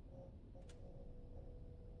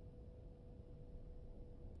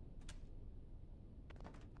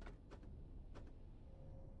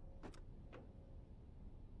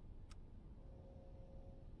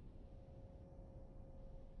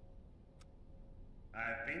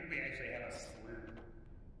 I think we actually have a sloop.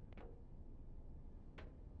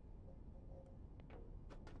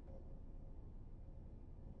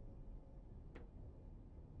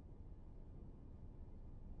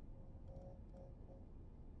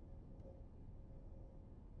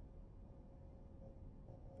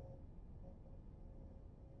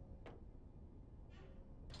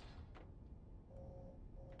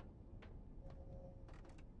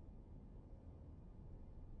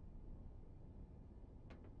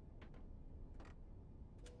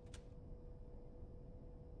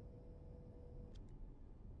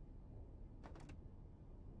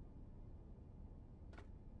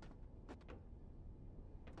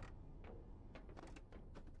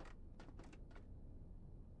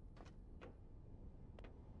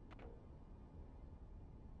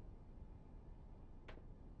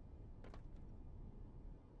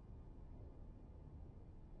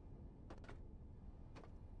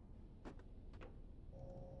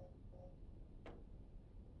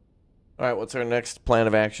 All right, what's our next plan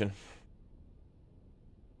of action?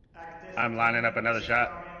 I'm lining up another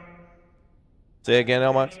shot. Say again,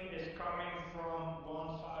 Elmox. Is coming from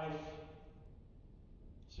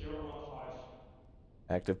 15015.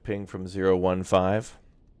 Active ping from 015.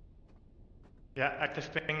 Yeah,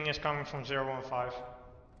 active ping is coming from 015.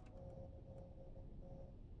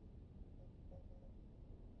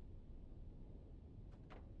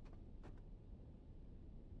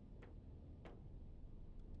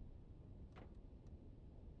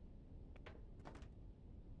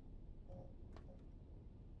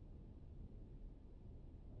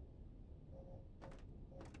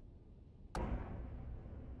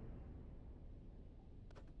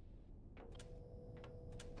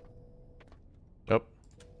 Oh,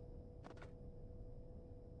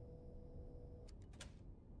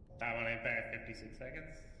 Time on impact 56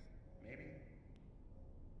 seconds, maybe.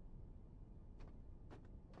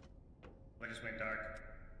 We just went dark.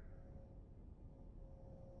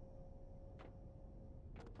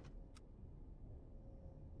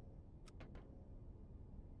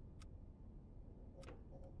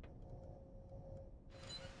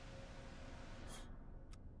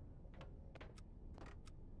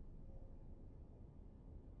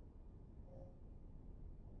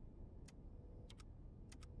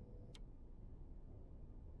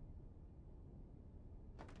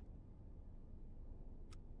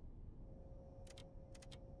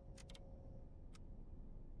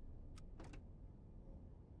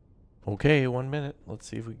 okay, 1 minute. Let's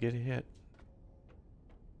see if we get a hit.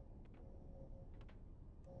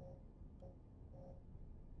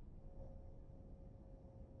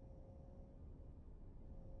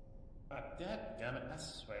 God damn it, I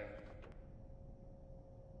swear.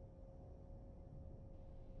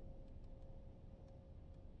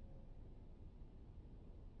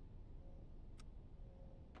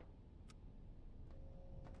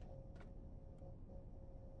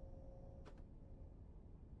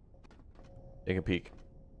 Take a peek.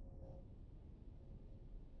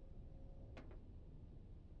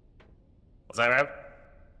 Was that right?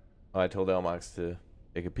 I told Elmox to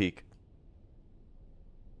take a peek.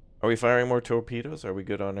 Are we firing more torpedoes? Are we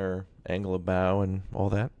good on our angle of bow and all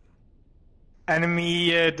that?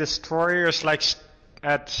 Enemy destroyers like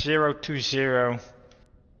at 020.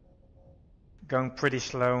 Going pretty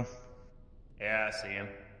slow. Yeah, I see him.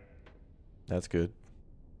 That's good.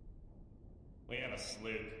 We have a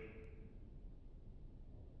sloop.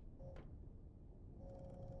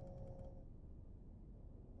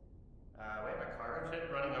 We have a cargo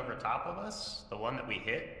ship running over top of us. The one that we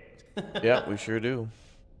hit. Yeah, we sure do.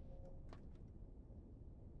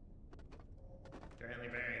 Currently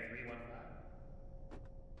bearing 315.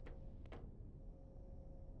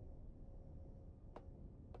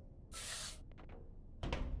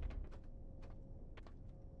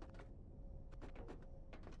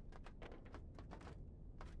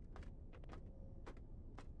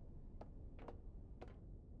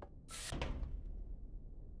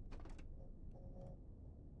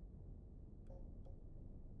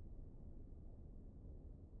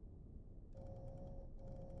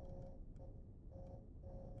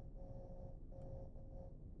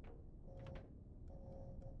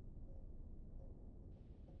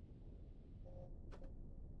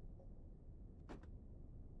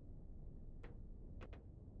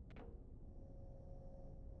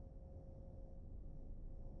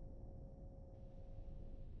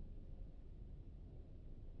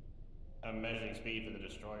 I'm measuring speed for the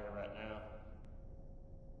destroyer right now.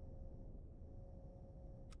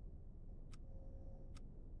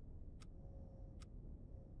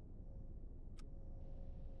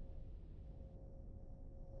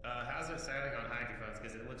 How's it sounding on hydrophones?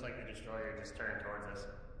 Because it looks like the destroyer just turned towards us.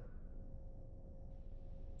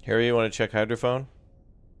 Harry, you want to check hydrophone?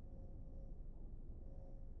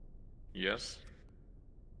 Yes.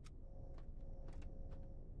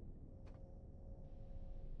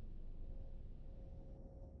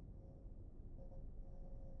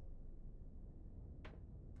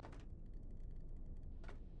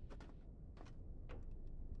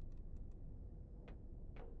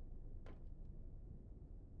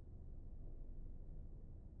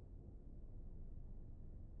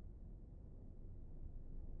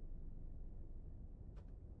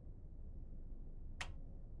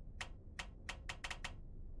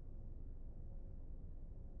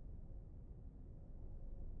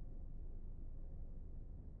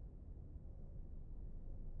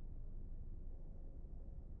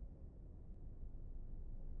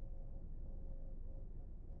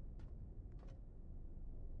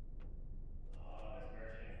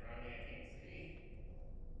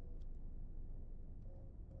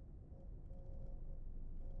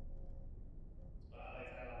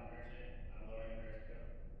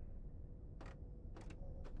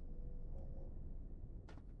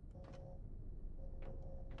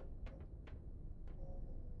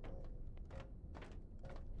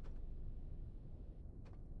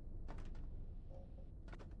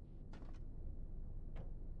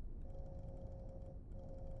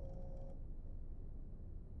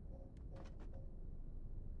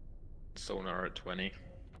 sonar at 20.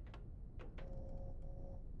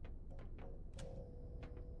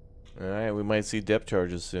 Alright, we might see depth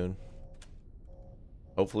charges soon.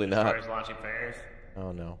 Hopefully not. Destroyers launching flares.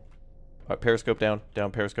 Oh no. Alright, periscope down.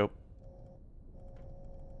 Down periscope.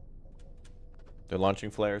 They're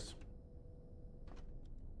launching flares.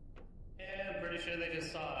 Yeah, I'm pretty sure they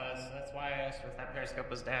just saw us. That's why I asked if that periscope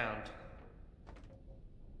was down.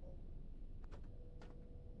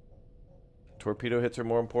 Torpedo hits are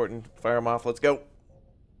more important. Fire them off. Let's go.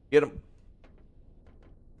 Get them.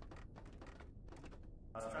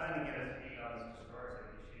 I was trying to get a feed on this destroyer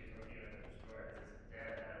so we could shoot torpedo at the destroyer.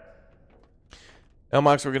 It's dead out.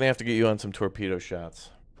 Elmox, we're going to have to get you on some torpedo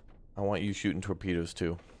shots. I want you shooting torpedoes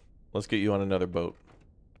too. Let's get you on another boat.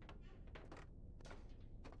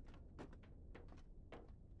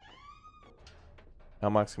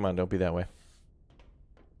 Elmox, come on, don't be that way.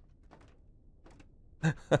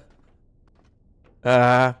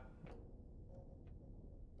 Ah.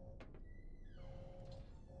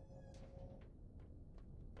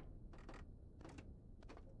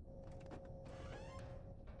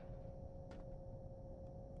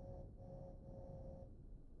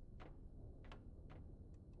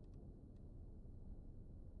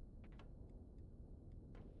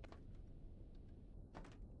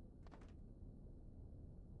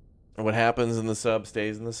 What happens in the sub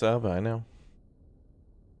stays in the sub, I know.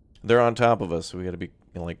 They're on top of us, so we gotta be, you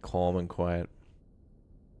know, like, calm and quiet.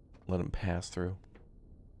 Let them pass through.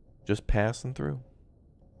 Just passing through.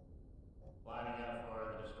 Lining up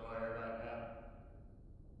for the destroyer right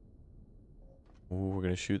now. Ooh, we're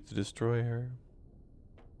gonna shoot the destroyer.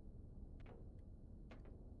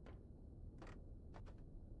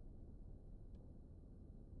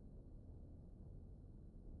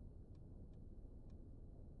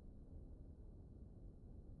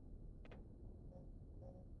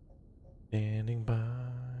 Standing by.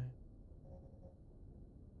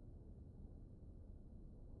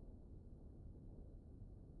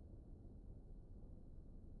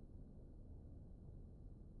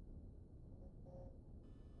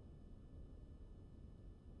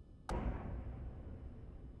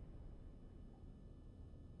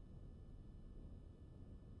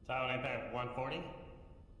 Silent impact 140.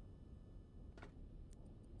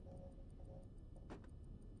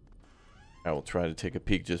 I will try to take a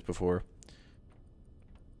peek just before.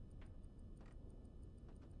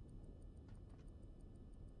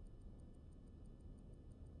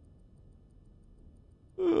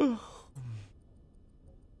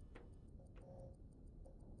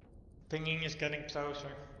 Pinging is getting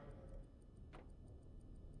closer.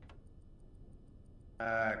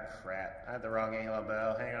 Crap. I had the wrong angle of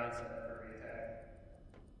bow. Hang on a second for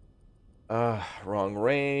re-attack. Wrong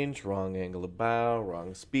range, wrong angle of bow,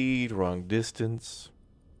 wrong speed, wrong distance.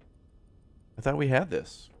 I thought we had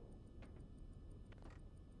this.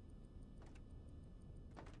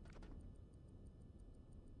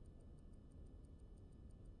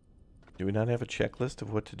 Do we not have a checklist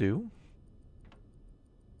of what to do?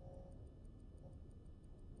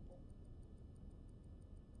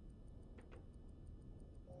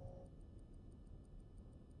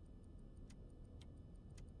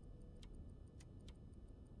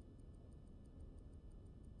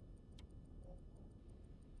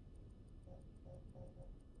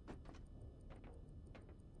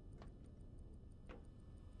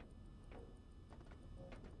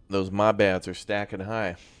 Those mob bats are stacking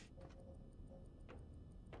high.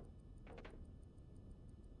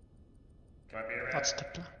 That's the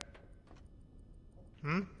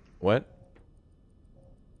plan. What?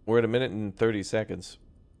 We're at 1 minute and 30 seconds.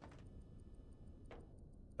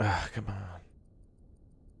 Ah, come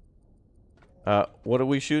on. What are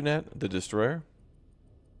we shooting at? The destroyer?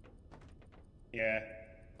 Yeah.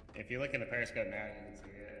 If you look in the periscope now, you can see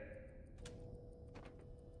it.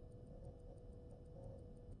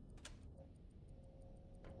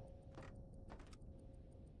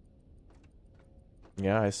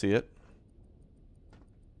 Yeah, I see it.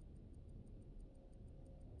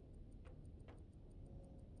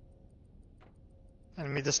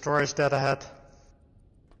 Enemy destroyers dead ahead.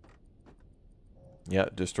 Yeah,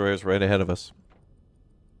 destroyer's right ahead of us.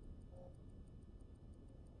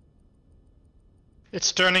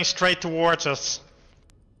 It's turning straight towards us.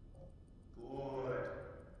 Good.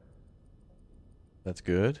 That's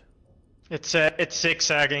good. It's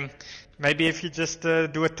zigzagging. Maybe if you just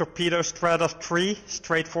do a torpedo strat of 3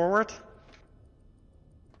 straight forward,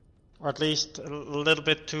 or at least a little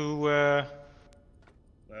bit to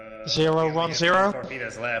 0, 1, 0.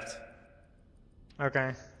 Torpedoes left.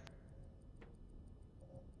 Okay.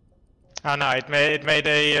 Oh no, it made a turn to the left. Yeah, we have 2 torpedoes left. Okay. Ah no, it made a turn to the left. Okay. Oh no, it made it made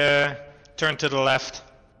a turn to the left. Okay. Ah no, it made a turn to the left. Okay. Oh no, it made a turn to the left.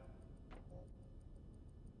 Okay. Ah no, it made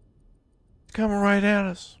a turn to the left. Okay. Coming right at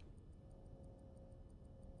us.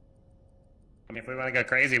 I mean, if we want to go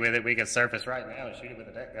crazy with it, we could surface right now and shoot it with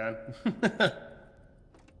a deck gun.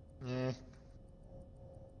 Yeah.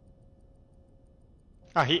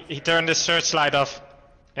 Oh, he turned his searchlight off.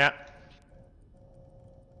 Yeah.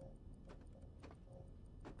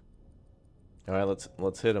 All right,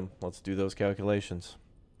 let's hit him. Let's do those calculations.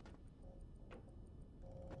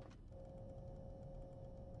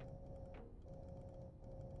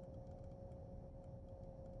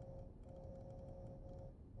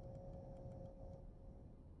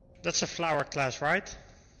 That's a flower class, right?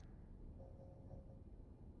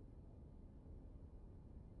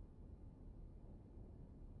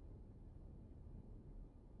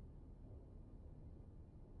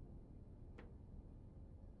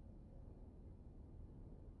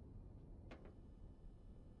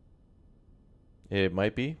 It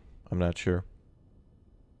might be. I'm not sure.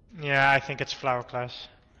 Yeah, I think it's flower class.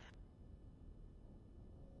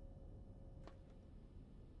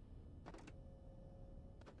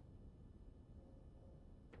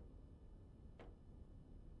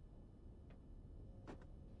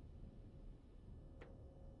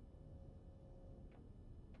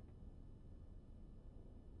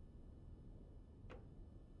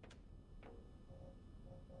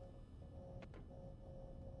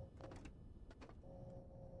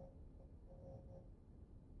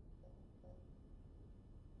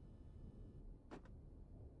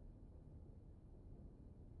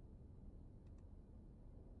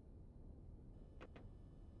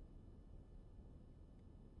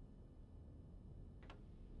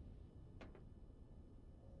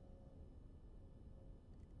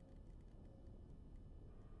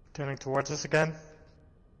 Turning towards us again.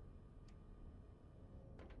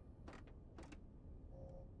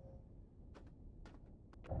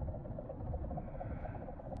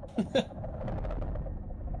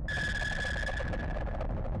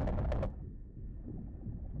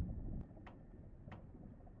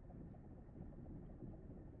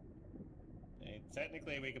 Hey,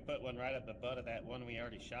 technically, we could put one right up the butt of that one we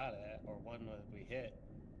already shot at, or one that we hit.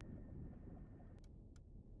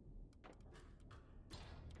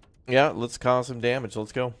 Yeah, let's cause some damage.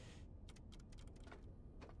 Let's go.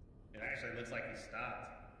 It actually looks like he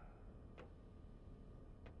stopped.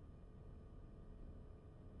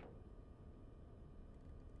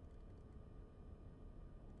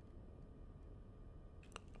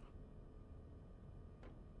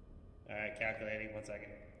 Alright, calculating, 1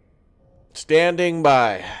 second. Standing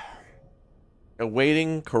by.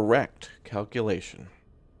 Awaiting correct calculation.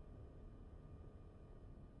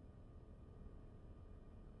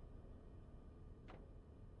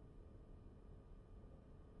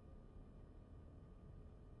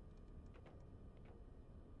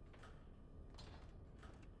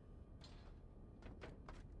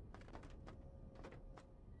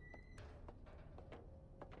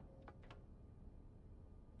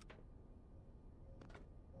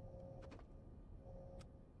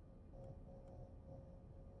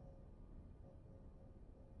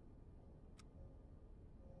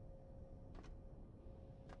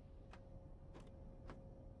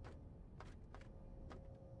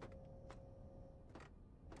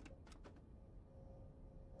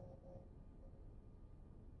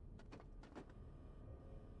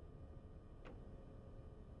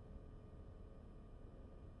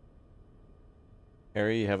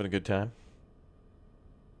 Harry, you having a good time?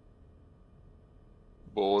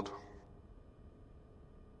 Bored.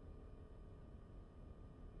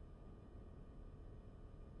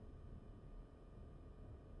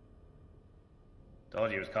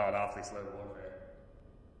 Told you it was called awfully slow warfare.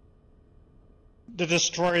 The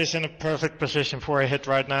destroyer is in a perfect position for a hit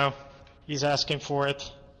right now. He's asking for it.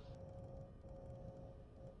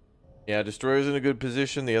 Yeah, destroyer's in a good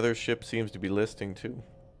position. The other ship seems to be listing too.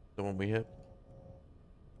 The one we hit.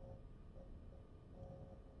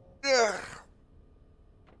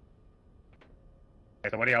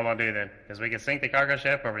 So what do y'all want to do then? Because we can sink the cargo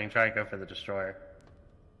ship, or we can try and go for the destroyer.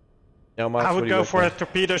 Now, Mox, I what would do you go for a recommend?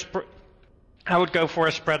 torpedo I would go for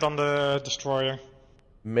a spread on the destroyer.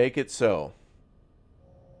 Make it so.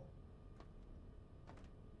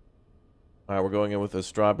 All right, we're going in with a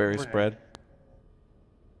strawberry spread.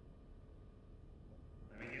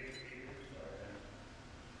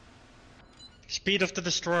 Speed of the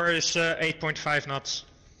destroyer is 8.5 knots.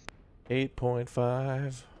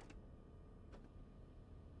 8.5.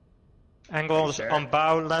 Angles Sure. on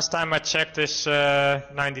bow, last time I checked, is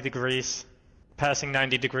 90 degrees. Passing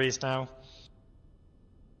 90 degrees now.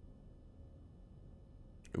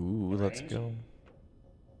 Ooh, let's go.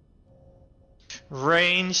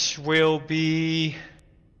 Range will be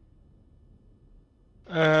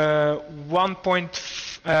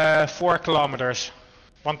 1.4 kilometers.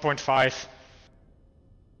 1.5.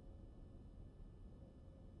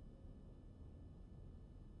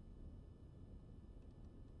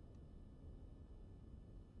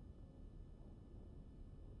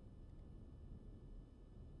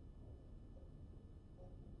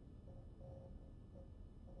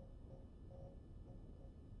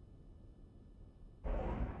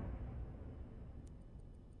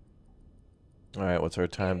 All right, what's our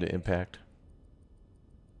time to impact?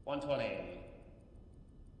 120.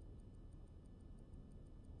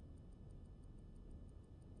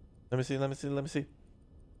 Let me see, let me see, let me see.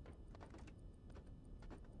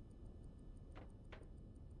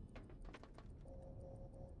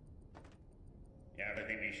 Yeah, I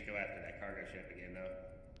think we should go after that cargo ship again, though.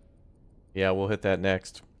 Yeah, we'll hit that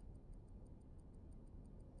next.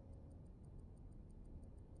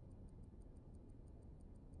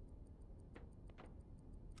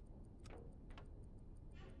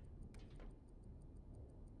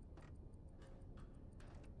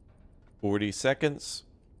 Forty seconds.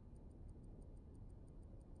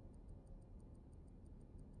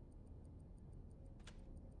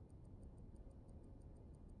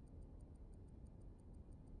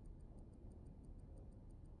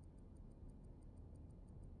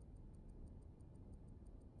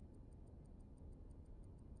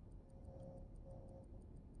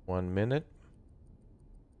 One minute.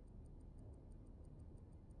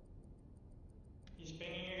 He's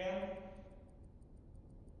pinging again.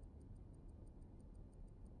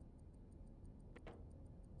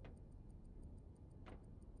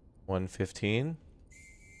 $1:15.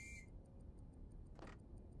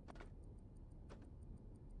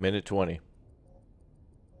 Minute 20.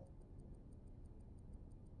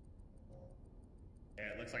 Yeah,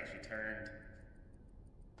 it looks like she turned.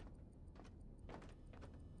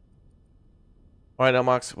 All right, now,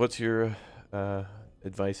 Mox, what's your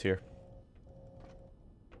advice here?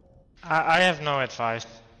 I have no advice.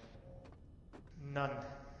 None.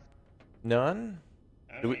 None?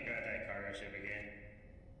 I'm Do we- gonna go at that cargo ship again.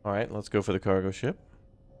 All right, let's go for the cargo ship.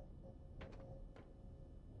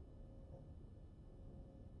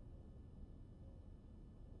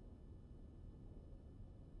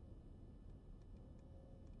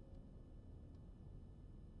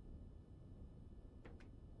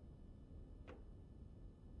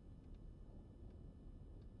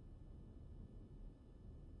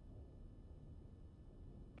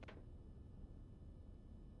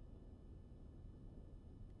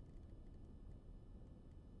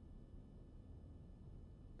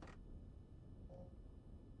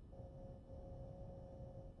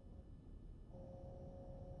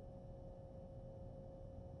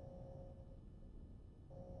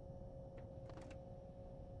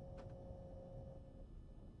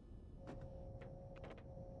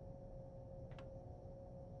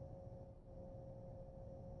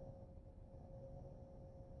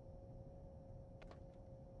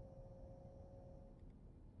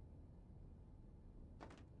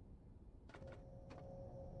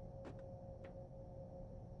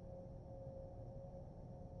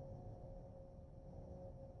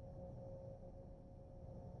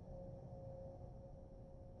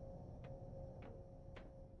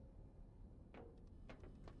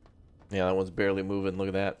 Yeah, that one's barely moving. Look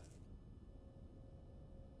at that.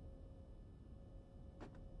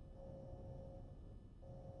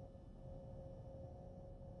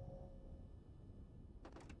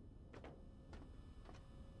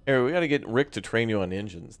 Harry, we got to get Rick to train you on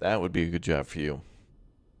engines. That would be a good job for you.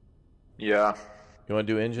 Yeah. You want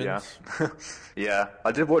to do engines? Yeah. Yeah.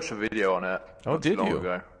 I did watch a video on it. Oh, not too did long you?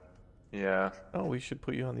 Ago. Yeah. Oh, we should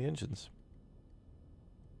put you on the engines.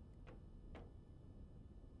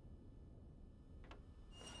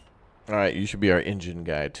 All right, you should be our engine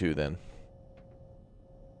guy too then.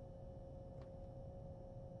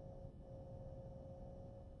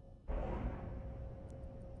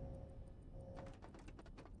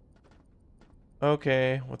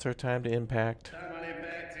 Okay, what's our time to impact? Time on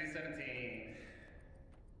impact, 217.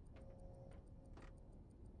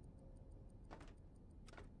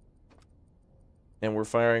 And we're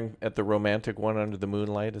firing at the romantic one under the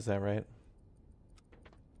moonlight, is that right?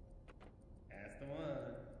 That's the one.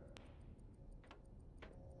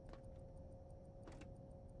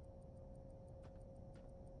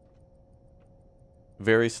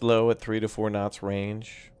 Very slow at 3 to 4 knots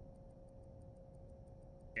range.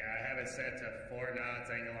 Yeah, I have it set to 4 knots,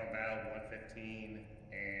 angle on bow, 115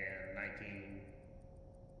 and 19.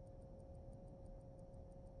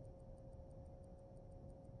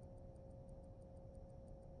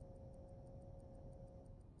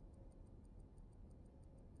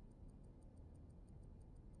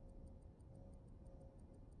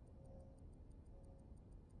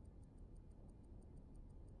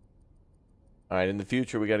 All right, in the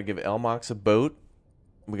future, we got to give Elmox a boat.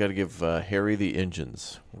 We got to give Harry the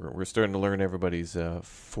engines. We're starting to learn everybody's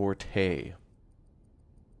forte. I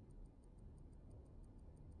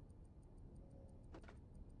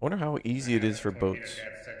wonder how easy it is for boats.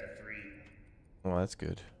 Oh, that's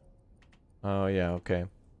good. Oh, yeah, okay.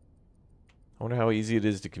 I wonder how easy it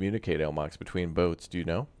is to communicate, Elmox, between boats. Do you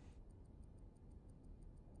know?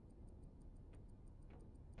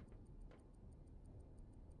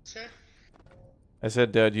 Sir? I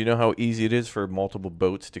said, do you know how easy it is for multiple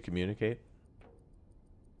boats to communicate?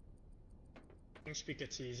 I speak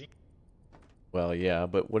it's easy. Well, yeah,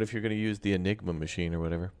 but what if you're going to use the Enigma machine or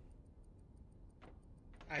whatever?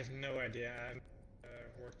 I have no idea. I'm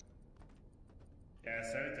worked. Yeah, I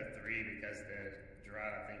set it to 3 because the draw,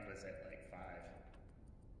 I think, was at like 5.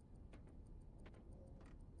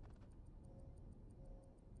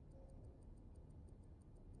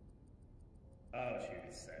 Oh, shoot,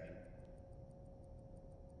 it's 7.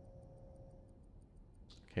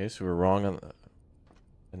 Okay, so we're wrong on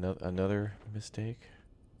another mistake.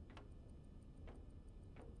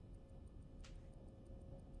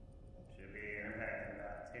 Should be in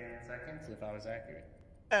about 10 seconds if I was accurate.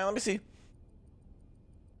 Let me see.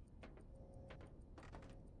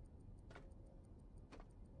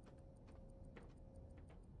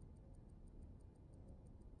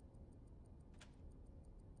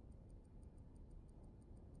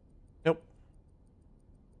 Nope.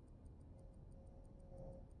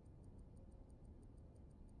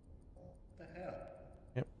 What the hell?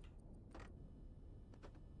 Yep.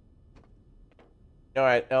 All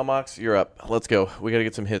right, Elmox, you're up. Let's go. We got to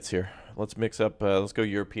get some hits here. Let's mix up. Let's go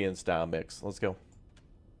European style mix. Let's go.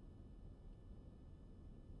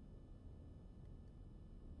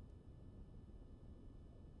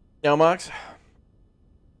 Elmox?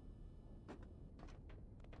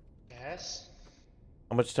 Yes?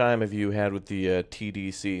 How much time have you had with the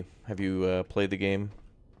TDC? Have you played the game?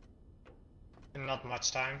 Not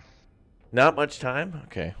much time. Not much time?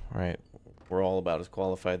 Okay, all right. We're all about as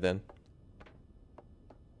qualified then.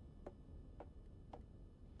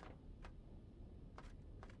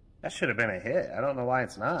 That should have been a hit. I don't know why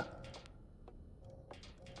it's not.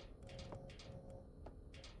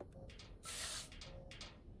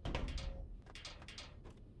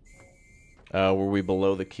 Were we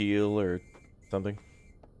below the keel or something?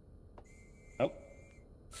 Nope.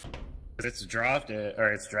 Its draft,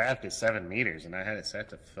 or its draft is 7 meters, and I had it set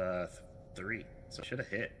to 3, so it should have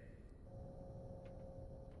hit.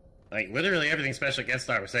 Like, literally everything Special Guest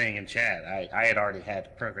Star was saying in chat, I had already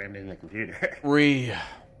had programmed in the computer.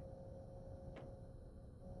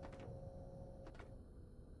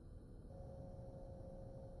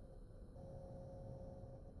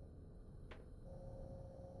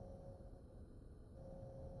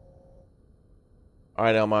 All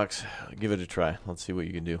right, Elmox, give it a try. Let's see what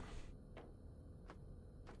you can do.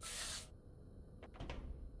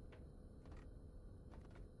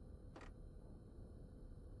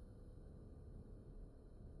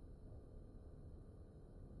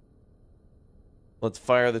 Let's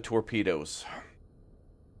fire the torpedoes.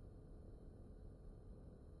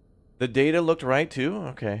 The data looked right, too?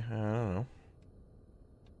 Okay, I don't know.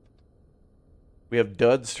 We have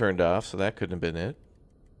duds turned off, so that couldn't have been it.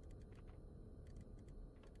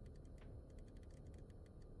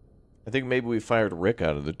 I think maybe we fired Rick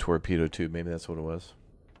out of the torpedo tube. Maybe that's what it was.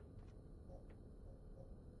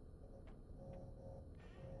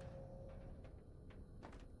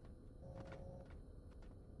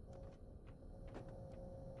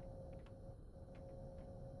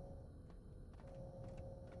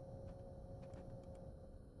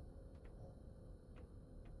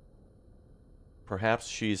 Perhaps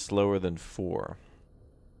she's slower than 4.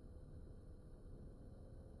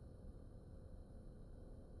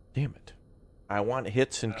 Damn it. I want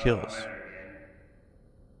hits and kills.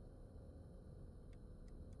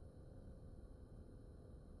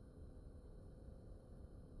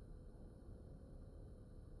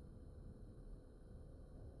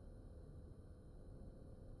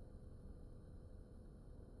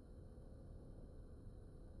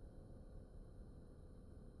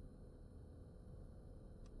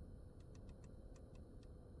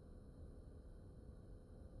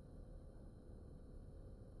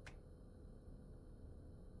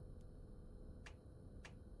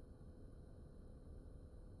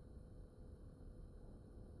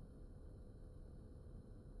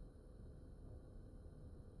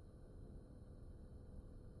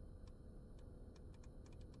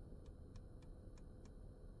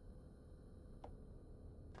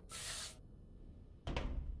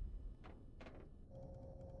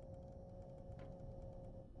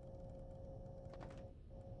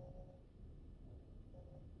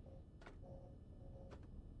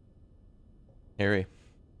 Harry.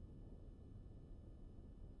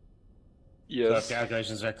 So if Yes.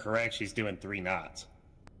 calculations are correct, she's doing 3 knots.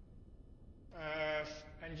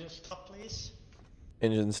 Engine stop, please.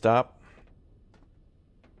 Engine stop.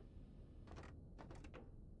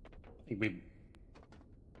 I think we...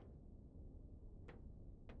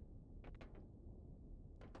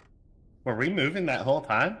 Were we moving that whole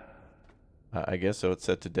time? I guess so. It's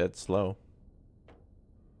set to dead slow.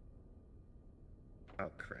 Oh,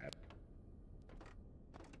 crap.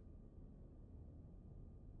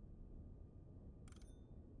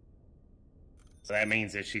 So that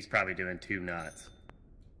means that she's probably doing 2 knots.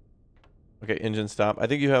 Okay, engine stop. I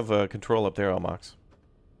think you have control up there, Almox.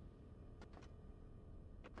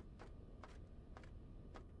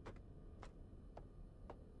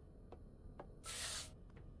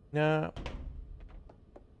 No.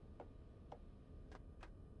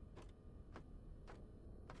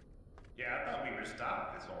 Yeah, I thought we were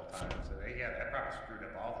stopped this whole time, so that probably screwed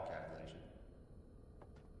up all the calculation.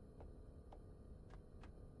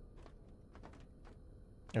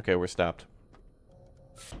 Okay, we're stopped.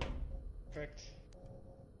 Perfect.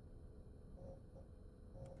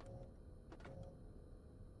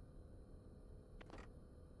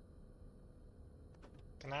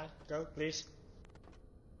 Can I go, please?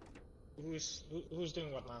 Who's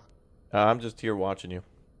doing what now? I'm just here watching you.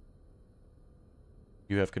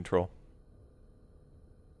 You have control.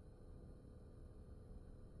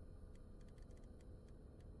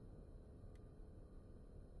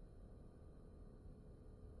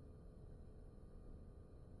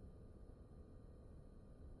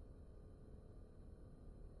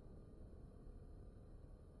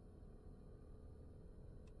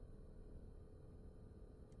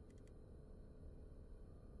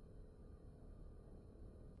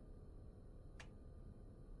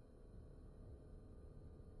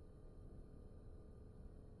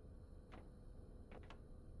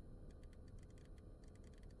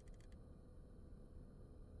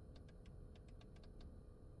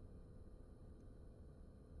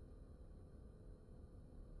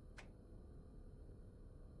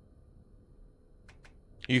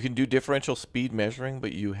 You can do differential speed measuring,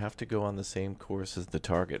 but you have to go on the same course as the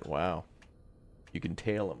target. Wow. You can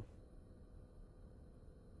tail them.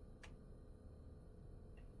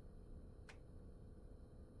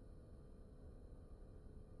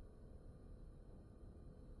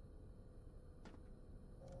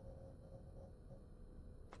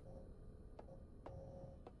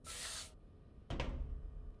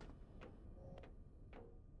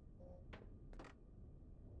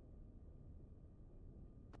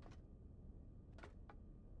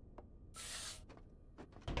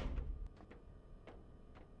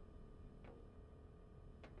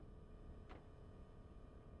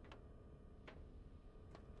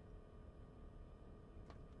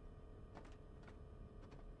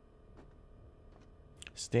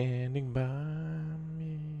 Standing by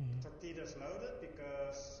me. Torpedoes loaded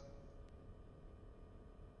because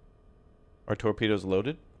Are torpedoes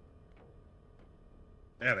loaded?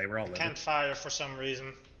 Yeah, they were all I loaded. can't fire for some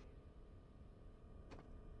reason.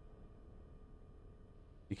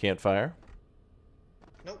 You can't fire?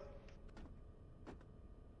 Nope.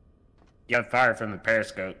 You got fired from the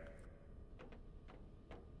periscope.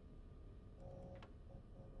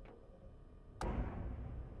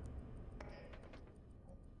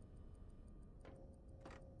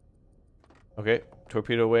 Okay,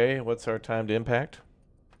 torpedo away. What's our time to impact?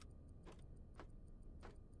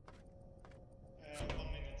 1 minute.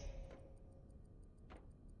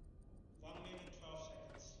 1 minute, 12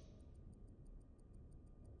 seconds.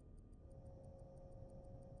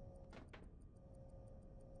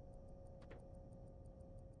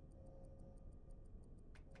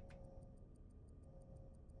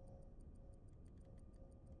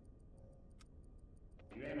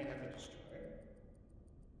 You aiming at the destroyer?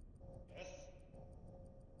 Yes.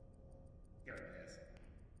 Give it this.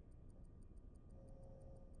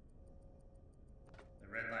 The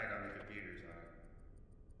red light on the computer's on.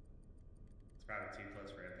 It's probably too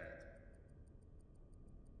close for impact.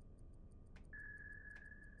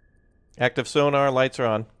 Active sonar, lights are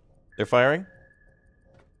on. They're firing?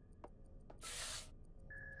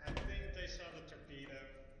 I think they saw the torpedo.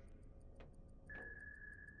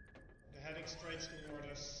 They're heading straight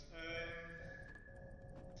toward us.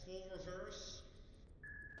 Full reverse.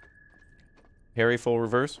 Harry, full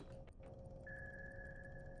reverse.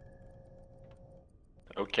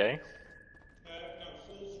 Okay. No,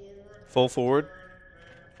 full forward. Full forward.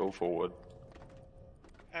 Full forward.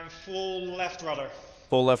 And full left rudder.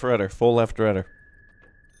 Full left rudder. Full left rudder.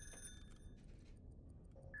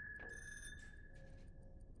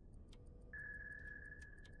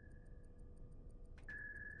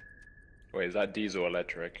 Wait, is that diesel or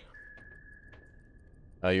electric?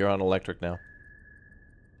 You're on electric now.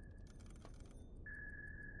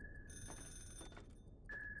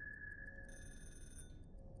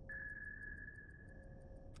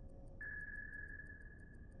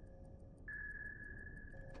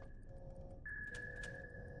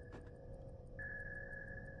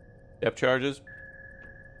 Depth charges.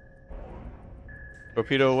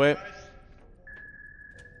 Torpedo away.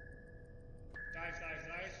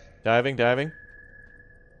 Diving, diving.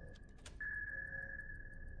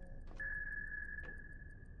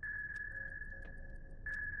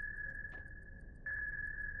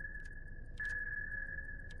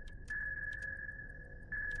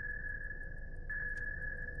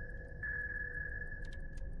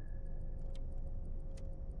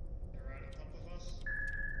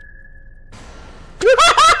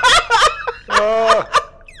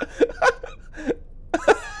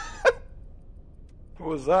 What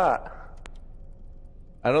was that?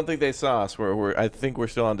 I don't think they saw us. I think we're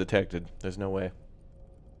still undetected. There's no way.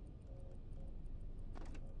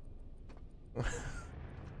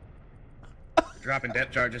 Dropping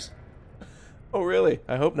depth charges. Oh, really?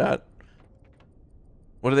 I hope not.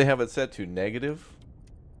 What do they have it set to? Negative?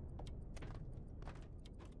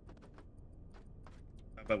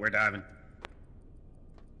 But we're diving.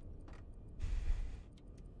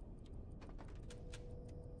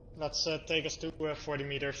 Let's take us to 40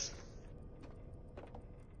 meters.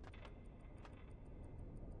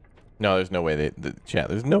 No, there's no way chat,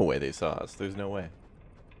 there's no way they saw us. There's no way.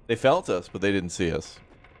 They felt us, but they didn't see us.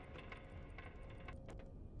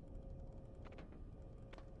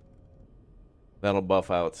 That'll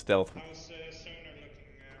buff out stealth. How's sonar looking?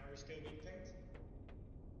 Are we still being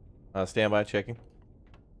pinged? Standby checking.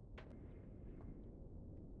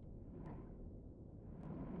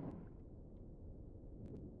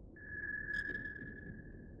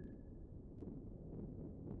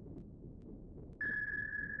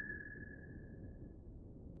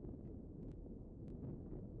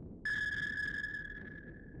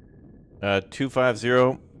 Uh,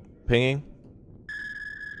 250 pinging.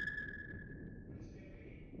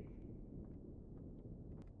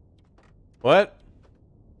 What?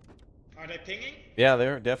 Are they pinging? Yeah,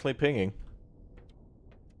 they're definitely pinging.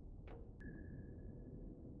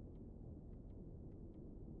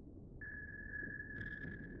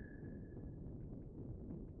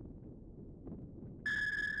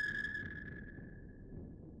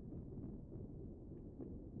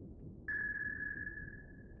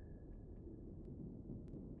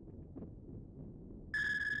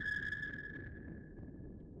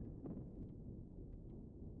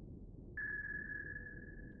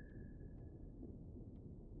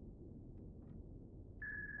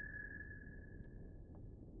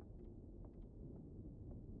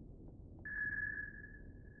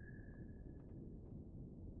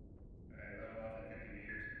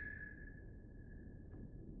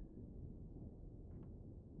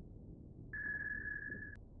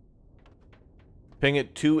 Ping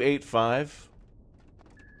at 285.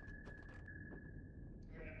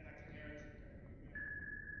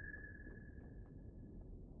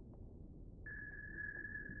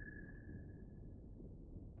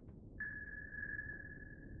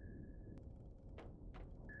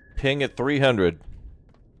 Ping at 300.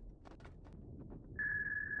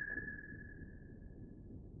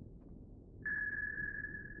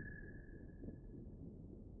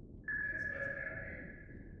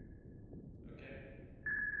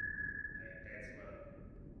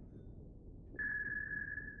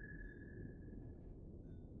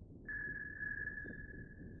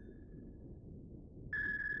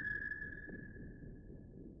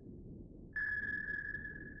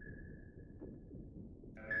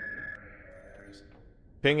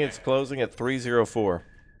 Ping it's closing at 304.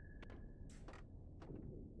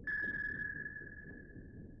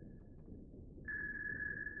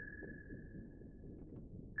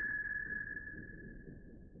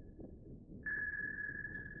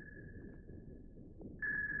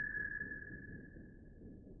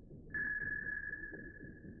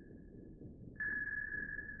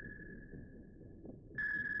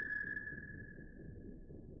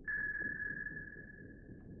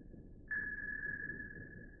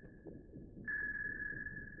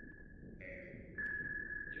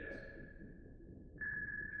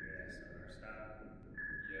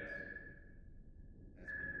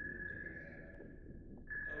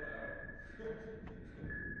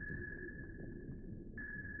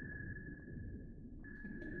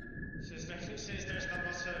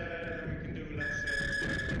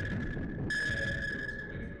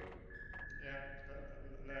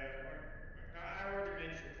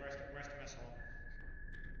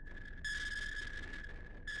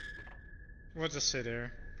 We'll just sit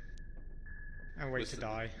here and wait to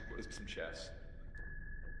die. With some chess.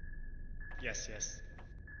 Yes, yes.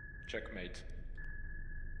 Checkmate.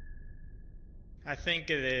 I think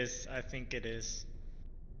it is. I think it is.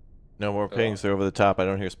 No more pings. They're over the top. I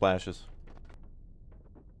don't hear splashes.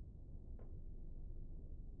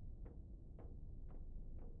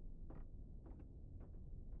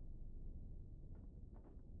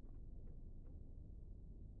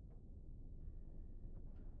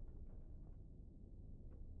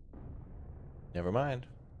 Never mind.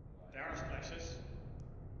 There are splashes.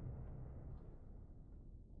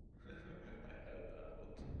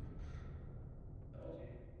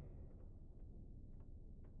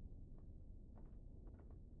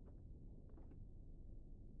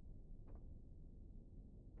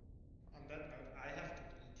 On that note, I have to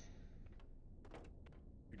eat.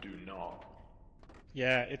 You do not.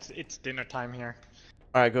 Yeah, it's dinner time here.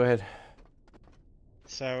 All right, go ahead.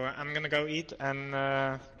 So I'm gonna go eat, and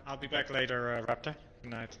I'll be back later, Raptor.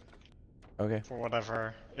 Good night. Okay. For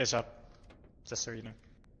whatever is up, just so you know.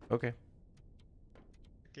 Okay.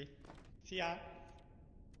 Okay. See ya.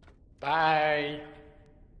 Bye.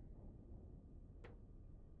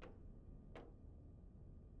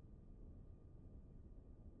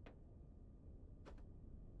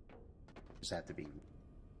 Just have to be.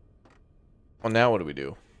 Well, now what do we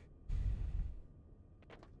do?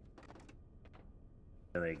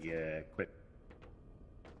 Like, quit.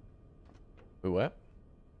 We what?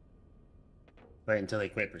 Wait until they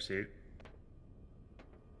quit pursuit.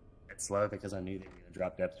 It's slow because I knew they were going to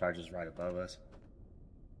drop depth charges right above us.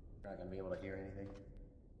 We're not going to be able to hear anything.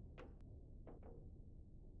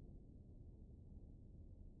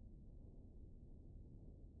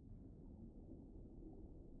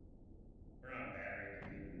 We're on battery.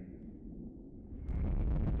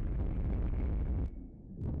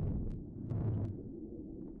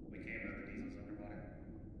 We can't run the diesels underwater.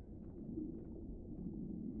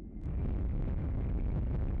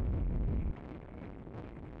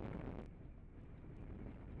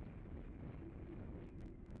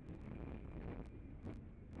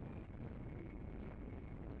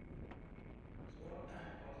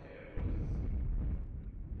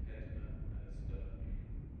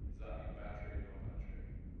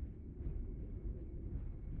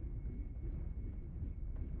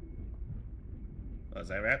 Oh, is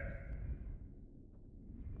that right?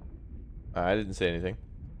 I didn't say anything.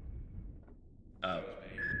 Oh.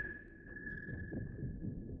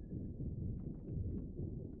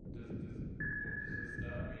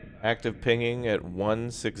 Active pinging at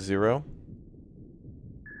 160. No.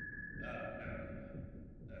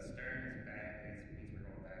 Stern is back. It means we're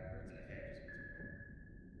going backwards. Ahead just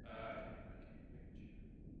means we're going.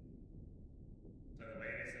 So the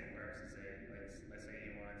way this thing works is that, like, let's say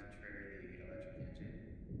you wanted to trigger the electric engine.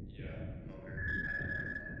 Motor. I don't know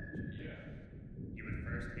what it's called. You would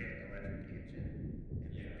first hit electric engine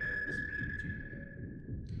and then go to the speed that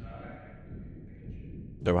you can go.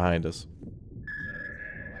 They're behind us. So, for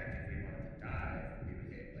example, like if we wanted to dive, we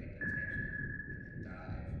would hit like attention and then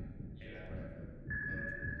dive, and then whatever mode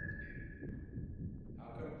you wanted to do.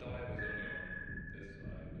 How come dive is only on this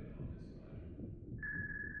side, but not this side?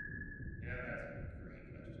 You know, that's a great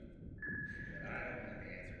question that I don't have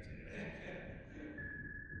the answer to.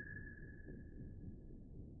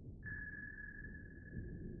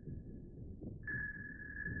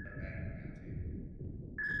 But back around too.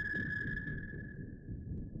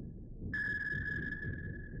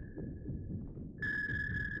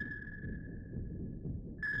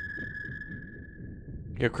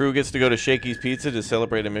 Your crew gets to go to Shakey's Pizza to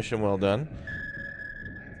celebrate a mission well done.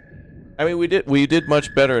 I mean, we did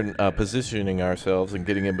much better in positioning ourselves and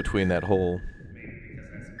getting in between that whole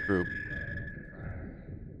group.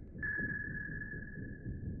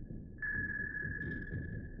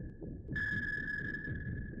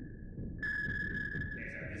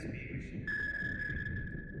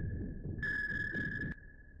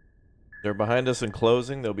 They're behind us and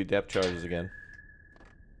closing. There'll be depth charges again.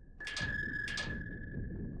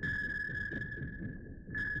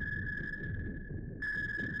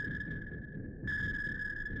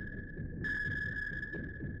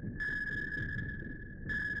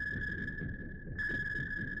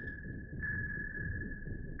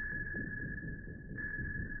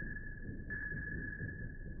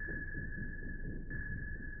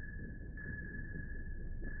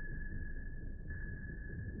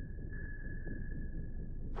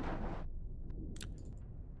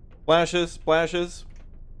 Splashes, splashes.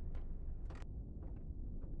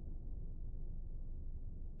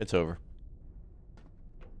 It's over.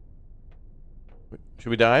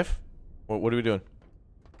 Should we dive? What are we doing?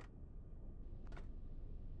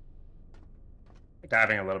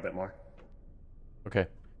 Diving a little bit more. Okay.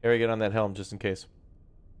 Harry, get on that helm just in case.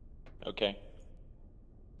 Okay.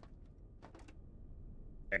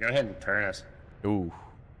 Yeah, go ahead and turn us. Ooh.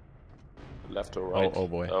 Left or right? Oh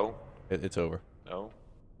boy. No. It's over. No.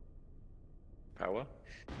 Power?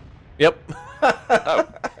 Yep. Oh.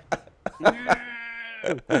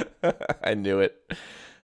 I knew it.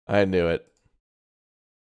 I knew it.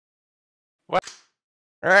 What?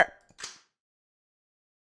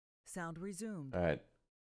 Sound resumed. All right.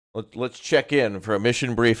 Let's check in for a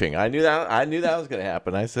mission briefing. I knew that was going to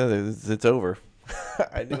happen. I said it's over.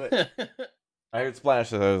 I knew it. I heard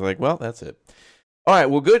splashes. I was like, well, that's it. All right.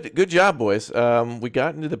 Well, good job, boys. We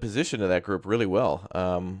got into the position of that group really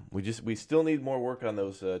well. We still need more work on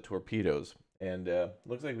those torpedoes, and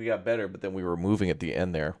looks like we got better. But then we were moving at the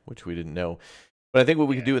end there, which we didn't know. But I think what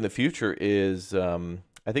we could do in the future is,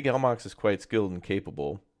 I think Elmox is quite skilled and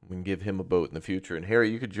capable. We can give him a boat in the future. And Harry,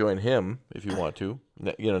 you could join him if you want to.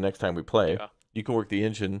 Next time we play, you can work the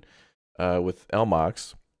engine with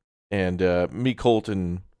Elmox, and me, Colt,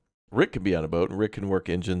 and Rick can be on a boat. And Rick can work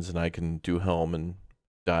engines, and I can do helm and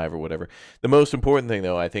dive or whatever. The most important thing,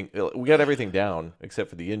 though, I think we got everything down except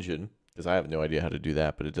for the engine, because I have no idea how to do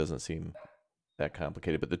that. But it doesn't seem that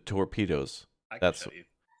complicated. But the torpedoes, that's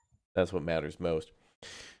what matters most.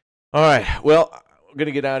 All right. Well, we're going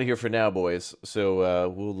to get out of here for now, boys. So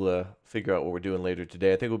we'll figure out what we're doing later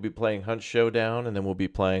today. I think we'll be playing Hunt Showdown, and then we'll be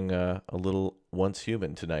playing a little Once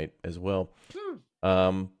Human tonight as well.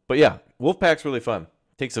 But yeah, Wolfpack's really fun.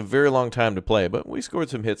 Takes a very long time to play, but we scored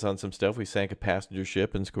some hits on some stuff. We sank a passenger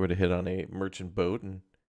ship and scored a hit on a merchant boat, and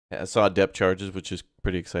saw depth charges, which is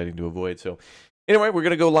pretty exciting to avoid. So anyway, we're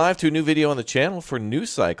going to go live to a new video on the channel for New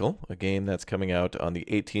Cycle, a game that's coming out on the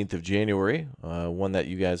 18th of January, one that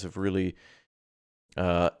you guys have really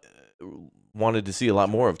wanted to see a lot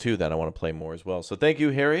more of, too, that I want to play more as well. So thank you,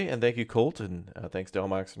 Harry, and thank you, Colt, and thanks to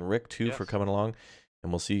Elmox and Rick, too, for coming along.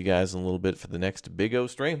 And we'll see you guys in a little bit for the next Big O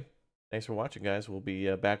stream. Thanks for watching, guys. We'll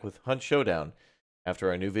be back with Hunt Showdown after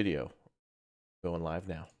our new video. Going live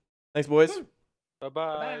now. Thanks, boys.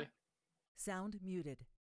 Bye-bye. Sound muted.